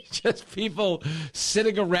 exactly. Just people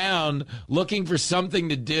sitting around looking for something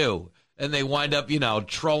to do. And they wind up,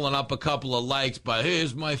 trolling up a couple of likes by,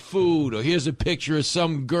 here's my food, or here's a picture of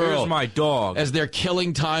some girl. Here's my dog. As they're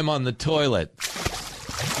killing time on the toilet.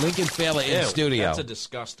 Lincoln Fela in studio. That's a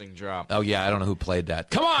disgusting drop. Oh, yeah, I don't know who played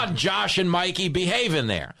that. Come on, Josh and Mikey, behave in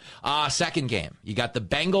there. Second game. You got the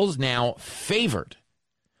Bengals now favored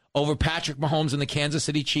over Patrick Mahomes and the Kansas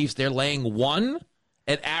City Chiefs. They're laying 1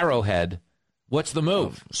 at Arrowhead. What's the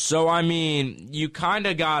move? So, you kind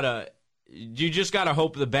of got to... You just got to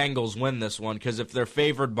hope the Bengals win this one, because if they're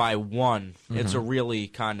favored by 1, it's a really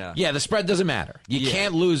kind of... Yeah, the spread doesn't matter. You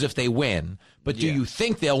can't lose if they win, but do you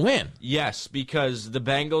think they'll win? Yes, because the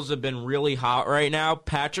Bengals have been really hot right now.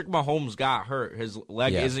 Patrick Mahomes got hurt. His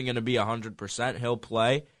leg isn't going to be 100%. He'll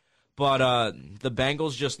play. But the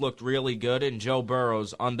Bengals just looked really good, and Joe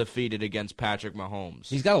Burrow's undefeated against Patrick Mahomes.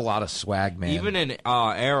 He's got a lot of swag, man. Even in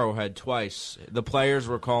Arrowhead twice, the players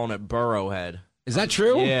were calling it Burrowhead. Is that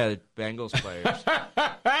true? Yeah, Bengals players.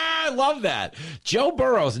 I love that. Joe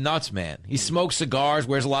Burrow's nuts, man. He smokes cigars,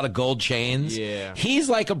 wears a lot of gold chains. Yeah. He's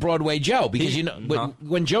like a Broadway Joe because,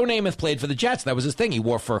 when Joe Namath played for the Jets, that was his thing. He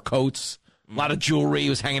wore fur coats, a lot of jewelry. He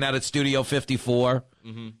was hanging out at Studio 54.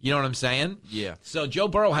 Mm-hmm. You know what I'm saying? Yeah. So Joe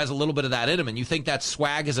Burrow has a little bit of that in him, and you think that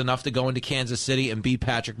swag is enough to go into Kansas City and beat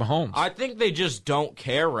Patrick Mahomes? I think they just don't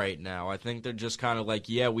care right now. I think they're just kind of like,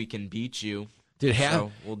 yeah, we can beat you. Dude,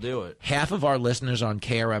 so we'll do it. Half of our listeners on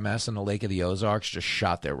KRMS in the Lake of the Ozarks just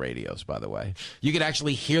shot their radios, by the way. You could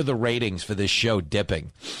actually hear the ratings for this show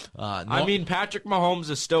dipping. Patrick Mahomes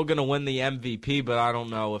is still going to win the MVP, but I don't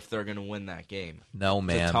know if they're going to win that game. No,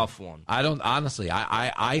 man. It's a tough one. I don't, honestly,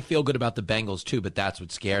 I feel good about the Bengals, too, but that's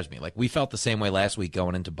what scares me. Like, we felt the same way last week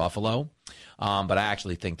going into Buffalo. But I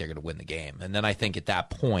actually think they're going to win the game. And then I think at that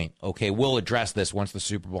point, okay, we'll address this once the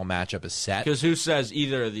Super Bowl matchup is set. Because who says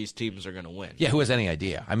either of these teams are going to win? Yeah, who has any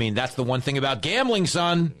idea? I mean, that's the one thing about gambling,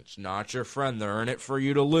 son. It's not your friend. They're in it for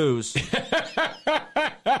you to lose.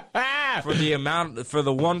 For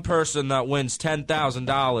the one person that wins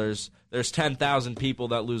 $10,000, there's 10,000 people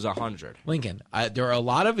that lose 100. Lincoln, there are a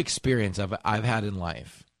lot of experience I've had in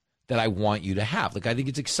life that I want you to have. Like, I think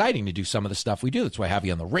it's exciting to do some of the stuff we do. That's why I have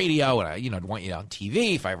you on the radio, and I'd want you on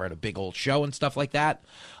TV if I ever had a big old show and stuff like that.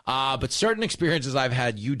 But certain experiences I've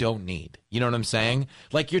had, you don't need. You know what I'm saying?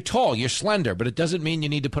 Like, you're tall, you're slender, but it doesn't mean you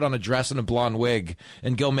need to put on a dress and a blonde wig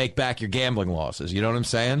and go make back your gambling losses. You know what I'm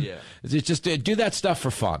saying? Yeah. It's just do that stuff for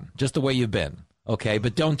fun, just the way you've been. Okay,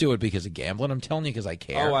 but don't do it because of gambling. I'm telling you because I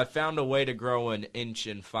care. Oh, I found a way to grow an inch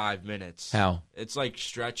in 5 minutes. How? It's like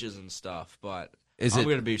stretches and stuff, but I'm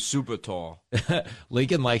going to be super tall.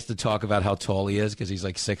 Lincoln likes to talk about how tall he is because he's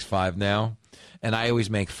like 6'5" now, and I always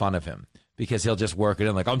make fun of him because he'll just work it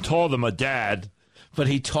in like, I'm taller than my dad. But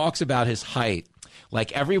he talks about his height.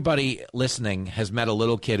 Like, everybody listening has met a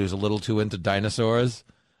little kid who's a little too into dinosaurs.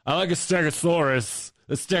 I like a stegosaurus.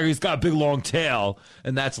 He's got a big, long tail,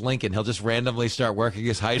 and that's Lincoln. He'll just randomly start working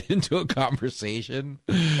his height into a conversation.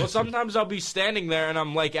 Well, sometimes I'll be standing there, and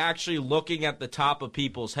I'm, like, actually looking at the top of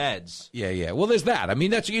people's heads. Yeah. Well, there's that. I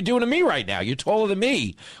mean, that's what you're doing to me right now. You're taller than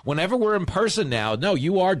me. Whenever we're in person now, no,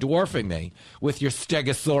 you are dwarfing me with your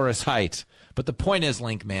stegosaurus height. But the point is,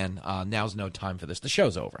 Link, man, now's no time for this. The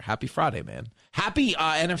show's over. Happy Friday, man. Happy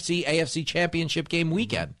NFC, AFC championship game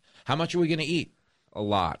weekend. How much are we going to eat? A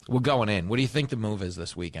lot. We're going in. What do you think the move is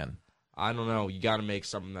this weekend? I don't know. You got to make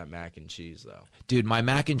some of that mac and cheese, though. Dude, my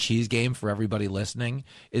mac and cheese game, for everybody listening,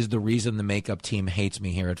 is the reason the makeup team hates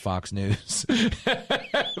me here at Fox News.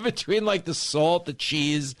 Between, like, the salt, the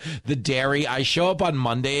cheese, the dairy, I show up on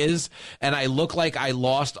Mondays, and I look like I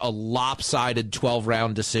lost a lopsided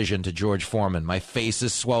 12-round decision to George Foreman. My face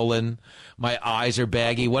is swollen. My eyes are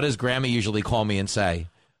baggy. What does Grandma usually call me and say?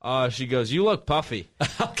 She goes, you look puffy.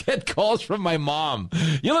 I'll get calls from my mom.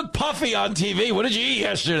 You look puffy on TV. What did you eat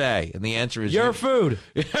yesterday? And the answer is your food.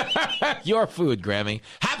 Your food, Grammy.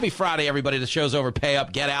 Happy Friday, everybody. The show's over. Pay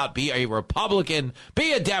up, get out, be a Republican,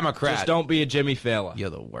 be a Democrat. Just don't be a Jimmy Fallon. You're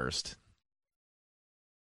the worst.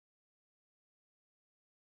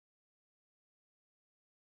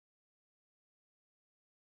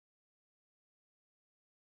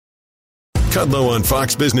 Kudlow on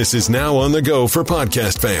Fox Business is now on the go for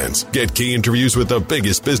podcast fans. Get key interviews with the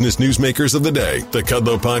biggest business newsmakers of the day. The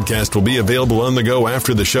Kudlow podcast will be available on the go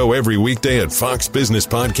after the show every weekday at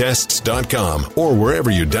foxbusinesspodcasts.com or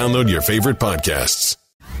wherever you download your favorite podcasts.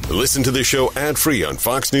 Listen to the show ad-free on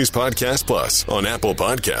Fox News Podcast Plus, on Apple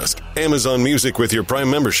Podcast, Amazon Music with your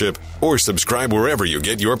Prime membership, or subscribe wherever you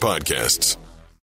get your podcasts.